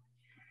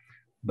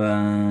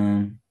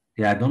 But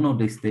yeah, I don't know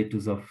the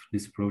status of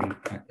this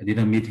project. I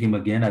didn't meet him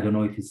again. I don't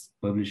know if he's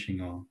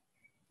publishing or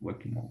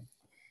working on.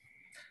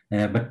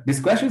 But this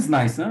question is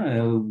nice,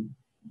 huh?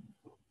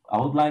 I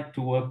would like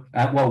to work,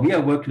 well, we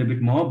are working a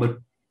bit more, but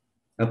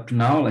up to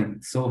now, like,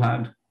 it's so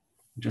hard.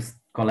 Just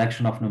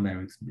collection of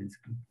numerics,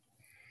 basically.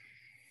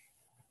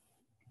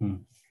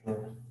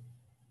 Sure.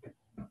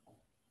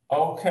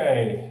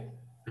 Okay.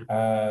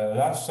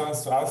 Last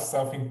chance to ask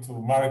something to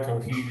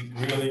Marco. He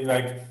really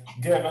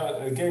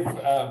gave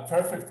a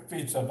perfect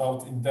pitch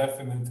about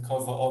indefinite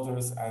causal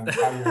orders and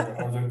higher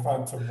order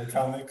quantum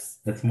mechanics.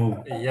 Let's move.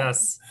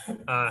 Yes.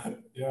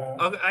 Yeah.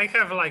 I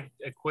have like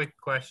a quick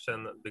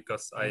question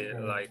because I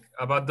like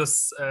about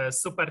this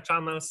super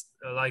channels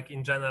like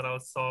in general.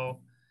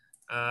 So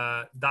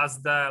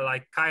does the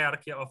like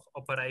hierarchy of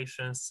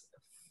operations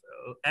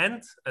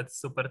end at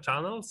super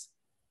channels,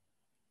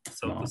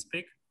 so to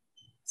speak?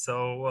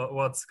 So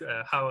what's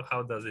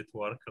how does it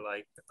work?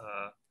 Like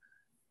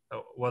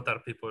what are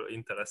people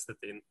interested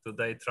in? Do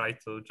they try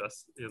to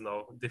just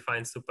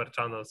define super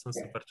channels and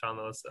super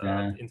channels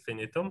ad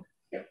infinitum?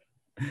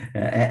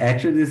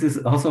 Actually, this is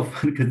also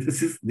fun because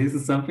this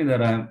is something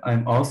that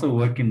I'm also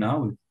working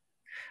now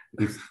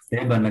with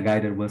Esteban, a guy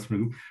that was from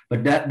the group.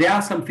 But there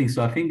are some things.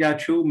 So I think there are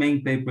 2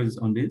 main papers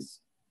on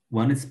this.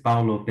 One is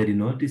Paulo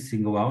Perinotti,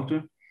 single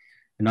author.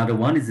 Another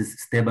one is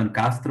Esteban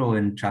Castro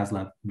and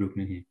Czaslaw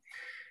Bruckner here.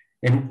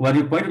 And what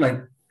you pointed, like,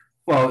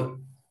 well,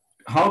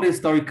 how this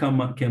story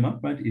came up,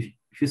 right?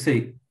 If you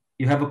say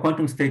you have a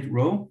quantum state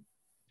rho,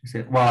 you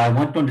say, well, I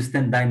want to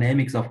understand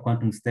dynamics of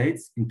quantum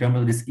states in terms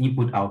of this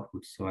input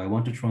output. So I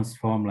want to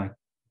transform like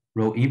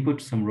rho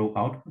input, some rho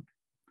output.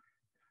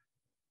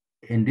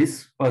 And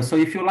this, so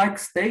if you like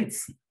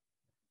states,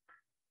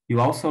 you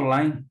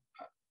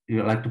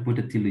like to put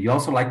a tilde, you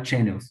also like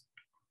channels.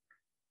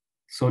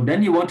 So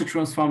then you want to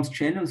transform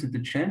channels into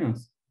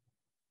channels.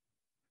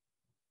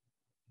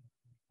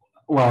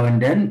 Well,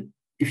 and then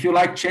if you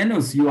like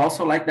channels, you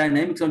also like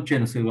dynamics on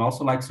channels. So you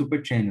also like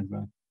super channels,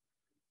 right?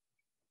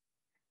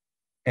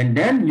 And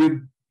then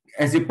you,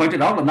 as you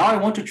pointed out, now I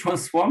want to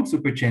transform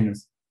super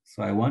channels.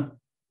 So I want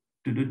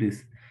to do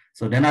this.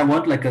 So then I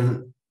want like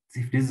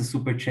if this is a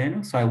super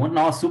channel, so I want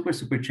now a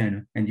super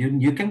channel. And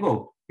you can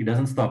go, it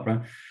doesn't stop,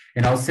 right?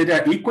 And I'll say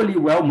they're equally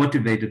well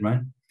motivated,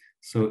 right?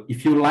 So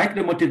if you like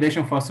the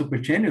motivation for super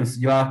channels,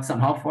 you are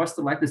somehow forced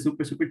to like the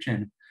super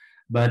channel.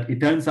 But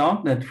it turns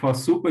out that for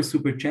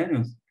super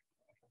channels,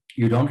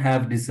 you don't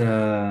have this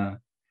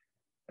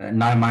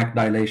Nymark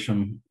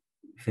dilation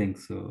thing,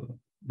 so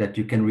that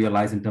you can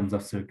realize in terms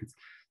of circuits.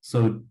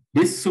 So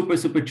these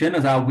super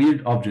channels are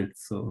weird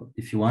objects. So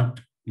if you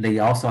want, they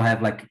also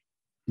have like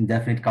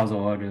indefinite causal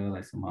order,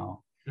 like somehow.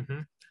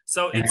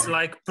 So it's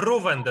like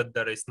proven that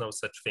there is no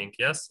such thing,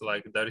 yes?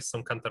 Like there is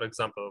some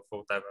counterexample of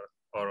whatever,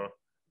 or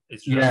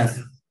it's just...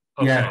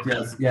 Yes,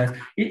 okay.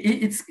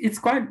 yes.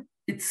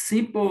 It's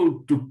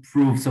simple to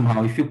prove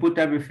somehow. If you put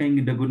everything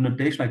in the good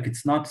notation, like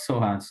it's not so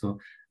hard. So,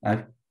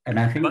 and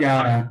I think there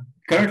are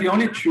currently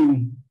only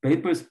 2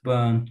 papers,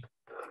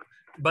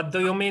 But do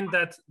you mean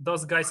that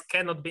those guys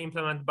cannot be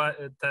implemented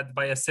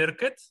by a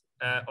circuit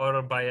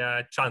or by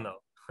a channel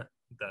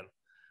then?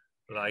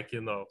 Like,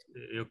 you know,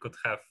 you could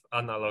have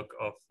analog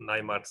of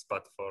Neymark's,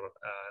 but for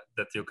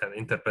that you can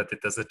interpret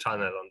it as a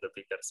channel on the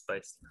bigger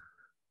space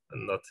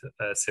and not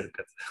a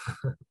circuit.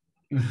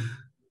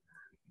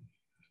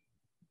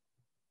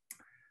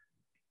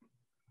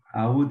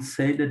 I would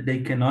say that they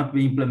cannot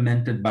be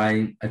implemented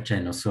by a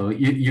channel. So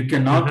you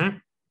cannot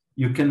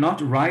you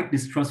cannot write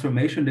this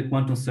transformation the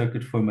quantum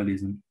circuit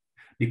formalism,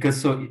 because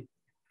so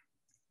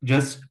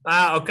just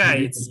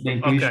okay, it's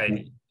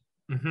okay.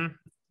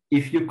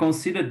 If you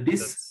consider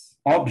this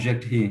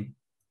object here,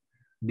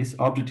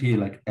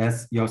 like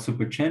as your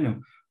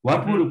superchannel,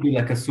 what would be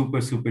like a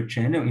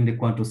superchannel in the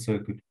quantum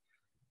circuit?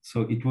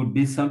 So it would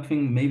be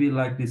something maybe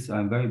like this.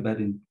 I'm very bad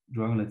in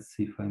drawing. Let's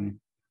see if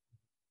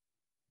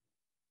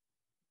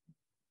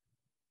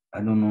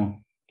I don't know.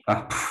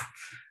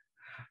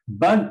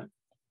 But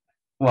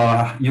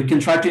well, you can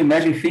try to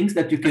imagine things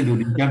that you can do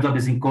in terms of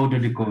this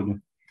encoder-decoder.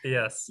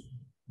 Yes.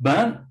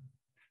 But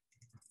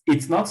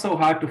it's not so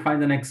hard to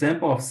find an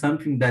example of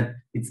something that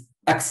it's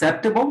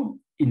acceptable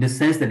in the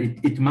sense that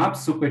it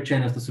maps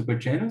superchannels to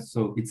superchannels,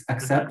 so it's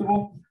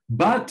acceptable,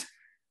 but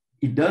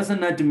it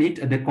doesn't admit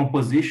a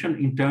decomposition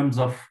in terms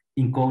of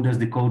encoders,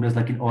 decoders,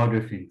 like in order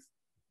things.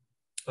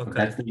 Okay. So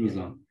that's the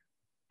result.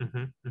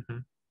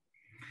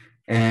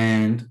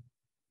 And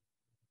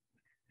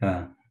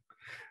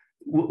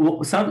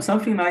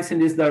something nice in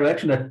this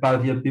direction that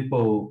Pavia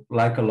people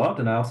like a lot,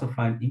 and I also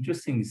find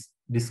interesting, is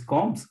these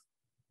combs.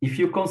 If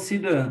you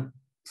consider,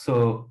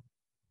 so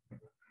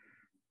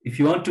if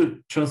you want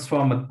to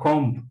transform a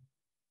comb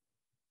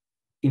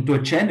into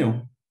a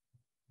channel,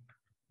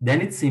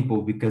 then it's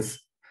simple, because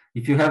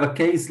if you have a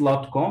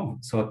k-slot comb,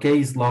 so a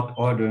k-slot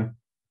order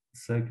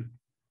circuit,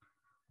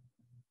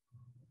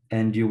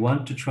 and you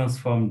want to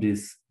transform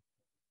this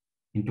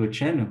into a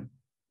channel,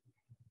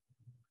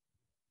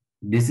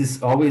 this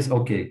is always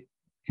okay,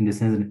 in the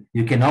sense that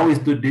you can always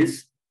do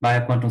this by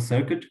a quantum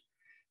circuit,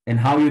 and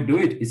how you do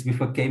it is with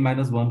a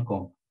k-1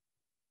 comb.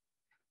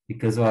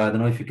 Because I don't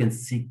know if you can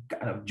see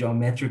kind of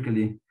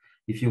geometrically,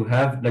 if you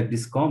have like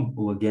this comb,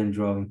 again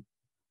drawing,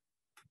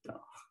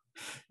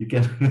 you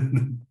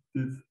can,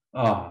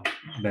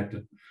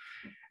 better.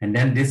 And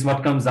then this,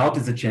 what comes out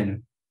is a channel.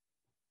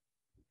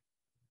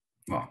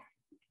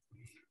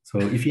 So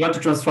if you want to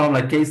transform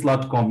like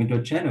k-slot comb into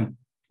a channel,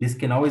 this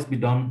can always be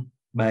done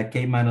by a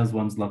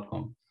k-1 slot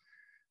comb.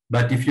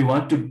 But if you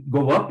want to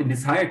go up in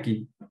this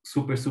hierarchy,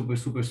 super,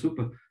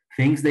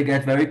 things, they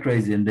get very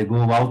crazy and they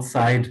go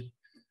outside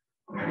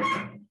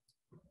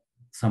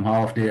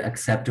somehow of the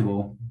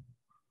acceptable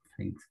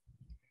things.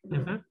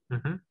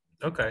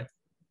 Okay.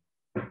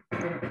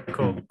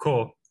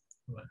 Cool.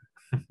 Right.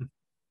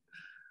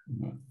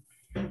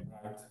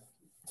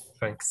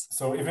 Thanks.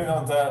 So even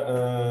on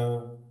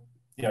the,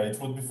 it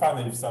would be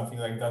funny if something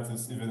like that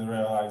is even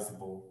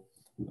realizable,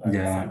 like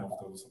some of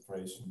those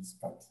operations.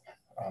 But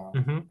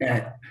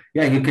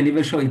you can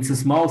even show it's a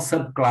small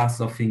subclass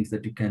of things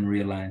that you can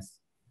realize.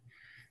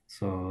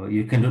 So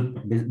you can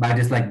do by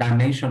just like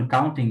dimension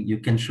counting, you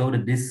can show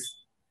that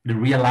the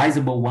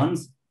realizable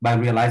ones, by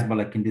realizable,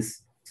 like in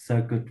this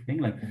circuit thing,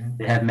 like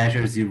they have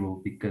measure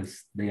 0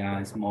 because they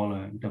are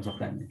smaller in terms of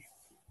dimension.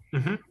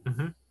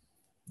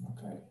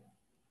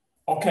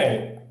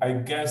 Okay, I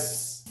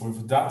guess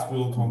with that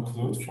we'll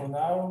conclude for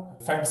now.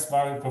 Thanks,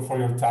 Marco, for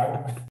your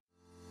time.